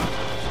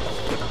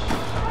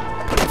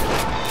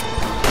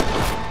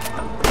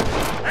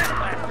 That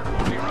bastard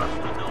won't be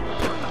rustling no more.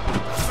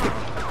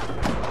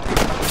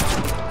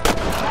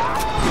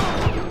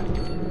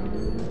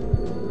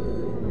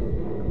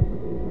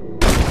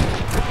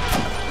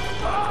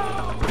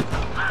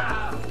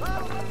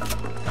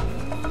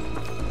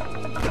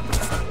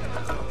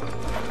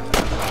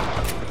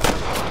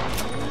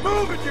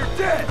 Move it, you're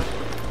dead.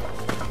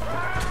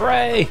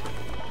 Hooray!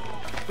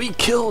 We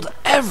killed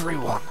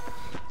everyone!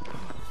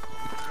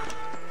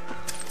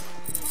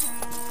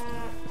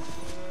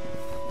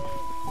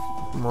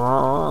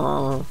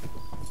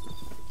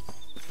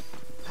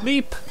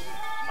 Beep!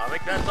 I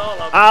think that's all of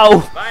them. Ow!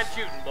 Fine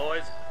shooting,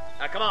 boys.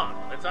 Now come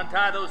on, let's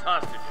untie those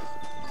hostages.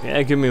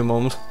 Yeah, give me a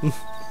moment.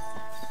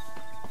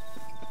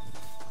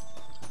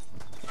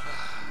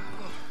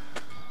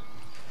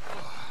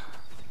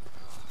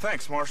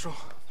 Thanks, Marshal.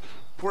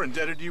 We're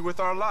indebted to you with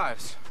our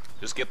lives.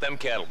 Just get them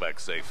cattle back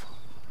safe.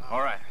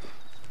 All right.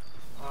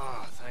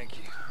 Oh, thank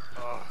you.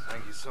 Oh,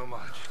 thank you so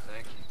much.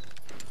 Thank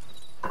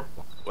you.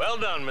 Well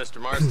done, Mr.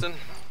 Marston.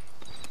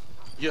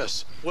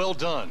 Yes, well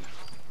done.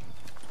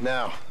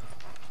 Now,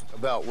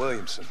 about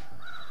Williamson.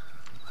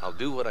 I'll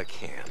do what I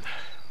can.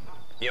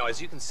 You know,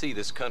 as you can see,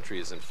 this country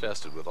is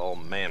infested with all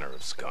manner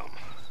of scum.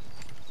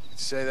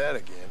 Say that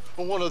again.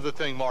 Well, one other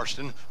thing,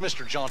 Marston.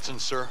 Mr. Johnson,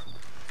 sir.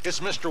 It's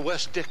Mr.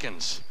 Wes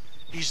Dickens.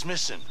 He's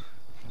missing.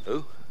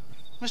 Who?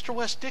 Mr.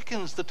 Wes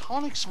Dickens, the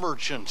tonics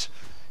merchant.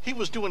 He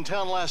was due in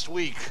town last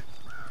week.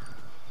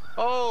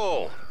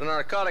 Oh, the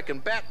narcotic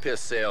and bat piss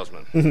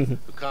salesman who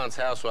cons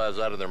housewives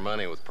out of their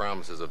money with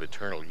promises of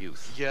eternal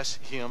youth. Yes,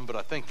 him, but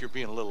I think you're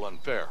being a little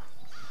unfair.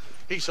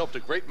 He's helped a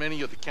great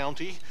many of the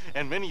county,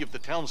 and many of the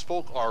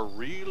townsfolk are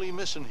really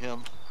missing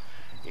him.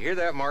 You hear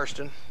that,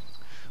 Marston?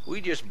 We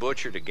just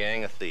butchered a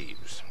gang of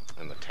thieves,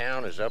 and the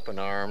town is up in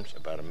arms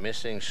about a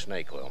missing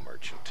snake oil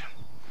merchant.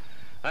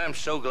 I am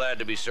so glad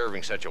to be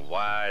serving such a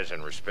wise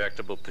and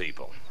respectable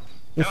people.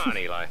 Come on,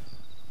 Eli.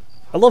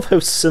 I love how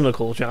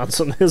cynical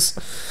Johnson is.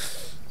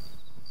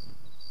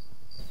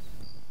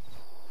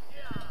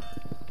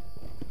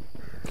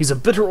 He's a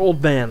bitter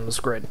old man, that's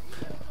great.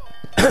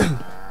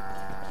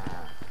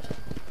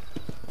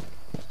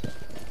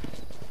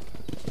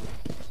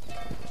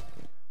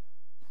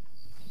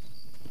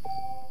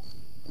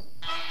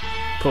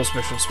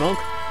 Post-mission smoke.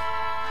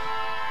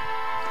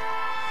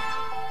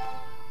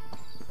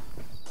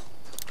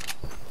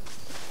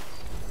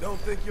 Don't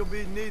think you'll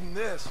be needing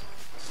this.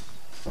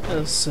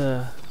 Let's do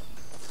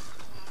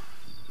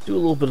a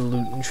little bit of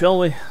looting, shall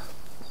we?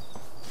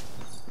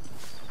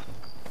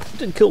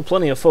 Did kill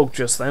plenty of folk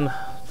just then.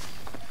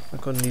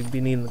 Not going to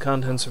be needing the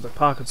contents of their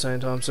pockets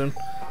anytime soon.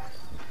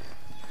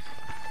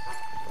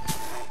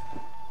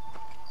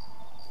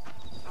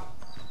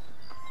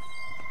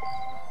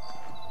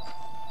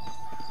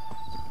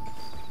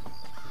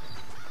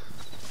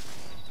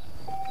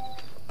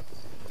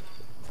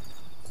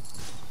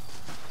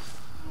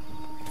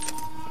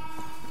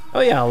 Oh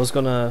yeah, I was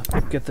gonna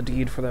get the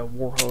deed for that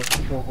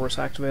warhorse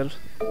activated.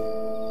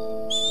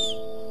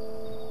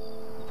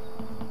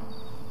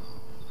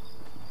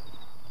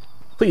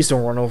 Please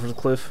don't run over the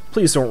cliff.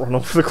 Please don't run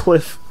over the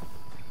cliff.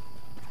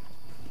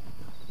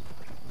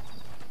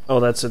 Oh,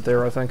 that's it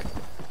there, I think.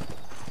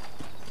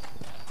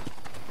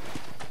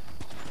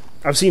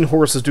 I've seen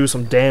horses do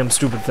some damn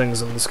stupid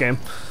things in this game.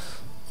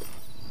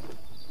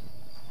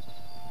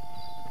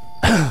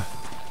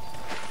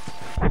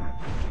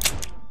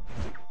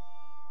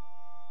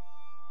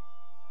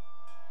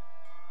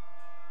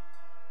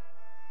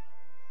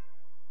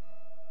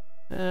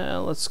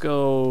 Let's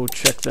go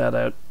check that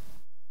out.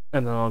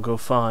 And then I'll go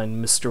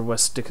find Mr.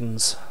 Wes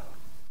Dickens,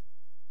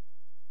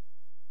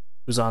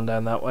 who's on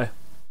down that way.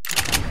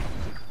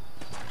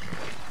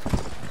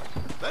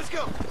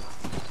 go.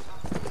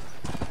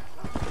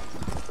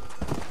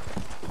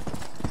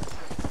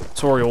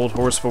 Sorry, old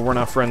horse, but we're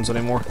not friends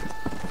anymore.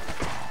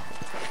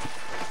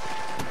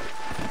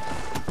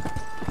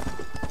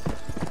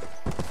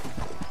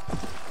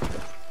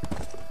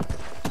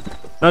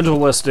 Nigel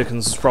West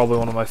Dickens is probably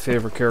one of my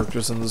favorite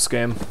characters in this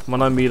game.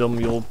 When I meet him,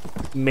 you'll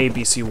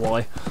maybe see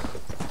why.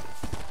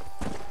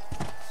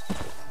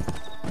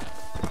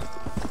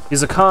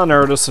 He's a con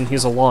artist and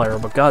he's a liar,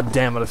 but god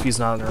damn it if he's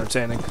not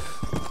entertaining.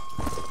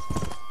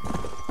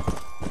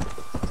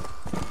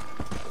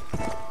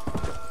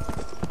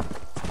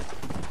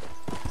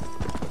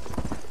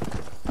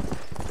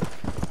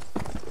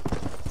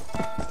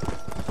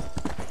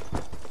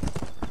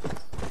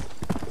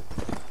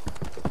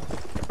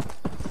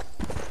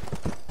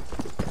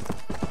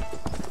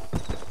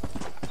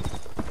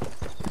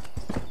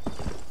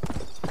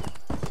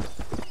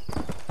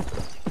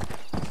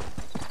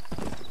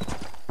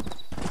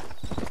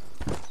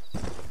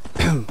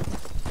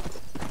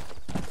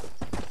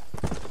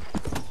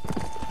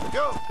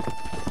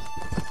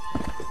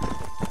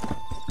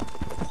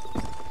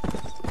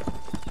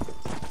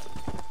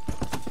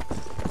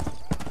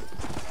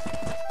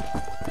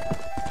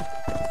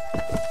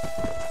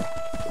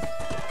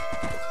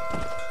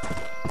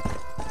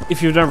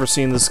 If you've never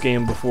seen this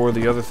game before,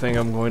 the other thing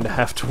I'm going to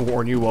have to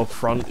warn you up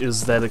front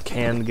is that it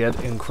can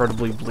get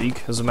incredibly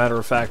bleak. As a matter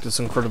of fact, it's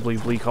incredibly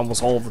bleak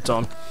almost all the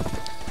time.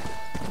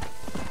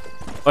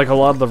 Like, a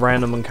lot of the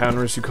random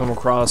encounters you come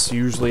across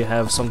usually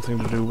have something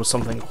to do with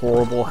something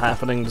horrible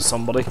happening to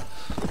somebody.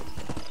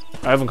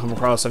 I haven't come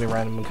across any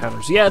random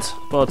encounters yet,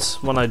 but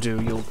when I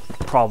do, you'll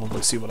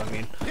probably see what I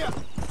mean.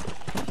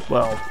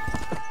 Well,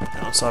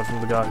 aside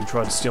from the guy who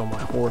tried to steal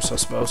my horse, I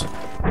suppose.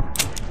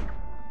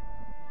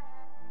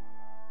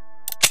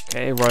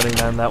 Okay, riding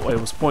down that way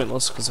was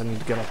pointless, because I need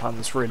to get up on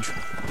this ridge.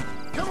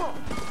 Come on.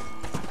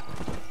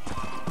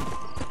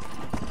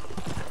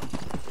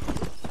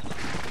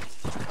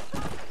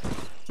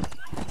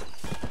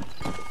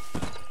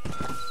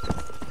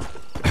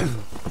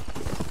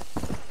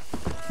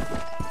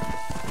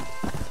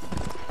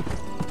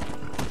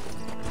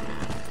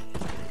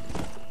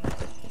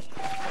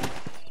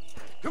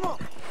 Come on.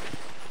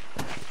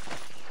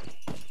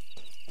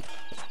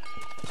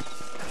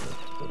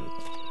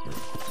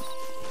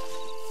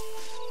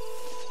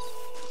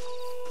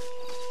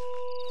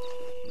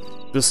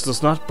 This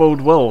does not bode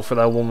well for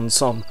that woman's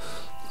son.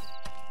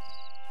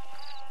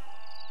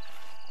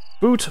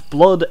 Boot,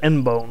 blood,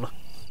 and bone.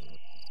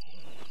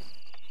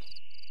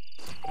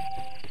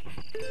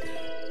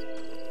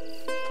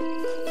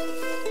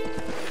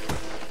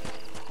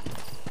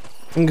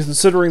 And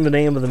considering the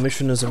name of the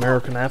mission is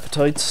American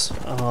Appetites,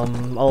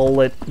 I'll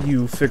let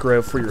you figure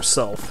out for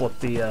yourself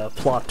what the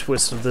plot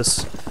twist of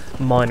this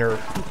minor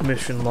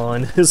mission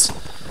line is.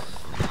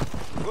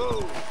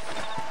 Whoa.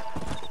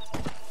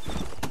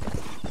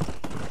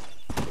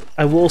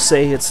 I will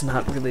say it's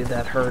not really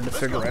that hard to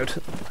figure out.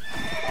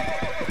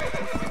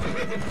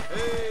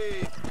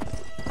 Hey.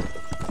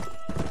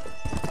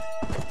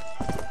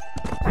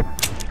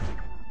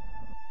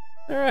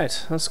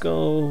 Alright, let's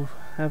go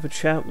have a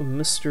chat with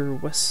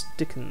Mr. West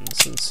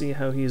Dickens and see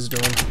how he's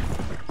doing.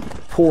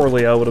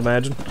 Poorly, I would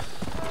imagine.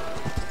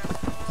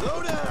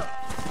 Slow down.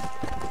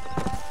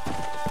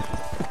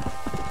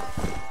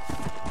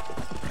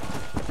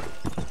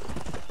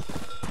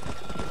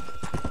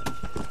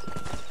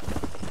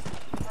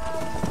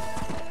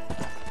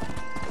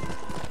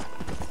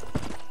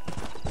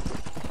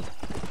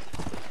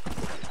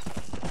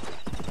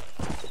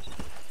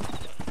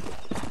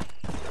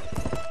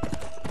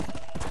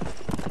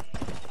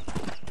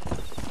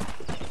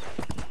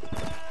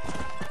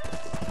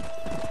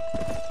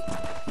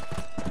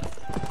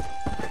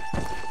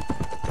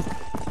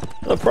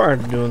 Prior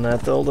to doing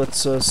that, though,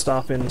 let's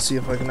stop in and see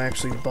if I can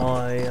actually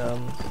buy,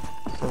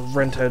 or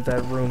rent out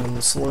that room in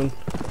the saloon.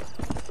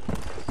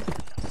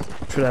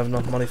 Should have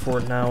enough money for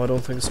it now. I don't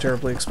think it's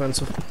terribly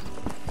expensive.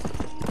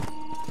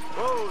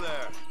 Whoa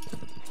there.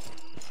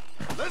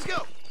 Let's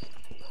go.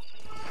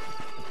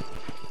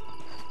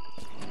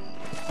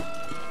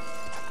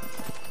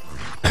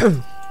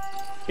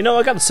 You know,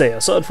 I gotta say,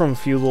 aside from a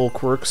few little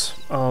quirks,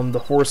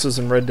 the horses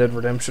in Red Dead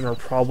Redemption are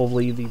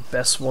probably the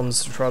best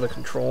ones to try to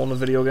control in a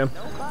video game.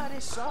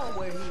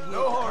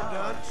 No harm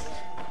done.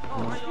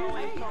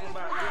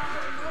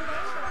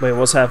 Wait,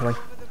 what's happening?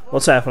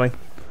 What's happening?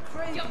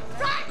 You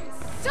rotten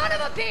son of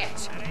a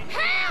bitch!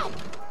 Help!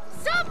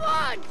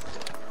 Someone!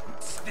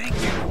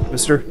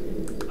 Mister?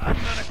 I'm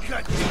gonna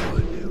cut you a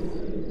new.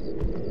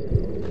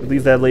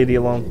 Leave that lady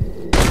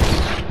alone.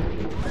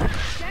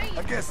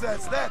 I guess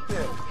that's that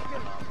then.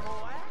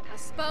 I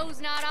suppose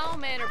not all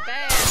men are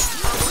bad.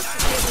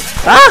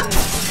 Ah!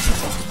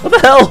 What the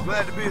hell?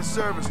 Glad to be of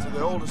service to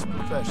the oldest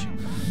profession.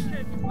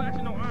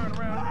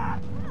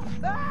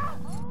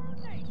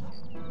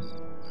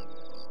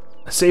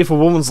 I save a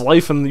woman's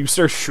life and you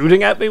start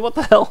shooting at me? What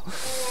the hell?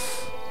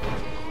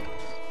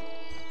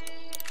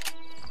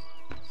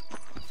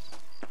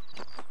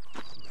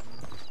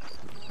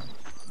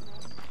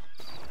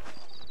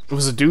 It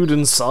was a dude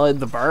inside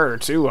the bar,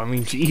 too. I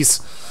mean,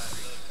 jeez.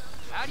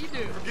 How do you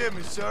do? Forgive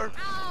me, sir.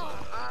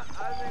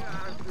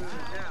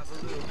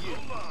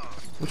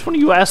 Which one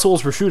of you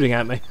assholes were shooting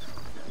at me?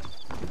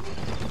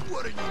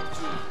 What are you doing?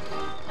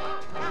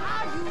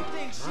 How you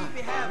think she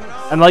be having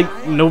all And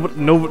like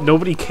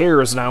nobody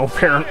cares now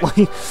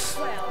apparently.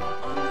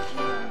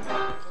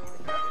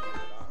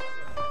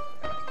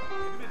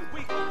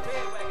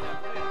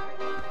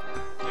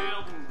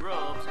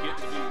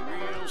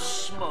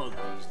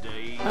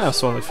 Ah,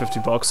 it's only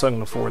 $50, so I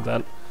can afford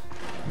that.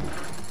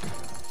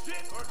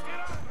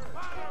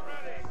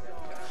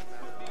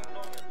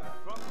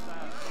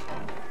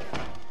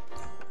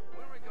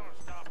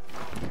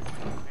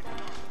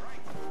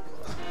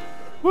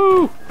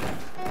 Woo!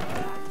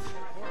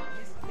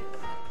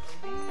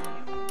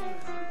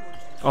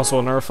 Also,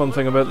 another fun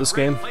thing about this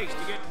game,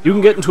 you can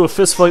get into a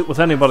fist fight with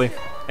anybody,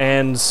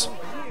 and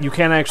you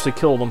can't actually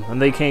kill them,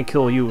 and they can't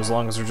kill you as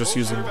long as they're just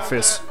using their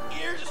fists.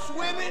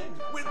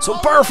 So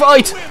bar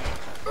fight!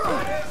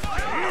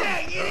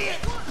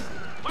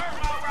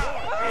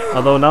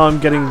 Although now I'm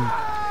getting...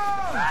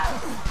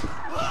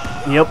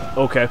 Yep,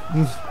 okay.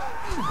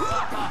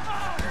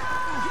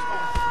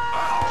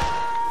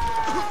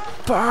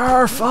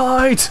 Bar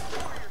fight!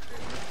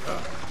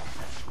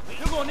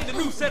 You're gonna need a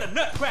new set of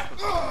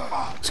nutcrackers.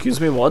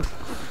 Excuse me, what?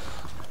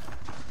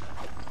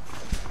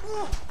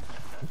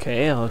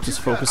 Okay, I'll just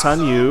focus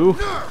on you.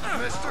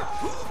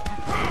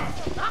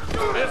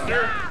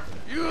 Mister,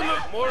 you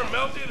look more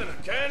melty than a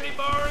candy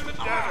bar in the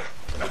desert.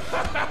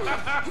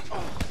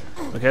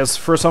 Okay, it's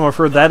the first time I've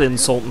heard that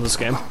insult in this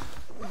game.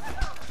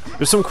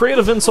 There's some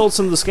creative insults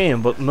in this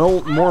game, but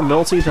more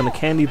melty than a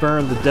candy bar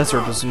in the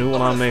desert is a new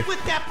one on me.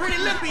 With that pretty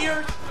lip of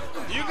yours.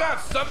 You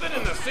got something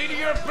in the seat of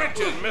your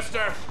britches,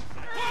 mister.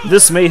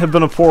 This may have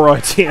been a poor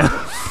idea.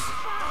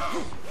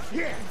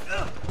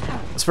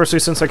 Especially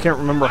since I can't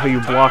remember how you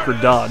block or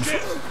dodge.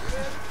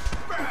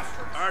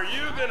 Are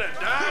you gonna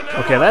die now?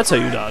 Okay, that's how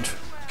you dodge.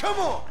 Come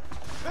on.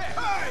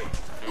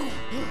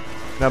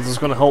 Now this is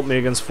going to help me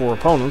against 4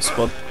 opponents,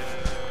 but...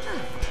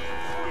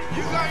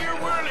 You got your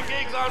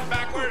whirligigs on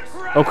backwards.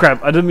 Oh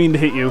crap, I didn't mean to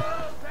hit you.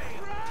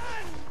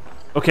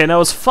 Okay,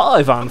 now it's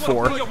 5 on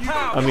 4.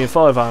 I mean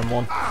 5 on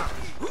 1.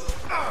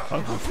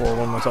 5 on 4,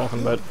 what am I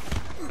talking about?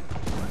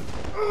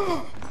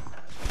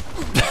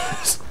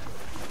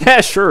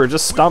 Yeah, sure,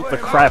 just stomp the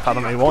crap out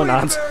of me, why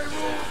not?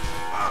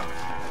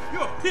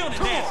 You're a peeling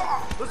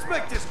dancer. Let's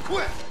make this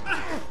quick.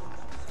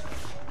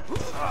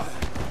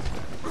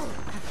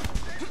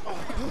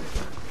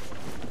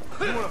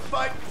 You wanna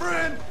fight,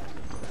 friend?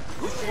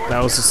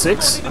 That was a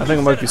 6? I think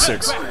it might be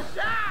 6.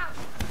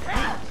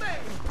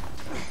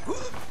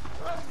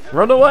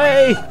 Run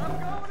away!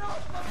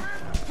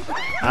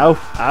 Ow,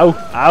 ow,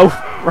 ow!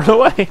 Run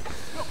away!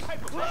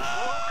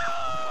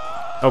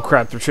 Oh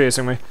crap, they're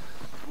chasing me.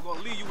 We're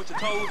gonna leave you with your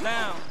toes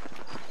down.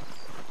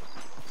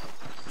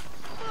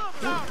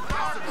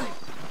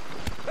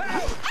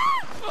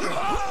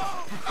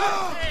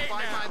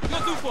 You'll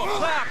do for a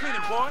cloud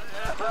cleaning, boy.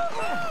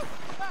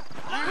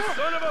 You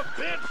son of a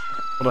bitch.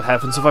 What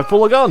happens if I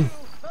pull a gun?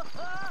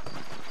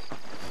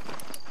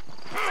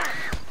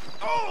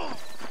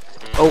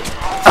 Oh.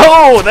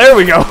 Oh, there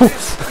we go!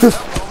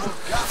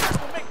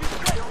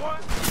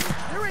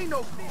 There ain't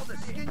no call to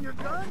skin your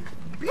gun.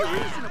 Be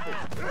reasonable.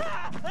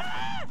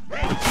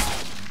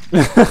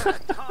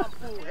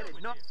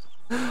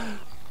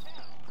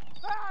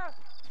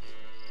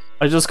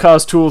 I just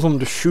caused 2 of them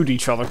to shoot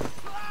each other.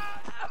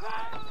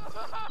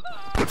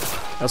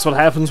 That's what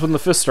happens when the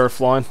fists start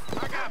flying.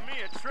 I got me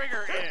a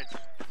trigger edge.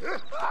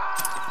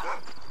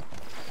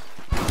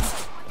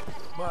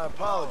 My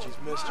apologies,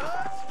 mister.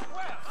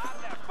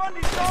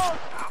 Bundy's gone.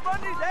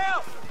 Bundy's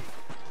out.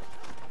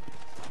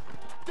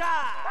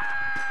 Die.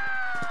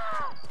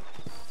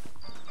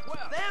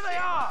 There they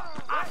are.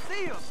 I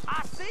see them.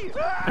 I see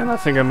them. And I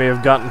think I may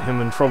have gotten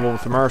him in trouble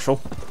with the marshal.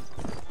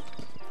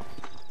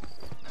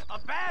 A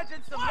badge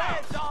and some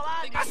legs, all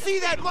I need. I see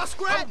that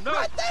muskrat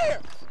right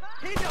there.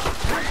 He knows.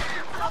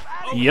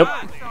 Yep.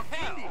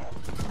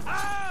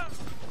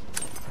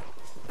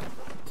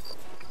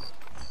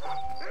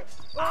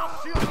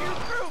 I'll shoot you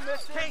through,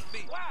 mister. Take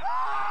me.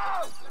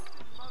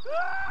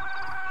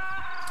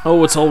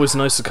 Oh, it's always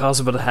nice to cause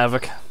a bit of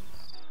havoc.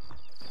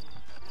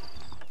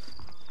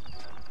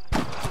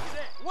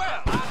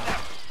 Well,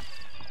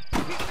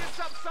 keep this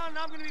up, son.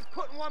 I'm gonna be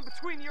putting one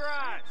between your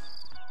eyes.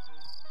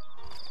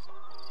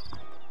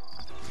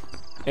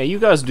 Yeah, you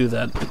guys do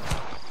that.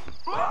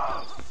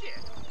 Oh,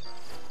 shit.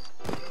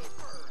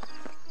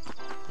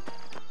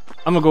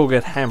 I'm gonna go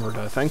get hammered,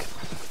 I think.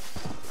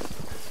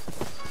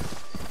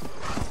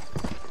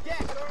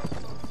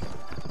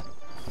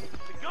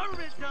 The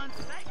government's done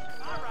today.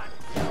 All right.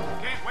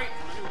 Can't wait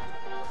for the new.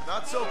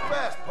 Not so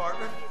fast,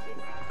 partner.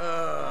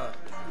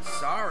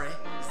 Sorry.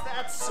 Is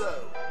that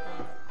so?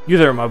 You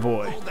there, my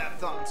boy. Hold that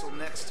thought until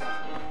next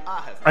time.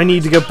 I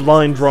need to get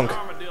blind drunk.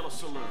 Armadillo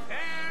Saloon.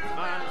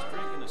 Finest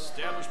drinking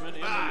establishment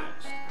in the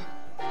West.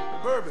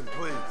 Bourbon,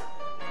 please.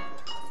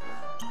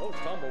 Those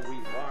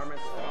tumbleweed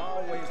varmints are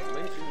always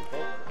lynching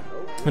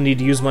folks. I need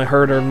to use my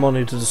hard-earned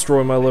money to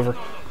destroy my liver.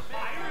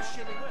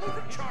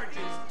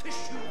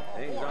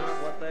 Ain't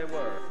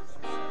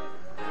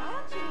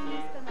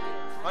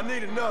I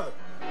need another.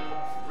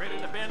 Ready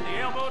to bend the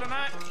elbow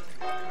tonight?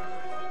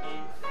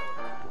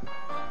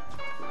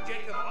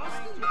 Jacob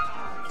Austin,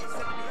 you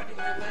said you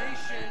had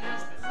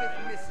relations with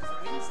Mrs.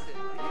 Winston.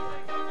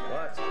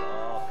 What's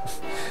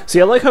off?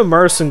 See, I like how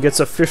Marston gets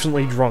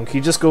efficiently drunk. He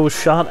just goes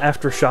shot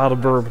after shot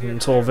of bourbon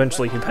until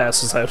eventually he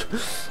passes out.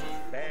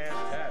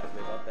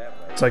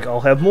 It's like,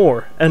 I'll have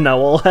more, and now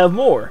I'll have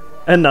more,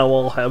 and now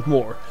I'll have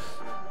more.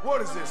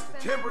 What is this, the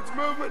temperance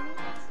movement?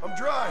 I'm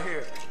dry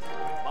here.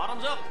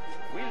 Bottoms up.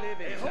 We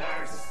live in A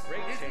horse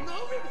is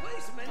no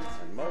replacement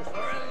for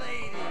a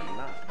lady.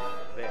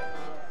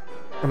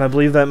 And I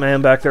believe that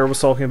man back there was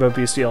talking about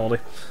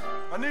bestiality.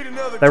 I need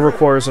another That drink.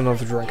 requires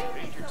another drink.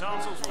 Beat your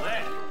tonsils with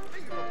that.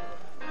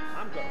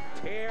 I'm gonna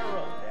tear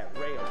up that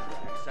rail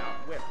track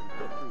southwest and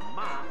put through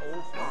my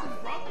old farm.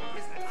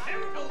 It's a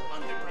terrible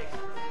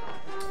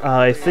undertaking.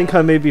 I think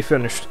I may be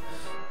finished.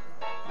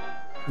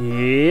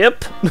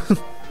 Yep.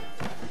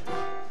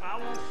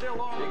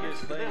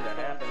 Biggest thing that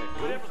happened at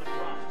whatever the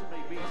promise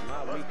may be, my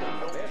week on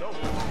the bed.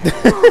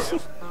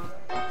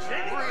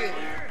 Jenny,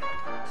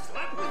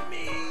 slept with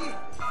me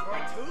for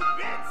 2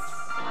 bits.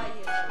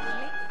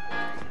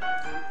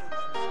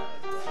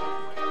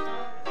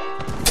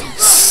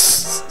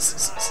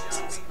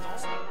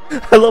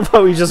 I love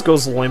how he just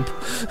goes limp.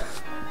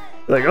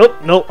 Like, oh,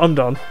 no, I'm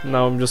done.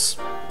 Now I'm just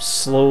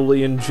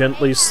slowly and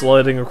gently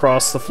sliding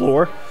across the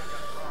floor.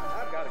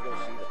 I've got to go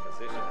see the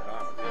physician at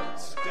Armadillo.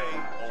 Stay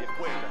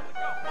away.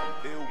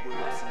 Bill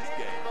Wilson's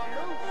game.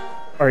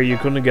 Are you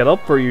going to get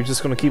up, or are you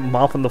just going to keep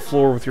mopping the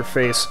floor with your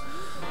face?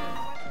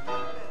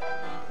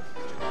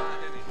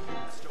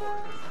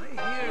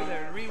 I hear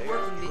they're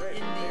reworking the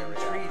Indian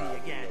Treaty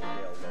again.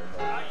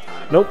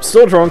 Nope,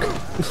 still drunk.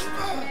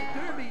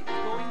 Derby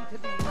going to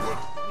be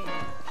next week.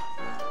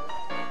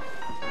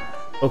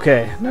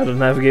 Okay, now to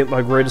navigate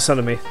my greatest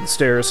enemy, the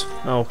stairs.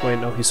 Oh, wait,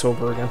 no, he's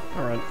sober again.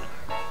 Alright.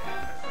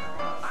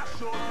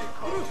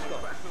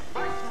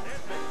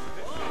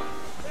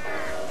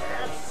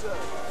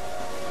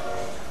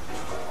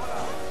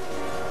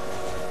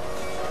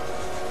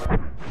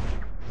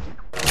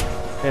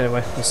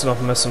 Anyway, that's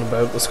enough messing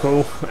about. Let's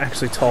go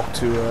actually talk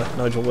to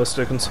Nigel West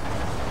Dickens. I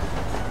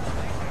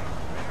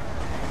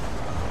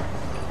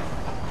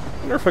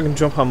wonder if I can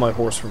jump on my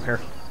horse from here.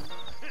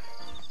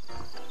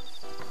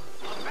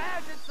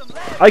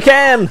 I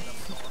can!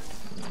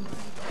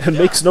 It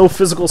makes no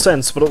physical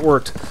sense, but it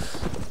worked.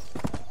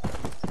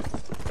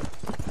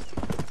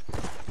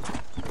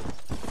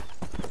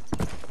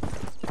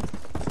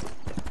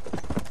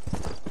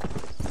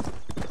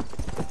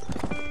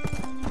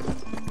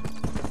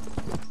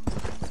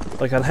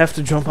 Like, I'd have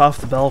to jump off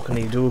the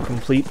balcony, do a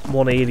complete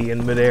 180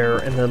 in midair,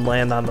 and then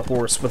land on the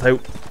horse without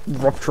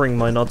rupturing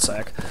my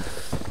nutsack.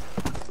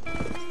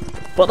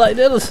 But I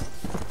did it!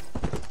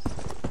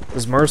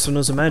 Because Marston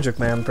is a magic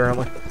man,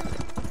 apparently.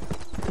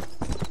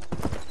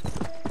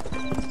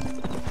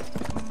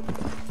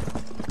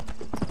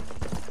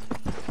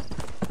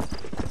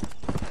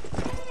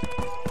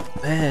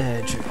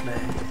 Magic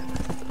man.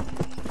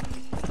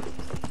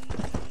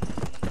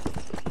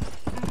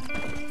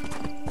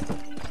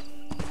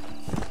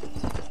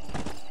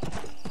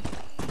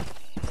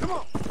 Come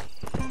on.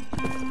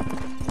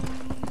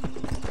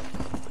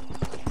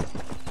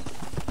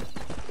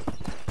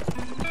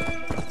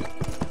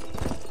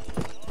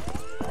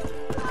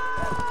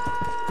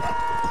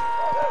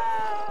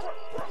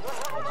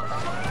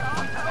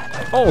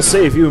 I'll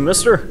save you,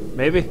 mister.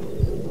 Maybe.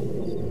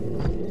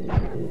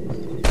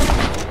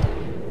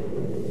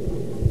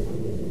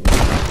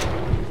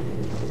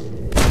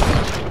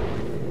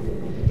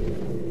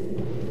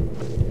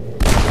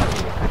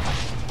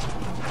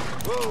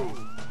 Whoa.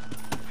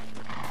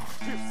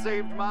 You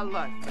saved my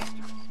life,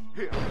 mister.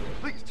 Here,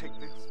 please take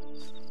this.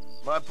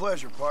 My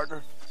pleasure,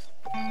 partner.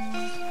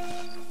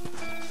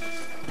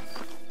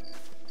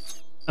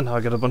 And now I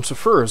get a bunch of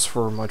furs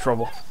for my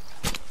trouble.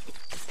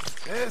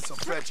 This'll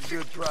fetch a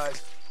good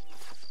price.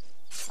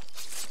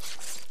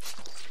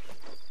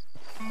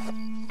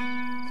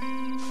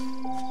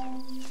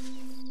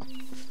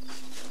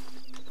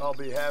 I'll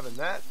be having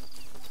that.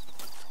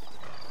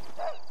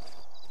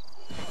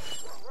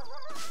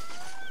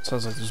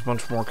 Sounds like there's a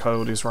bunch more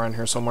coyotes around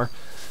here somewhere.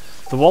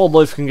 The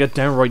wildlife can get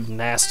downright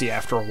nasty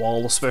after a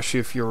while, especially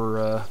if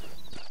you're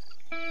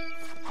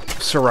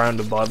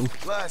surrounded by them.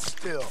 Lie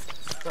still.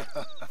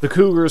 The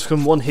cougars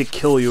can one-hit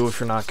kill you if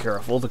you're not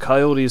careful. The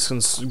coyotes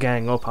can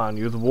gang up on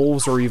you. The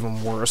wolves are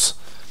even worse.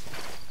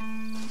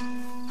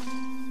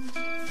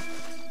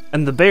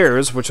 And the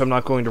bears, which I'm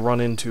not going to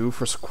run into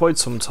for quite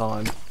some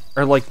time,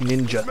 are like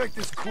ninja. Let's make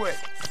this quick.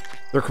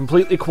 They're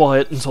completely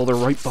quiet until they're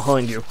right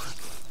behind you.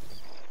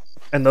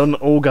 And then,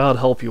 oh god,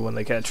 help you when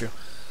they catch you.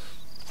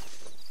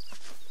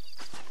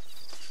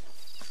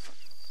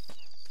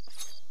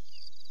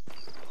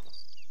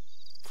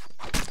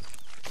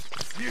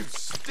 You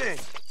stink.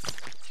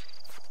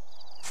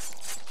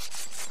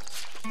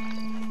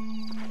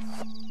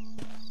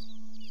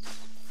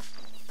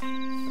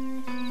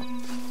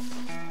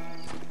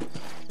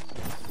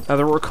 Now,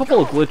 there were a couple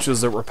of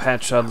glitches that were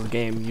patched out of the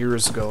game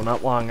years ago,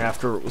 not long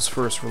after it was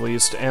first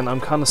released, and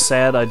I'm kind of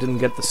sad I didn't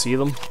get to see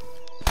them.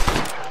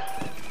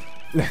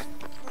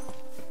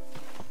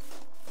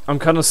 I'm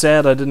kind of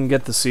sad I didn't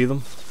get to see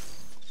them.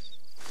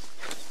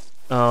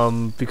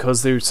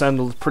 Because they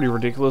sounded pretty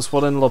ridiculous.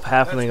 What ended up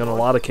happening in a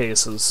lot of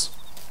cases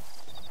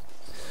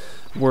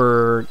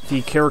were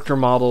the character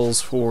models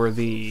for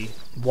the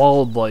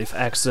wildlife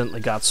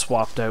accidentally got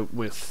swapped out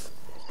with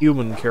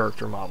human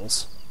character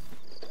models.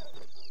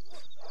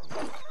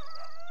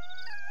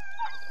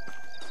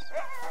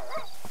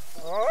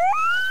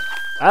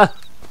 Ah!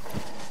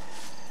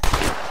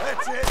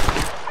 That's it.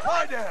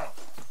 Lie down.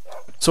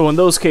 So in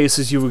those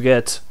cases, you would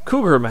get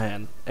Cougar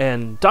Man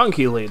and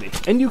Donkey Lady,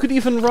 and you could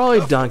even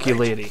ride Donkey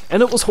Lady,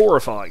 and it was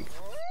horrifying.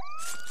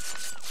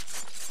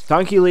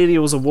 Donkey Lady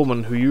was a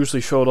woman who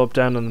usually showed up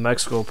down in the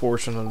Mexico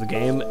portion of the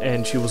game,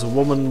 and she was a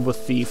woman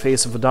with the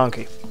face of a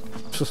donkey.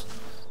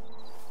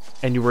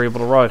 And you were able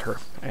to ride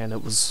her, and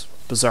it was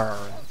bizarre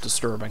and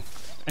disturbing.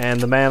 And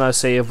the man I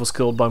saved was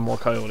killed by more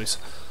coyotes.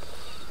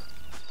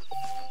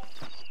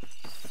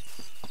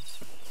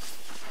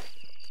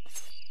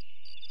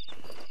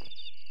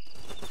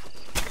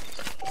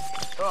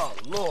 Oh,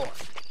 Lord.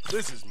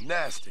 This is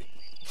nasty.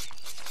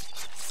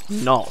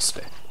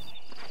 Nasty.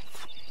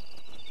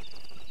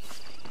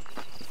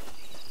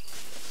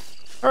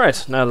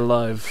 Alright, now that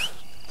I've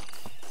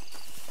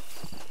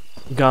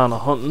gone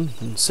a-hunting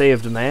and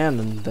saved a man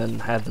and then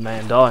had the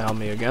man die on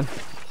me again.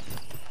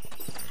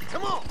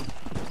 Come on.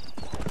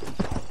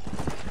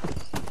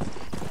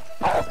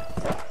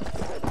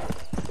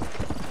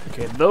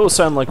 Okay, those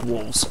sound like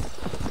wolves.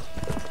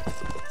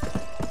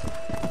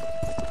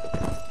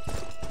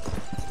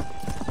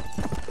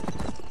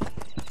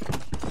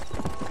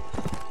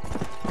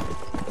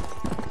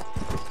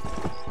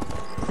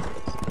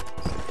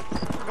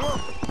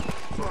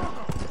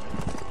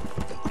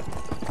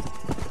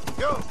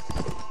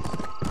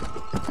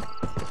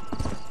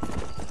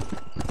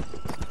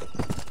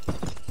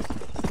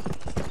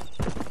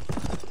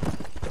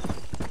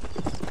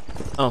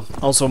 Oh,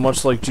 also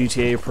much like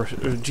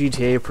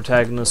GTA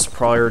protagonists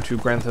prior to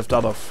Grand Theft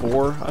Auto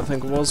 4, I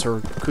think it was,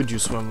 or could you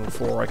swim in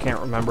 4? I can't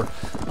remember.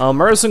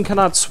 Marston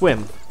cannot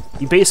swim.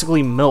 He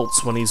basically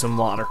melts when he's in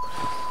water.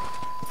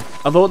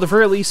 Although at the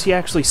very least, he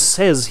actually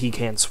says he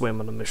can't swim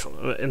in a mission,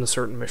 in a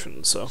certain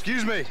mission. So.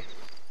 Excuse me.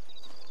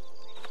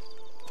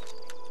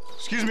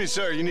 Excuse me,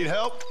 sir. You need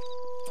help?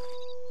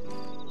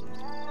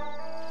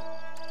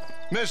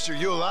 Mister,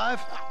 you alive?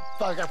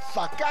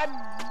 Fuck! God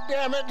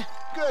damn it!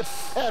 Good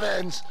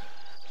heavens!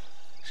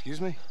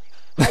 Excuse me?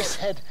 I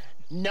said,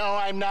 no,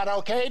 I'm not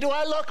okay. Do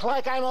I look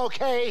like I'm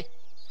okay?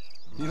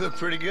 You look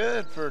pretty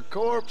good for a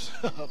corpse.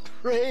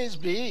 Praise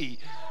be.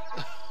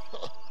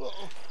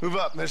 Move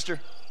up,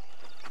 mister.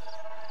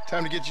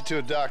 Time to get you to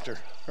a doctor,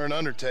 or an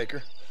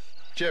undertaker.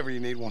 Whichever you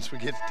need once we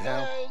get to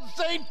town.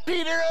 St.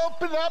 Peter,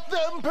 open up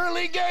them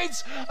pearly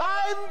gates.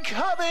 I'm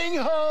coming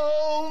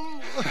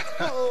home.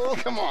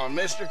 Come on,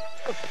 mister.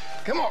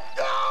 Come on.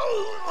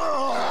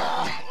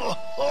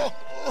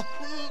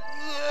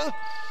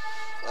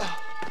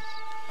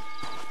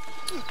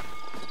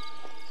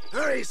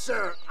 Hurry,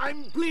 sir.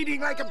 I'm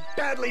bleeding like a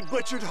badly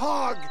butchered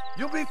hog.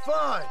 You'll be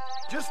fine.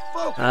 Just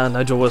focus.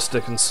 Nigel West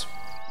Dickens.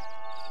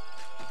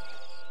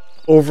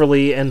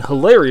 Overly and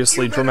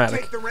hilariously You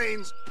dramatic. take the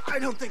reins. I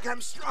don't think I'm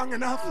strong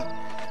enough.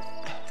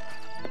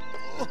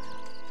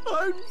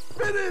 I'm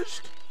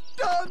finished.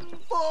 Done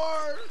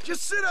for.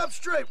 Just sit up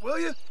straight, will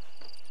you?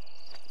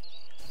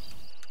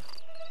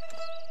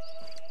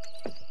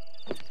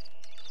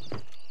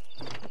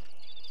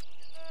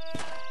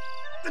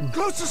 The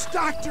closest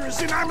doctor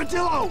is in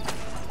Armadillo.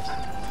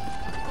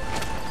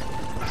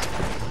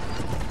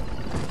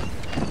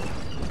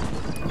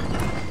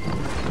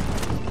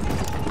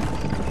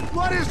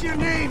 What is your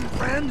name,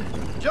 friend?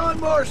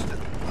 John Marston.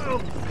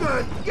 Oh,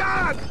 good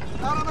God!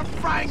 Out of the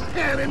frying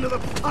pan into the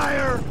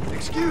fire!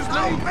 Excuse me?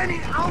 How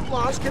many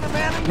outlaws can a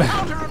man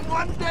encounter in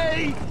one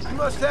day? You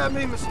must have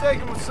me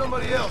mistaken with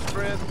somebody else,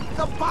 friend.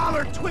 The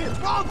Ballard twins,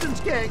 Walton's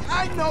gang.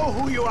 I know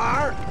who you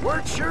are.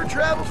 Word sure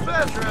travels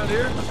fast around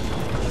here.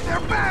 They're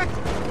back!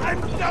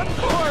 I'm done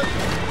for!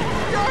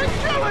 You're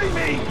killing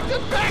me!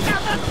 Get back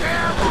on the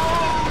damn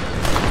road!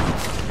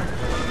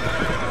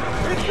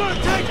 It's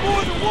gonna take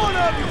more than one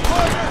of you,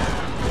 partner!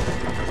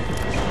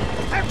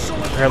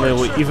 Excellent. Apparently, it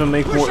will even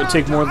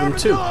take more than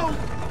two.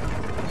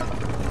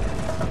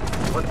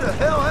 What the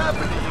hell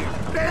happened to you?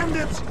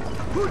 Bandits!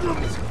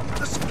 Hoodlums!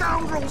 The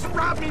scoundrels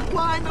robbed me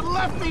blind and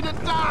left me to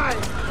die!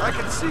 I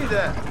can see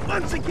that.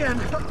 Once again,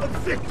 a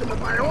victim of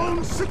my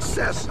own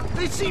success.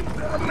 They see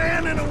a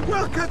man in a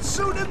well-cut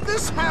suit and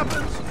this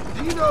happens.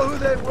 Do you know who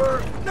they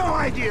were? No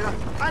idea.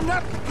 I'm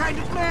not the kind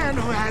of man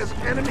who has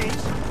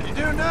enemies. You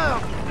do now.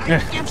 I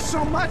give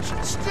so much,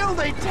 still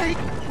they take.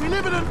 We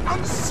live in an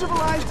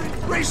uncivilized and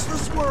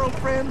graceless world,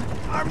 friend.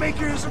 Our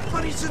maker has a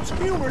funny sense of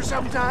humor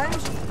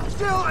sometimes.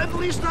 Still, at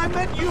least I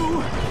met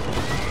you.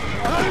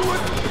 I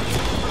would...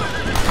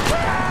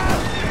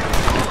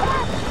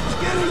 It's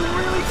getting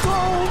really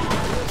cold.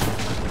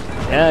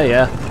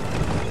 Yeah.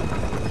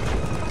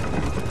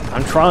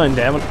 I'm trying,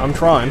 damn it. I'm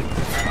trying.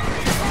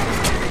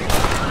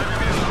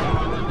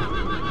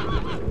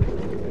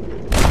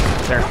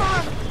 There. Come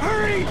on,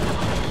 hurry!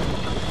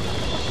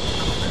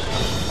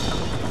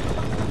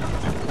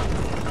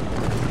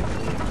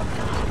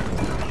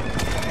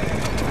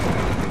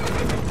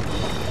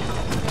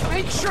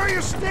 Make sure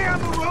you stay on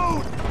the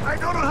road. I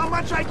don't know how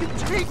much I can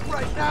take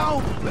right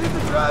now. Leave the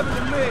driving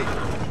to me.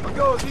 I'll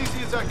go as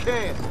easy as I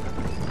can.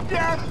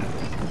 Dad,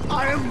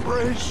 I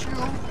embrace you.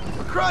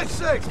 For Christ's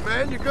sakes,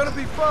 man, you're gonna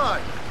be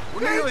fine.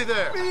 We're nearly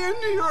there. Me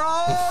into your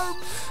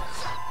arms.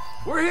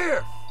 We're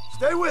here.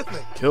 Stay with me.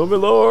 Kill me,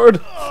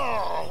 Lord.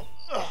 Oh,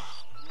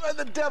 where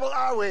the devil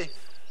are we?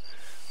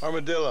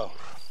 Armadillo.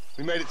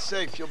 We made it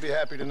safe, you'll be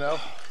happy to know.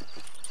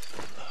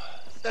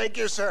 Thank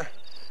you, sir.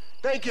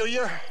 Thank you.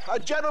 You're a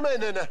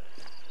gentleman and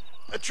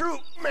a true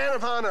man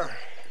of honor.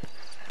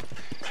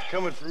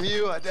 Coming from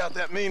you, I doubt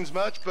that means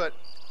much, but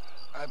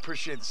I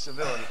appreciate the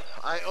civility.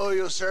 I owe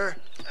you, sir.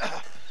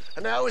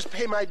 And I always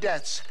pay my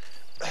debts.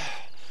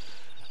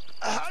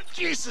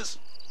 Jesus.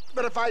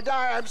 But if I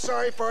die, I'm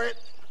sorry for it.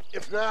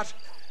 If not,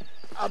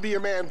 I'll be your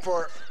man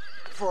for...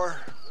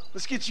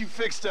 Let's get you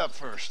fixed up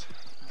first.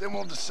 Then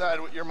we'll decide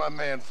what you're my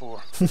man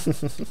for.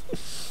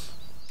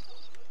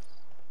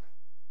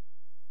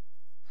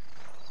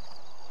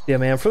 Yeah,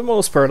 man, for the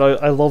most part,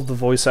 I love the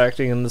voice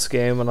acting in this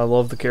game, and I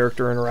love the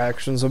character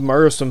interactions. And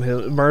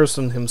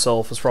Marston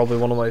himself is probably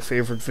one of my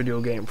favorite video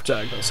game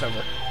protagonists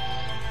ever.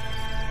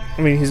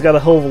 I mean, he's got a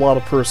hell of a lot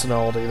of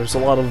personality. There's a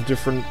lot of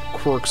different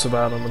quirks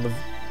about him, and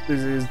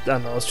I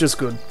don't know, it's just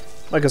good.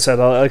 Like I said,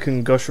 I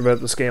can gush about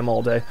this game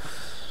all day.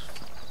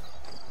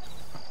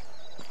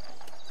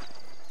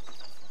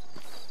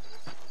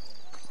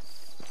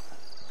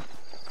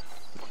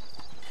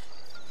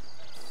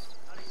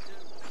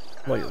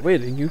 While you're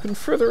waiting, you can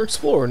further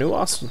explore New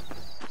Austin.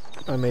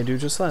 I may do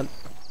just that.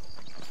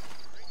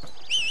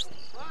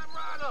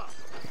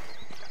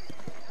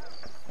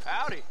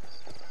 Howdy.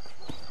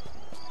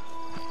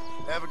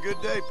 Have a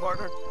good day,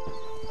 partner.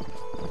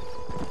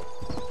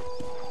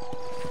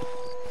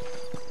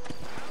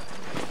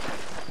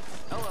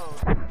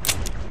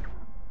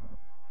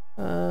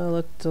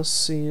 Let us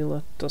see.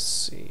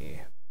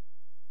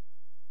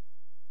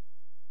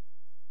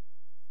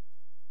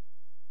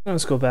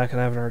 Let's go back and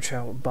have another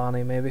chat with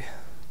Bonnie, maybe.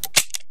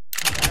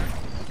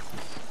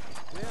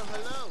 Well,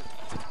 hello.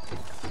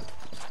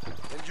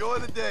 Enjoy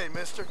the day,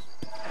 mister.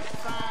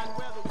 Fine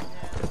weather we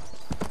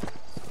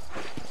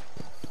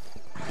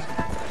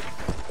have.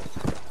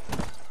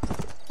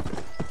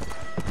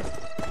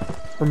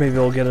 Or maybe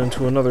I'll get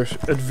into another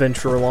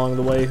adventure along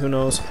the way, who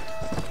knows.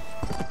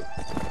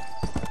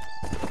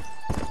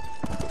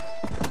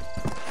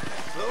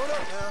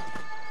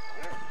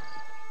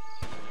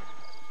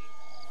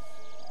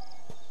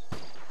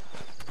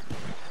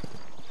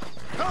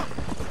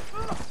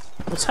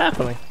 What's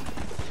happening?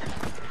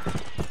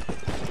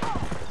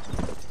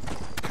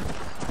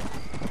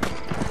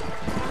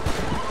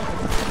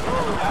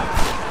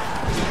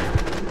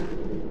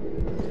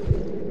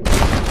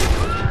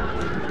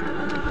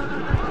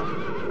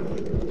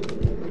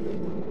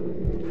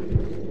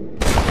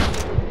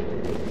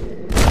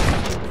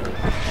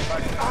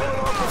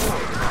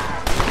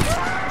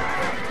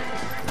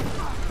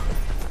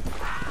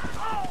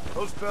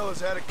 Those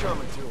fellas had it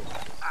coming to them.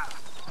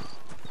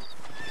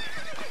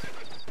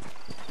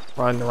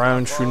 Riding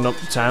around, shooting up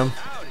the town.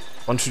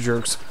 Bunch of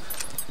jerks.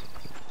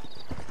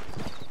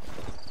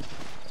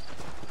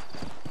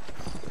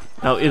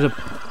 Now,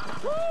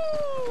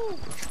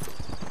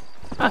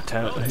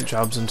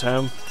 jobs in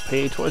town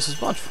pay twice as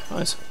much.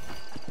 Nice.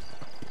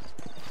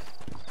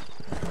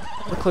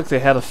 Looked like they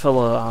had a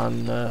fella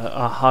on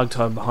a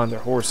hogtie behind their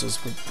horses,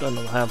 but I don't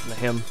know what happened to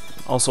him.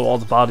 Also, all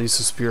the bodies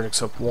disappeared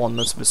except one.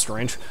 That's a bit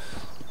strange.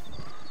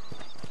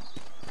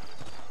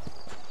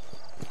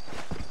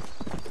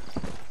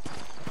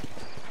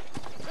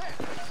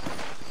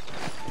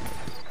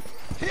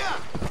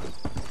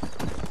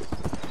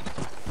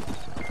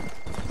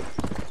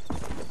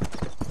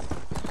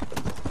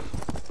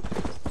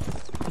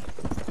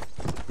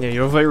 Yeah,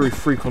 you'll very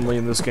frequently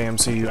in this game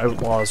see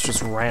outlaws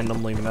just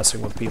randomly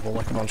messing with people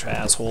like a bunch of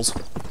assholes.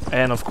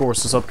 And of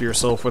course, it's up to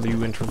yourself whether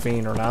you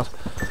intervene or not.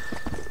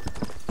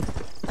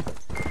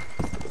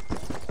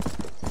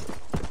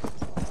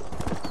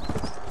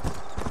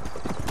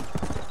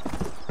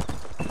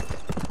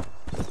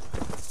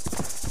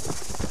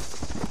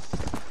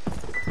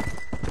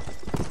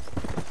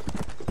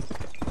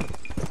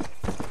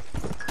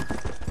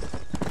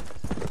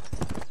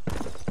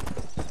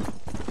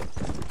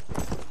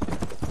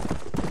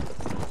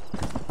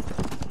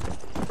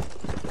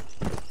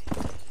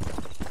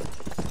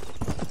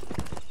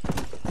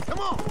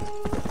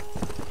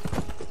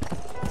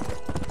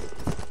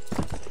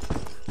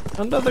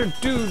 Another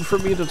dude for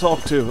me to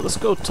talk to. Let's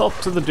go talk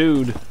to the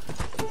dude.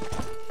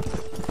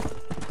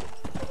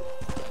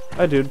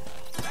 Hi, dude.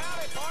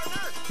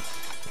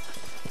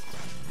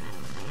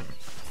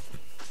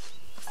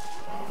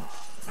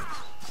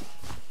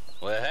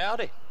 Well,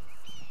 howdy.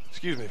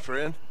 Excuse me,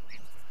 friend.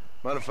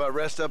 Mind if I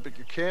rest up at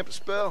your camp a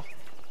spell?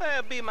 Well,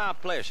 it'd be my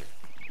pleasure.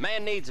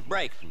 Man needs a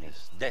break from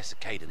this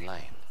desiccated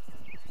land.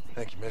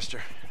 Thank you,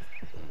 mister.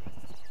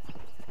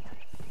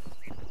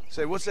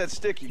 Say, what's that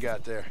stick you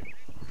got there?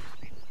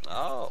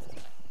 Oh,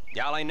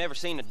 y'all ain't never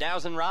seen a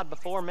dowsing rod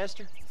before,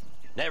 mister?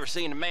 Never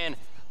seen a man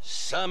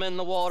summon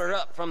the water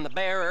up from the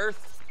bare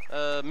earth?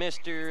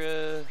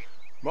 Mr.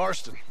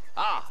 Marston.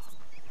 Ah.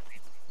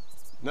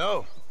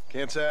 No,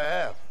 can't say I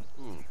have.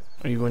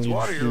 Are you going to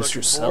introduce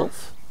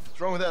yourself?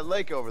 What's wrong with that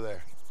lake over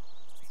there?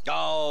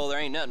 Oh, there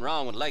ain't nothing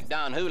wrong with Lake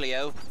Don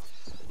Julio.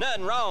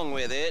 Nothing wrong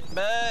with it,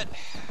 but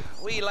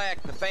we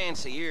lack the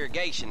fancy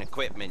irrigation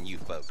equipment you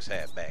folks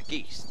have back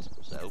east,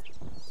 so...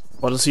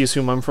 What does he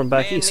assume I'm from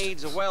back east? Man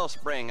needs a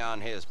wellspring on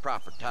his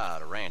property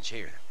to ranch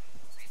here.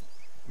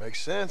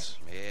 Makes sense.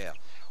 Yeah.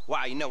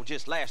 Why, you know,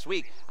 just last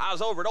week, I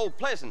was over at Old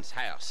Pleasant's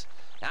house.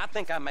 Now, I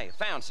think I may have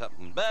found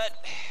something,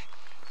 but...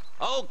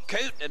 Old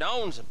coot that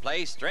owns the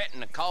place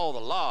threatened to call the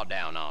law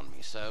down on me,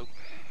 so...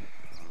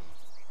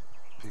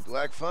 People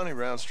act funny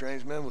around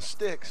strange men with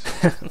sticks.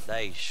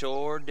 They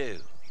sure do.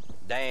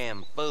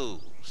 Damn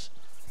fools.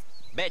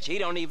 Bet you he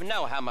don't even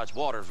know how much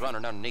water's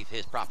running underneath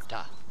his property.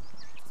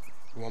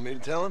 You want me to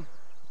tell him?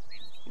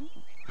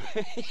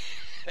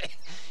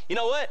 You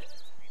know what?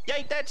 You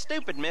ain't that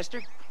stupid,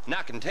 mister. And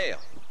I can tell.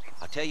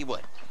 I'll tell you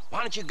what. Why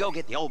don't you go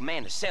get the old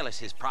man to sell us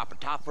his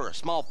property for a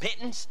small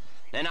pittance?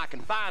 Then I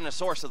can find the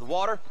source of the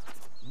water,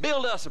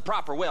 build us a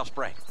proper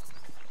wellspring.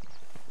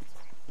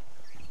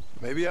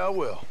 Maybe I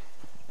will.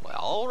 Well,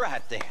 all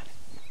right then.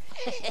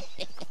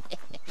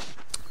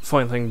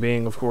 Funny thing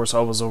being, of course,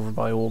 I was over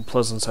by Old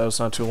Pleasant's house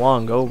not too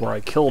long ago, where I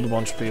killed a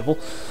bunch of people.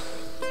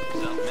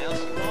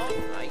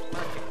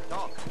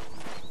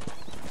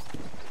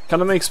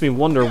 Kinda makes me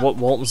wonder what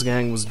Walton's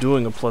gang was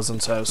doing at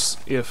Pleasant's house,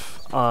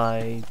 if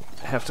I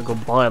have to go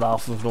buy it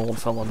off of an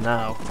old fella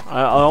now.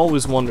 I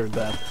always wondered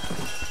that.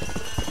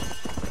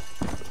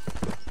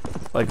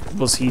 Like,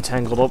 was he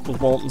tangled up with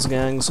Walton's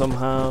gang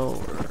somehow,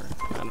 or...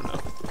 I don't know.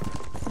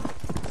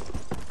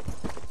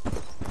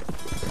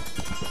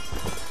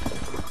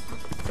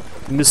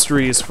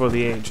 Mysteries for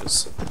the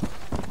ages.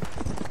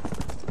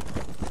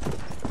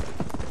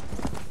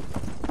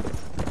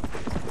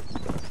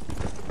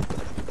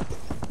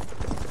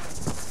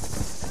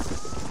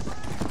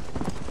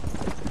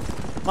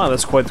 Wow,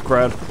 that's quite the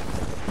crowd.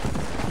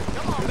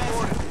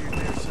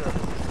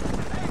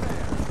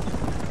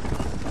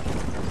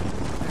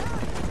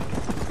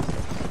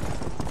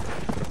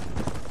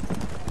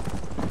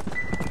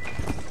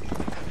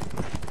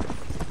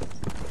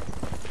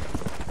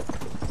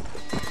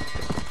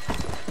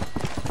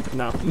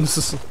 No, this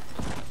is...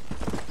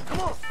 Come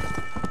on.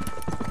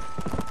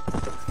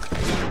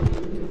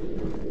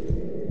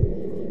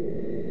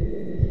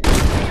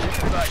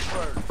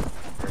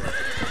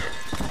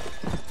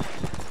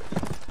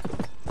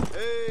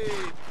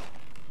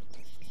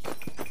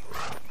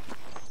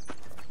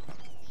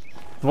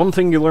 One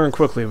thing you learn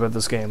quickly about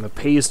this game, it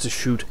pays to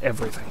shoot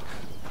everything.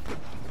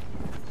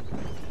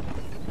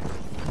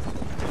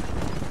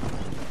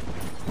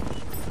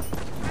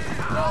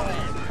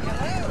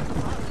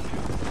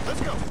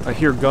 I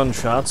hear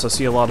gunshots, I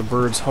see a lot of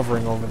birds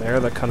hovering over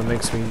there, that kind of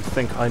makes me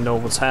think I know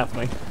what's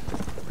happening.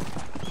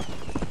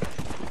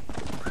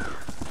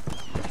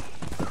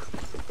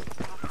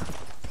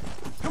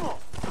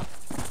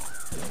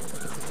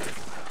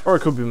 Or I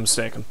could be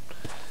mistaken.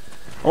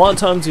 A lot of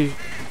times you...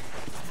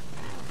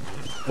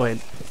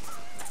 Wait.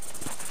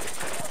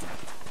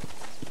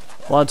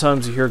 A lot of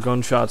times you hear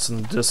gunshots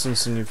in the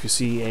distance, and if you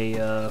see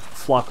a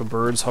flock of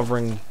birds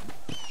hovering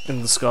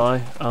in the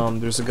sky,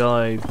 there's a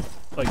guy,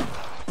 like,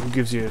 who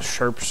gives you a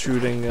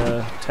sharpshooting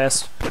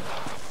test.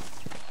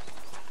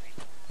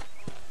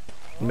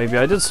 Maybe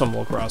I did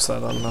stumble across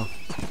that, I don't know.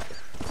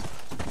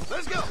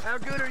 Let's go. How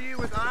good are you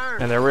with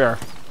iron? And there we are.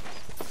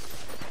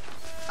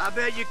 I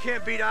bet you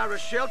can't beat Ira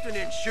Shelton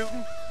in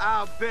shooting.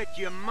 I'll bet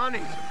you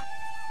money.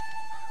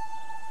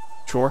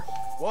 Sure.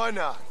 Why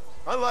not?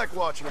 I like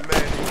watching a man do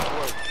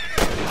work.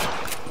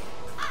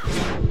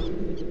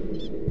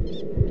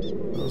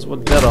 That's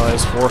what Deadeye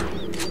is for.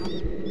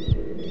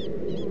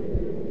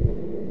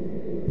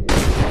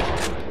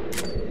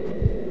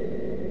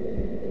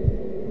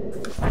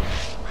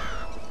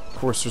 Of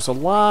course, there's a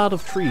lot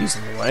of trees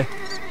in the way.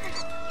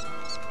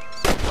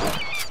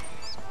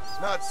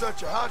 Not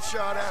such a hot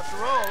shot after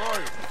all,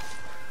 are you?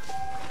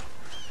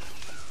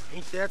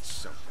 Ain't that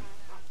something?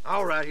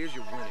 All right, here's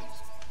your winnings.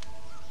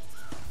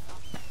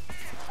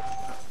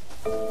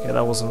 Yeah,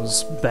 that wasn't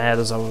as bad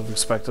as I would have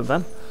expected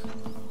then.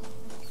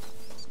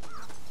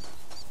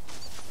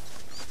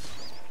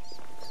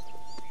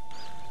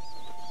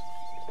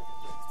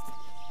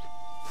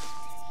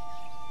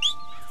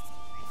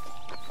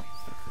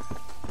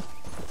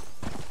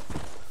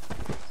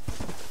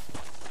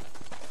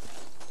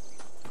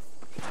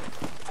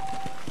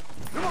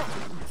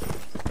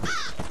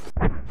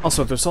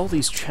 Also, there's all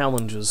these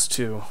challenges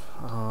too.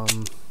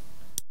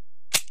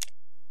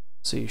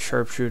 See,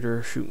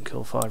 sharpshooter, shoot and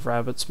kill 5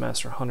 rabbits,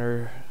 master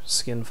hunter,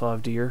 skin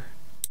 5 deer,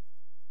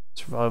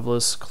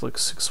 survivalist, click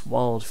 6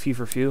 wild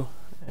feverfew,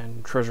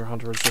 and treasure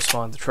hunter, just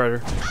find the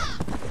treasure.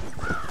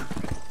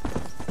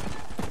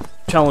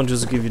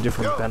 challenges give you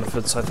different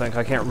benefits, I think.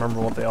 I can't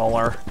remember what they all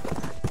are.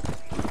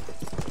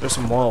 There's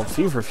some wild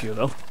feverfew,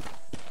 though.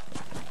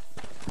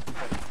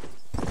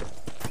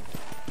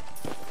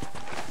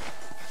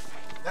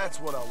 That's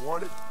what I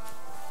wanted.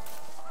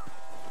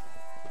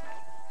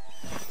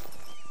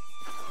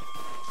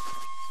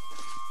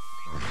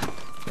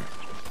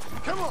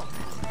 Come on.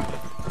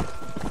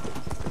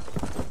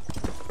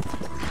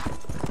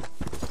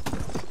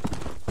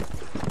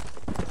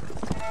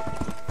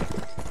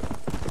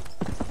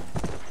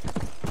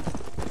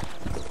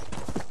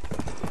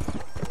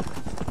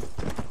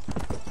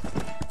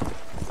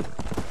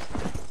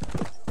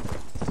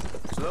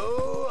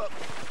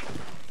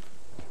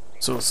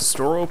 So is the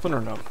store open or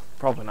no?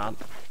 Probably not.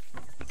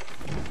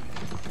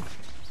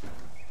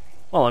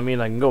 Well, I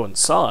mean, I can go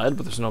inside,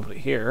 but there's nobody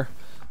here.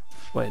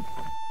 Wait,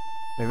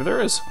 maybe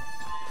there is.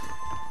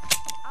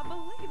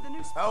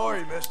 How are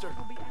you, mister?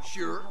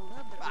 Sure.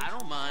 I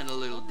don't mind a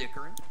little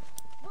dickering.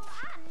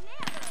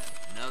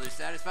 Another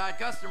satisfied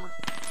customer.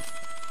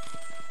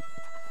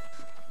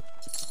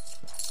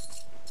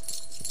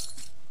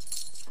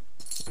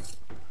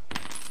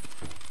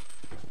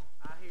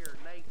 I hear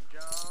Nate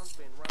John's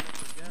been running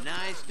for governor.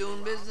 Nice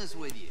doing business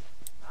with you.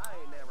 I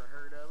ain't never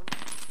heard of him.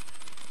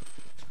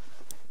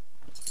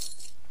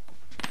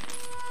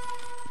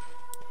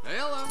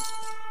 Hello.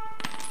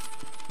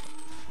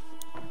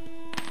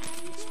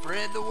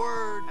 Spread the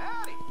word.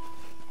 Howdy.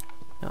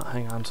 I'll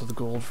hang on to the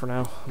gold for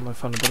now. I might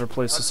find a better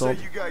place to I'd sell.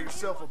 say you got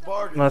yourself a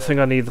bargain. And I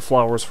think I need the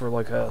flowers for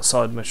like a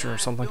side mission or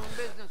something.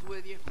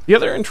 The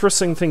other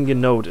interesting thing you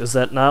note is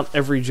that not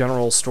every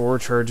general store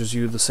charges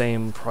you the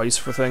same price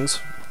for things,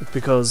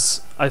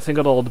 because I think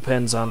it all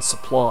depends on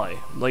supply.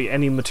 Like,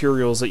 any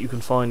materials that you can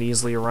find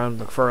easily around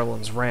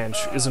McFarlane's ranch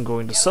isn't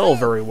going to sell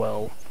very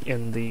well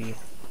in the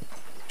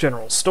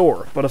general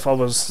store, but if I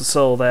was to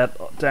sell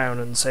that down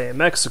in, say,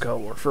 Mexico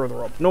or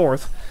further up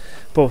north,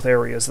 both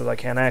areas that I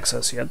can't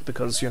access yet,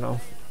 because, you know,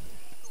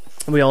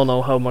 we all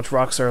know how much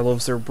Rockstar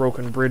loves their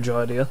broken bridge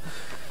idea,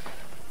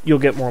 you'll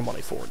get more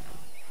money for it.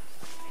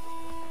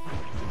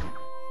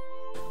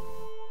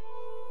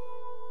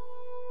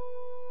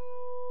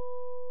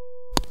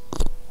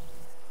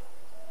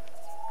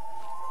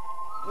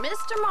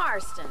 Mr.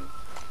 Marston,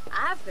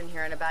 I've been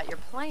hearing about your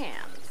plans.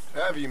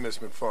 Have you, Miss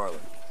McFarlane?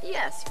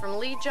 Yes, from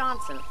Lee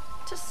Johnson,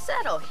 to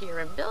settle here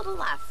and build a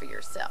life for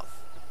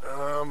yourself.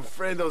 I'm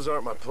afraid those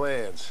aren't my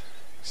plans.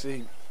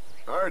 See,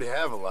 I already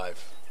have a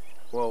life.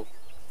 Well,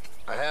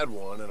 I had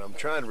one, and I'm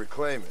trying to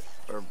reclaim it.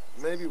 Or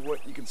maybe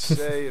what you could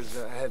say is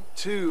I had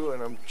two,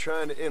 and I'm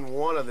trying to end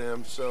one of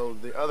them so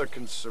the other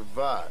can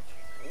survive.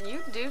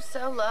 You do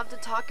so love to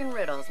talk in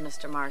riddles,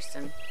 Mr.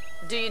 Marston.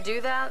 Do you do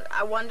that,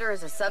 I wonder,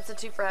 as a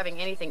substitute for having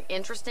anything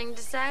interesting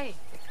to say?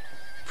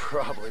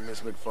 Probably,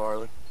 Miss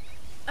McFarlane.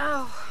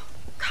 Oh,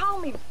 call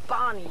me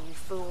Bonnie, you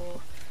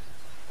fool.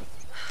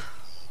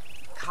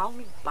 Call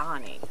me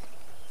Bonnie.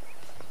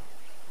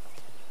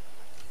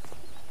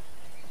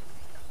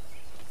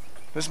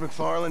 Miss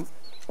McFarlane,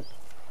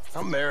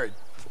 I'm married.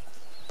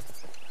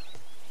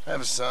 I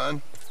have a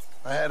son.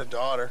 I had a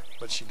daughter,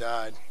 but she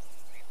died.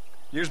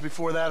 Years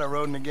before that, I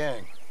rode in a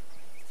gang.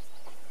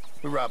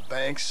 We robbed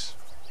banks,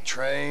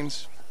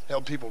 trains,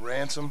 held people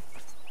ransom.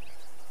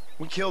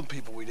 We killed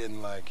people we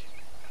didn't like.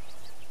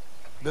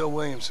 Bill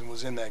Williamson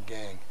was in that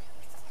gang.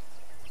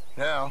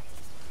 Now,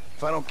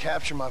 if I don't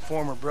capture my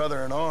former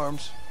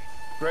brother-in-arms,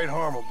 great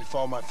harm will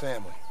befall my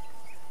family.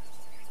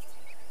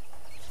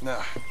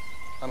 Now,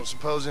 I don't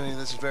suppose any of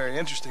this is very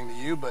interesting to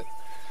you, but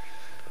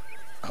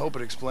I hope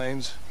it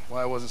explains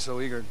why I wasn't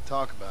so eager to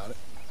talk about it.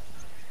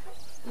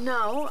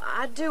 No,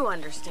 I do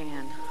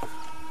understand.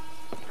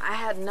 I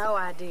had no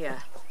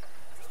idea.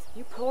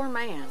 You poor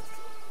man.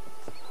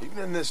 Even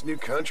in this new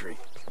country,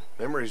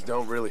 memories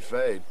don't really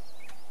fade.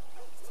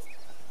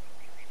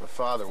 My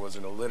father was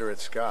an illiterate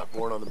Scot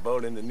born on the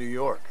boat into New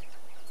York.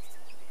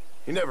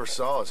 He never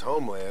saw his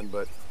homeland,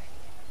 but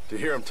to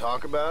hear him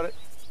talk about it,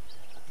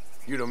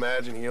 you'd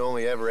imagine he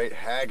only ever ate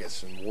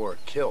haggis and wore a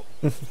kilt.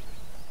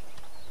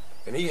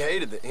 And he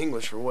hated the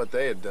English for what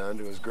they had done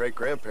to his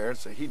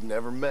great-grandparents that he'd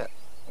never met.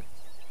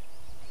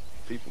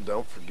 People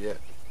don't forget.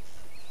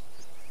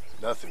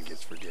 Nothing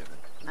gets forgiven.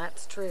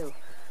 That's true.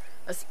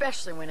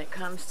 Especially when it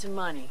comes to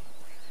money.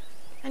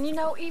 And you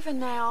know, even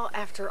now,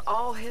 after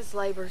all his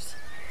labors,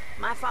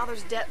 my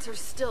father's debts are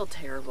still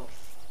terrible.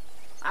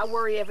 I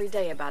worry every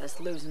day about us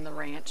losing the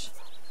ranch.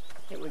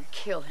 It would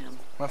kill him.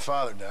 My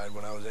father died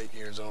when I was 8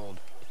 years old.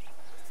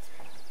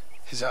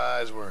 His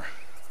eyes were,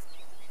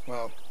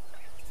 well,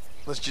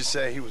 let's just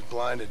say he was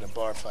blinded in a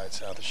bar fight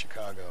south of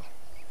Chicago.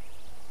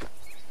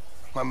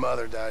 My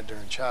mother died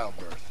during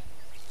childbirth.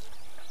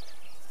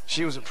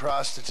 She was a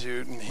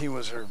prostitute and he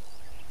was her,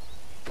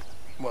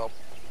 well,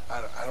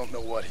 I don't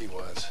know what he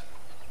was.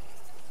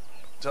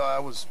 So I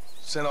was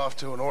sent off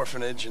to an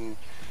orphanage and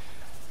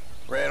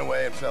ran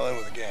away and fell in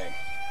with a gang.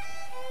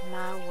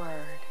 My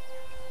word.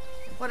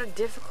 What a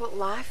difficult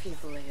life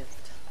you've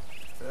lived.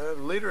 The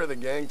leader of the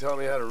gang taught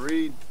me how to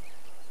read,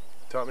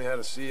 taught me how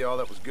to see all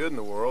that was good in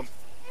the world.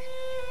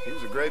 He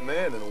was a great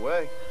man in a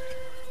way.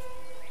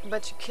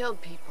 But you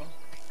killed people.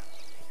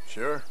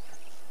 Sure.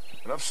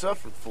 And I've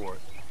suffered for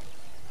it.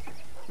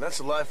 And that's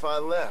the life I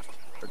left,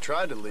 or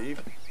tried to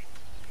leave.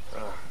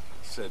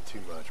 Said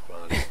too much,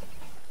 Bonnie.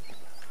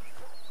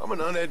 I'm an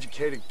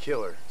uneducated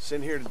killer,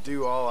 sent here to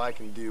do all I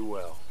can do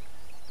well.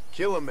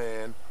 Kill a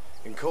man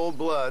in cold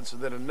blood so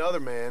that another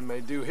man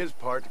may do his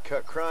part to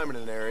cut crime in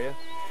an area,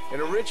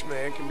 and a rich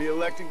man can be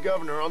elected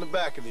governor on the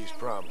back of these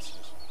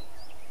promises.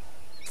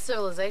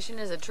 Civilization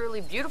is a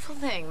truly beautiful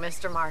thing,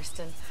 Mr.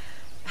 Marston.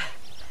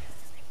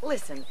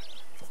 Listen,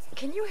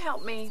 can you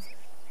help me?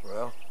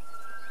 Well,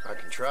 I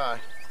can try.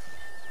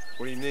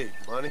 What do you need,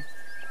 money?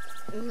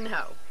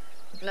 No,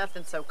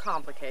 nothing so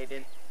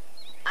complicated.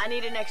 I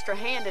need an extra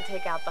hand to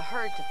take out the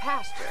herd to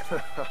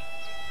pasture.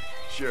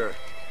 Sure.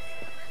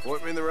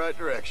 Point me in the right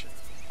direction.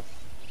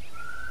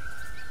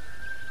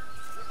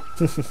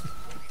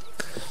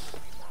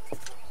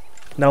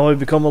 Now I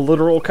become a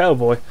literal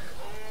cowboy.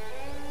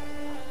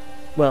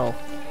 Well,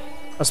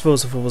 I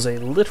suppose if it was a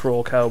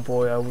literal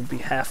cowboy, I would be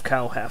half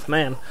cow, half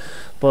man.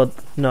 But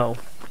no,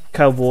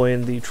 cowboy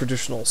in the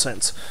traditional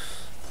sense.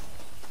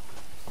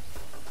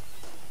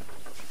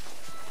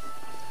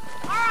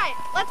 Alright,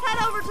 let's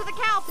head over to the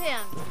cow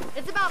pen.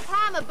 It's about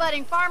time a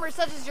budding farmer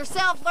such as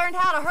yourself learned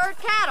how to herd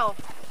cattle.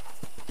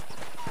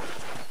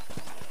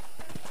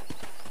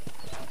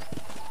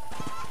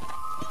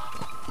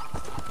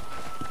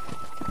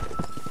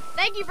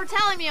 Thank you for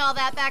telling me all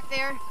that back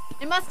there.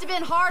 It must have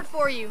been hard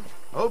for you.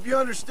 I hope you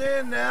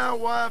understand now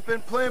why I've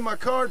been playing my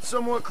cards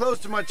somewhat close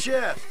to my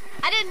chest.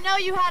 I didn't know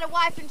you had a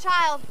wife and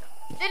child.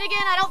 Then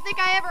again, I don't think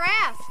I ever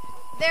asked.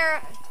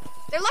 They're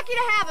lucky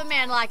to have a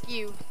man like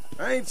you.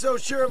 I ain't so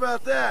sure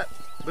about that,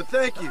 but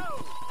thank you.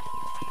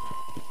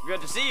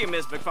 Good to see you,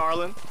 Miss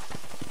McFarland.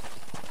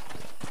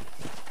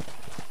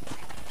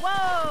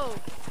 Whoa!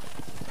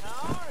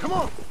 Come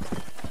on!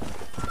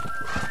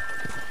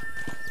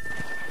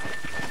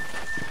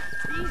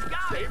 These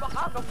guys! Stay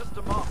behind them,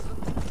 Mr. Marston.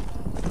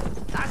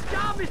 Nice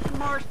job, Mr.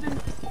 Marston.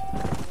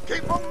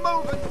 Keep them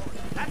moving.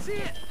 That's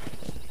it.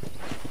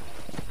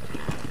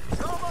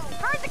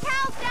 Herd the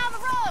cows down the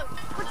road.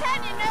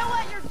 Pretend you know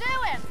what you're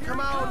doing. Come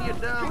on, you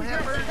dumb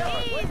heifer.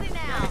 Easy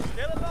now.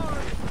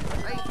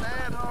 Ain't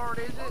that hard,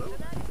 is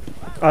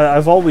it?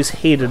 I've always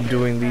hated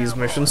doing these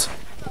missions.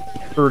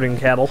 Herding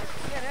cattle.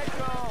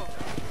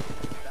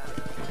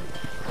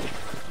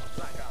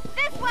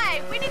 This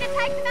way. We need to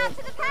take them out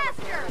to the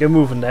pasture. Get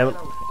moving, damn it.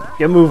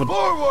 Get moving.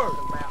 Forward!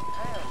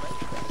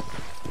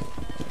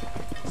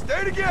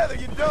 Stay together,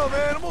 you dumb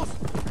animals!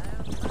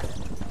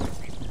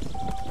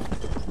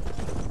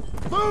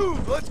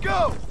 Move! Let's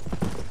go!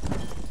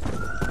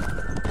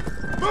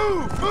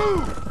 Move!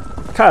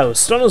 Move! Kyle,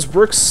 stun as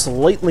bricks,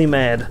 slightly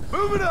mad.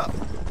 Move it up!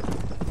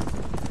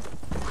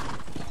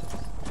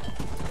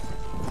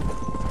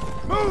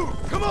 Move!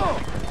 Come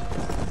on!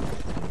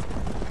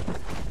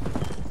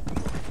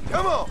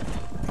 Come on!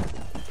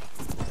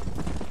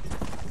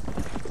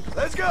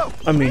 Let's go!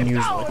 I mean,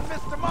 usually.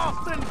 Mr.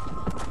 Marston!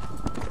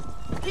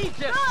 He's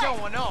just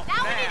showing off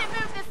now. We need to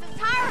move this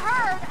entire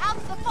herd out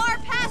to the far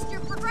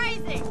pasture for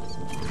grazing.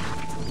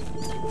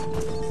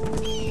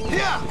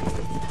 Yeah!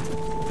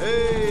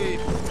 Hey!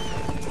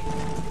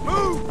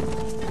 Move!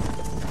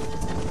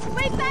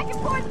 Swing back and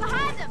forth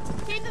behind them.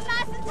 Keep them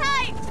nice and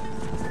tight.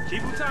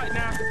 Keep them tight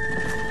now.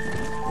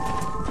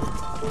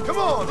 Come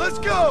on, let's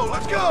go!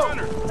 Let's go!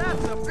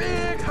 That's a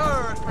big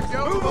herd for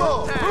Joe. Move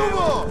on! Move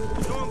on!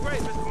 You're doing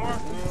great, Mr.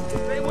 Marston.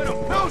 Stay with him.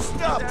 No,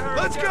 stop!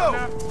 Let's go!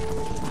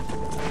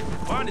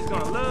 Bonnie's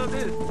gonna love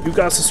this. You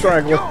got the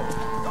straggler.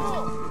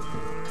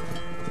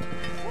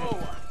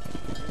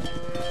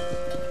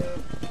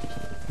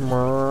 You're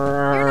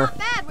not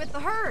bad with the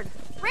herd.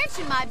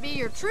 Ranching might be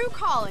your true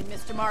calling,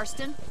 Mr.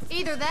 Marston.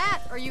 Either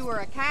that, or you were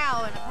a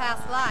cow in a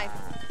past life.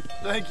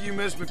 Thank you,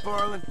 Miss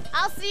McFarland.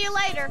 I'll see you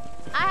later.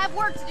 I have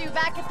work to do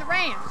back at the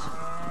ranch.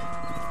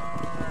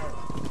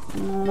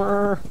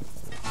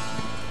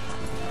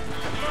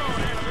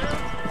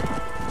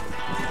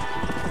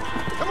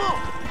 Come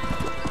on!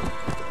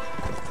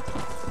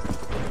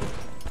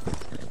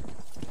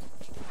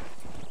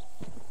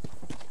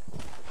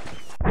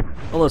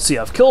 Well, let's see.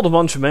 I've killed a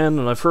bunch of men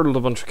and I've herded a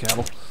bunch of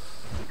cattle.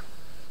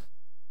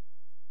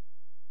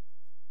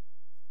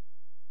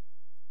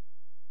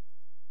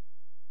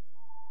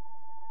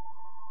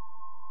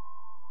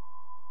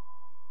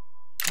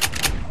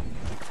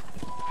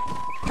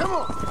 Come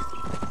on!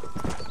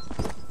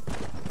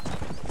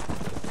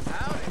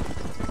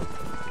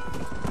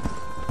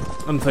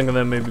 I'm thinking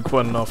that may be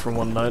quite enough for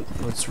one night.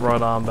 Let's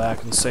ride on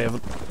back and save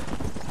it.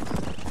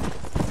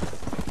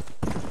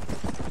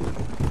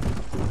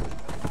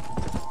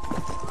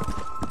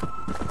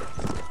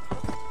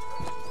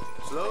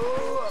 Slow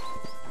up.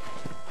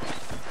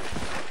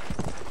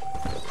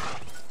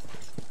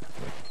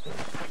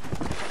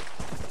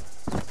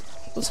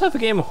 Let's have a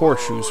game of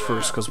horseshoes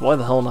first, because why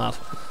the hell not?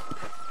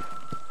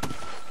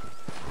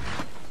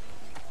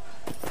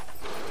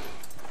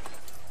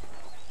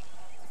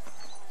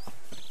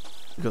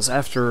 Because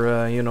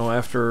after, you know,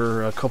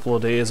 after a couple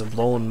of days of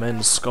blowing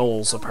men's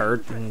skulls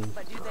apart and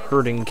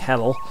herding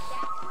cattle,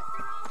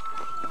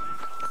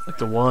 like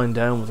to wind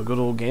down with a good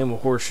old game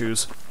of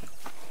horseshoes.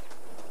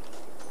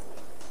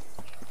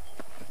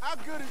 How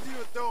good is you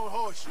at throwing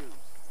horseshoes?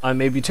 I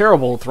may be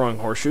terrible at throwing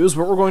horseshoes,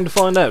 but we're going to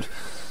find out.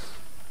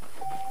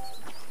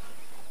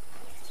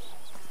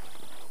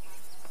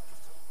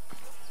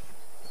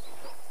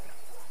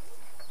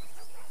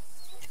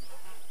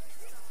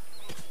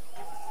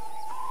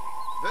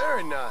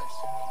 Very nice.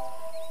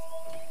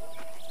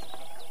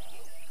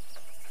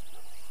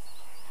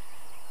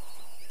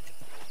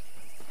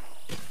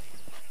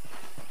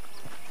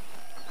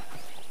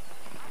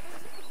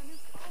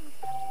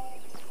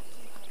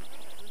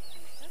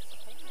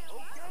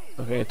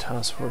 Okay,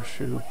 toss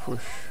horseshoe,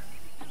 push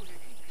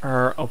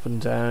R up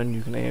and down.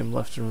 You can aim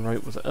left and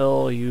right with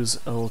L. Use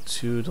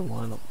L2 to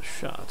line up the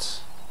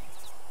shot.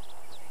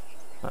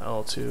 Not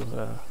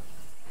L2,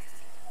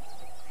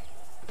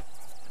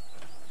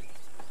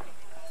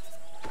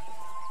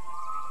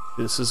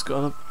 This is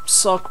gonna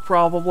suck,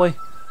 probably.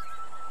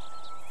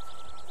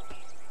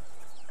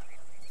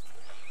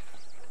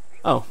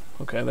 Oh,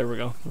 okay, there we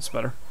go. That's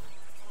better.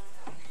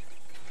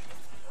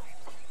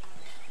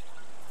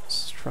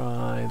 Let's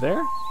try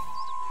there.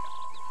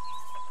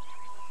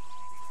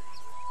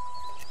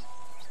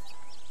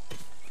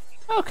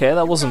 Okay,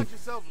 that wasn't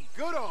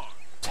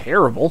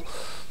terrible.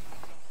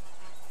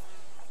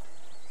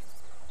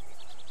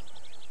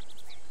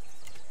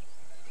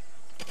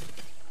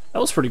 That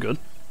was pretty good.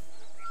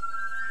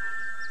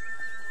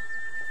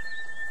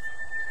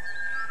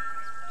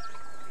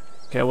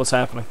 Okay, what's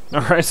happening?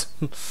 Alright.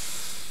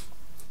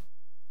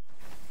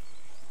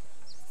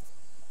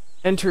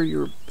 Enter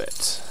your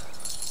bet.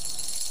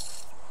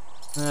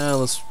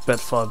 Let's bet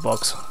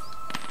 $5.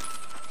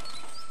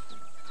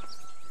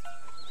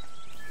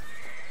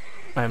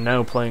 I am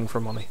now playing for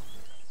money.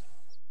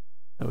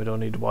 And we don't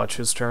need to watch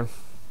his turn.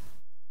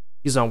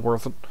 He's not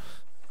worth it.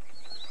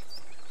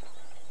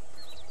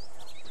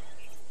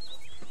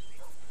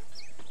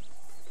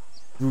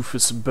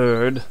 Rufus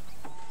Bird.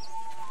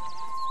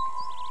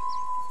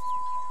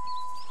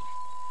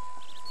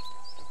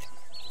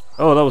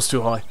 Oh, that was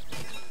too high.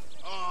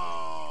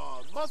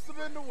 Must have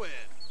been the wind.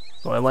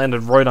 So I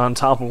landed right on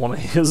top of one of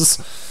his.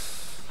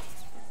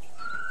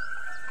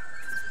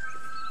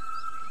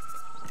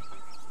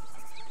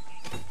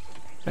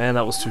 Man,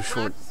 that was too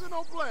short.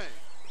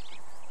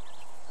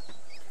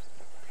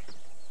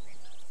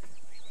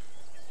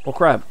 Well,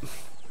 crap.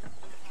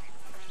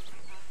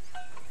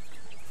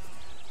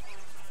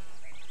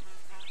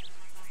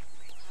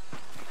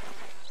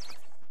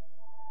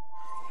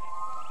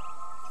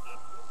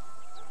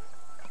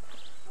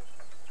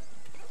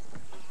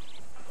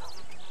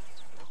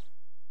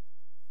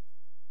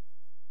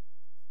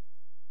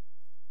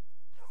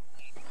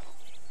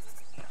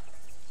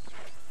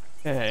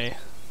 Okay.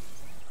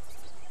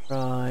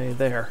 Right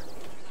there.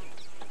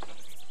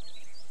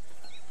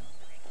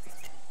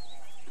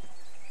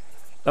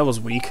 That was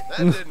weak.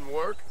 That didn't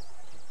work.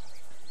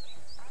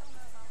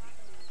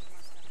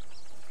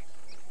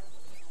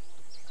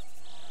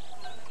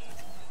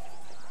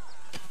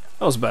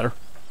 That was better.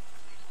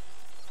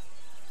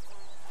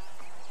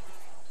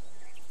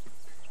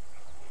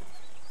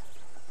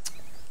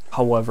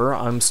 However,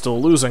 I'm still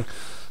losing.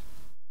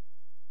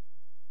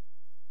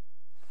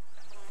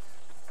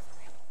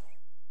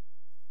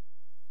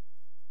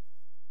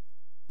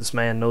 This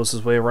man knows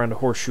his way around a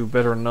horseshoe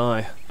better than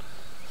I.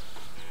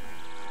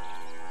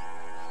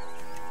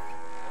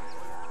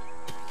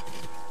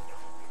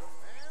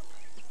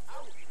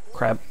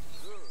 Crap.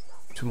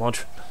 Too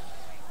much.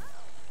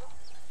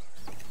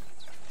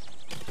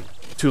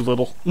 Too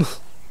little. I'm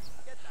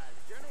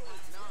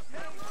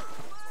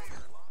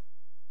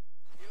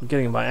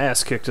getting my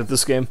ass kicked at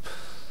this game.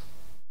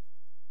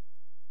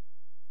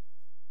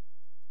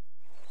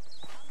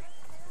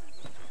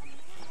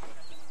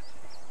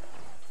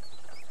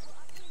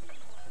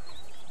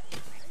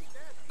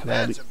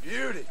 That's a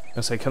beauty.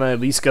 I say, can I at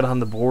least get on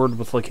the board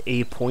with like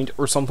a point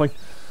or something?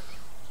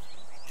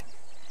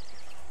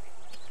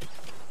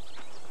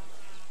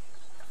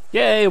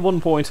 Yay, 1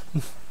 point.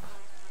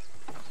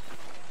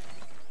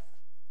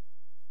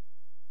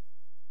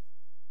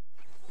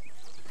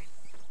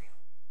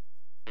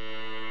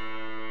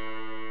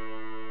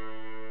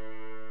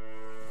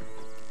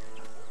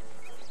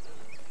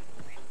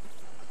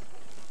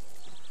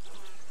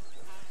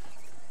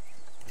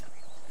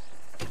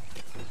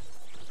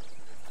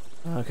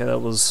 Okay, that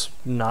was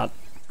not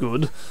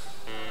good.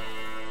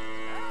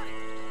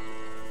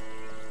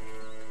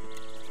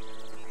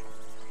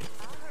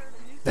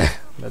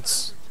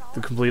 That's the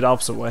complete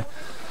opposite way.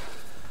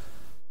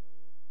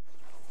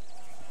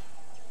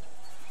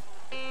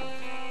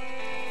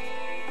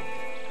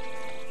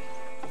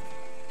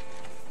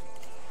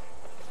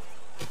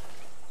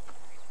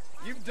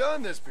 You've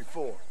done this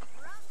before.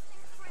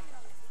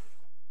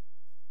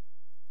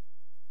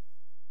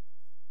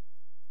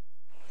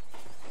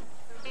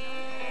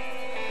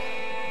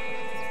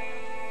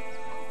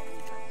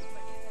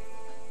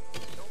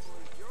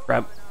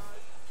 Crap.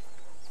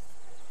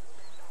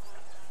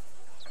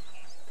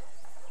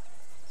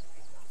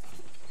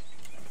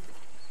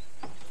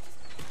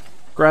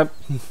 Grab.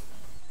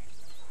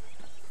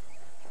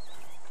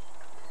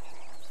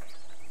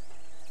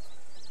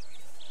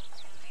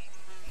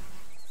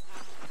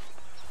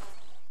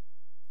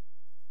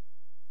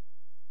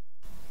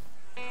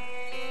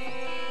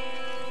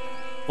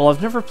 Well, I've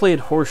never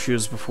played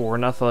Horseshoes before,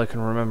 not that I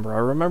can remember. I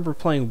remember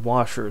playing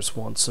Washers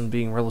once and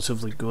being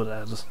relatively good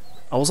at it.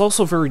 I was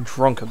also very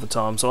drunk at the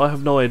time, so I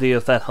have no idea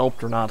if that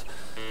helped or not.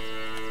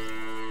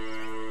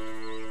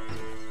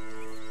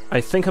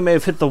 I think I may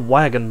have hit the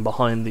wagon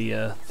behind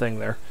the thing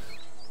there.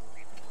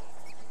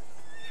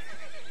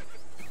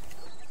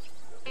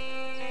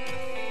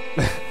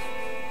 I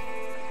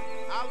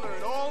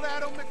learned all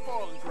that on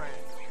McFarland's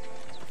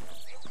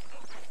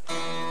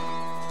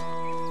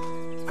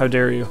ranch. How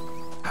dare you?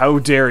 How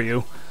dare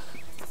you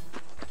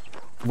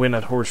win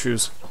at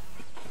Horseshoes? Say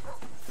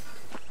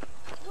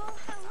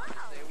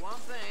one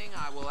thing,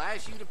 I will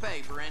ask you to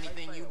pay for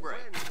anything you break.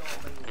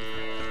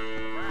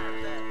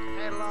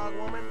 Catalog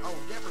woman on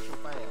Jefferson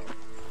Field.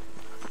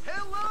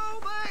 Hello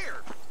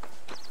there!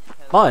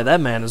 My,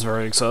 that man is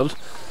very excited.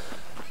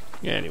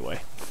 Yeah, anyway.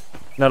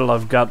 Now that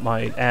I've got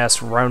my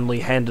ass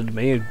roundly handed to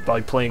me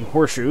by playing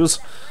Horseshoes,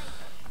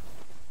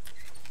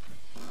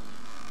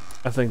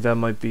 I think that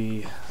might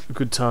be a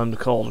good time to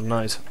call it a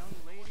night.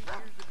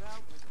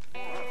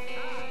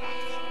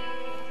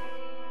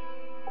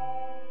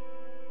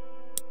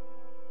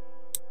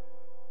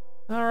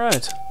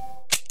 Alright.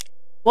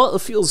 Well,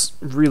 it feels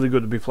really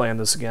good to be playing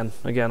this again.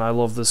 Again, I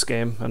love this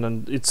game, and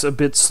then it's a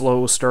bit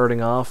slow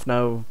starting off,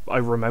 now I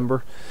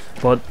remember.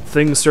 But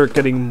things start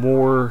getting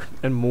more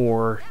and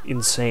more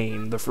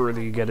insane the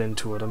further you get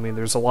into it. I mean,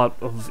 there's a lot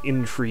of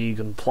intrigue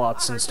and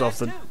plots and stuff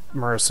that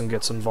Marston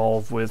gets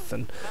involved with,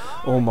 and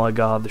oh my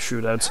god, the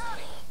shootouts.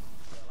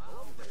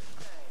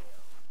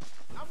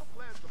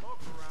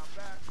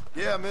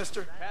 Yeah,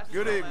 mister.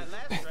 Good evening.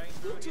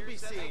 Good to be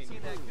seen.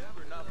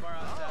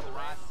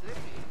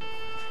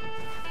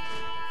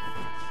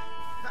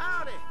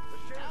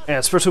 Yeah,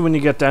 especially when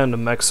you get down to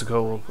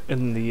Mexico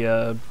in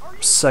the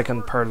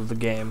second part of the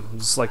game.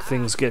 It's like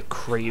things get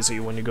crazy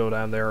when you go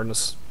down there, and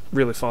it's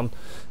really fun.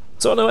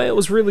 So anyway, it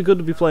was really good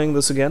to be playing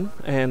this again,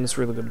 and it's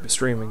really good to be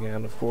streaming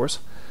again, of course.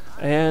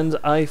 And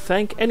I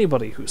thank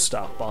anybody who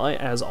stopped by,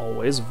 as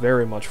always,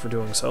 very much for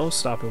doing so,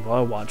 stopping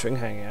by, watching,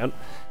 hanging out,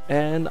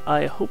 and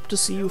I hope to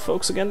see you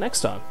folks again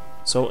next time.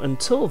 So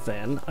until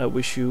then, I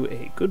wish you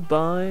a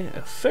goodbye,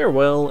 a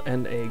farewell,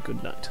 and a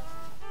good night.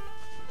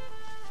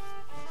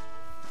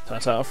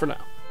 Ta-ta for now.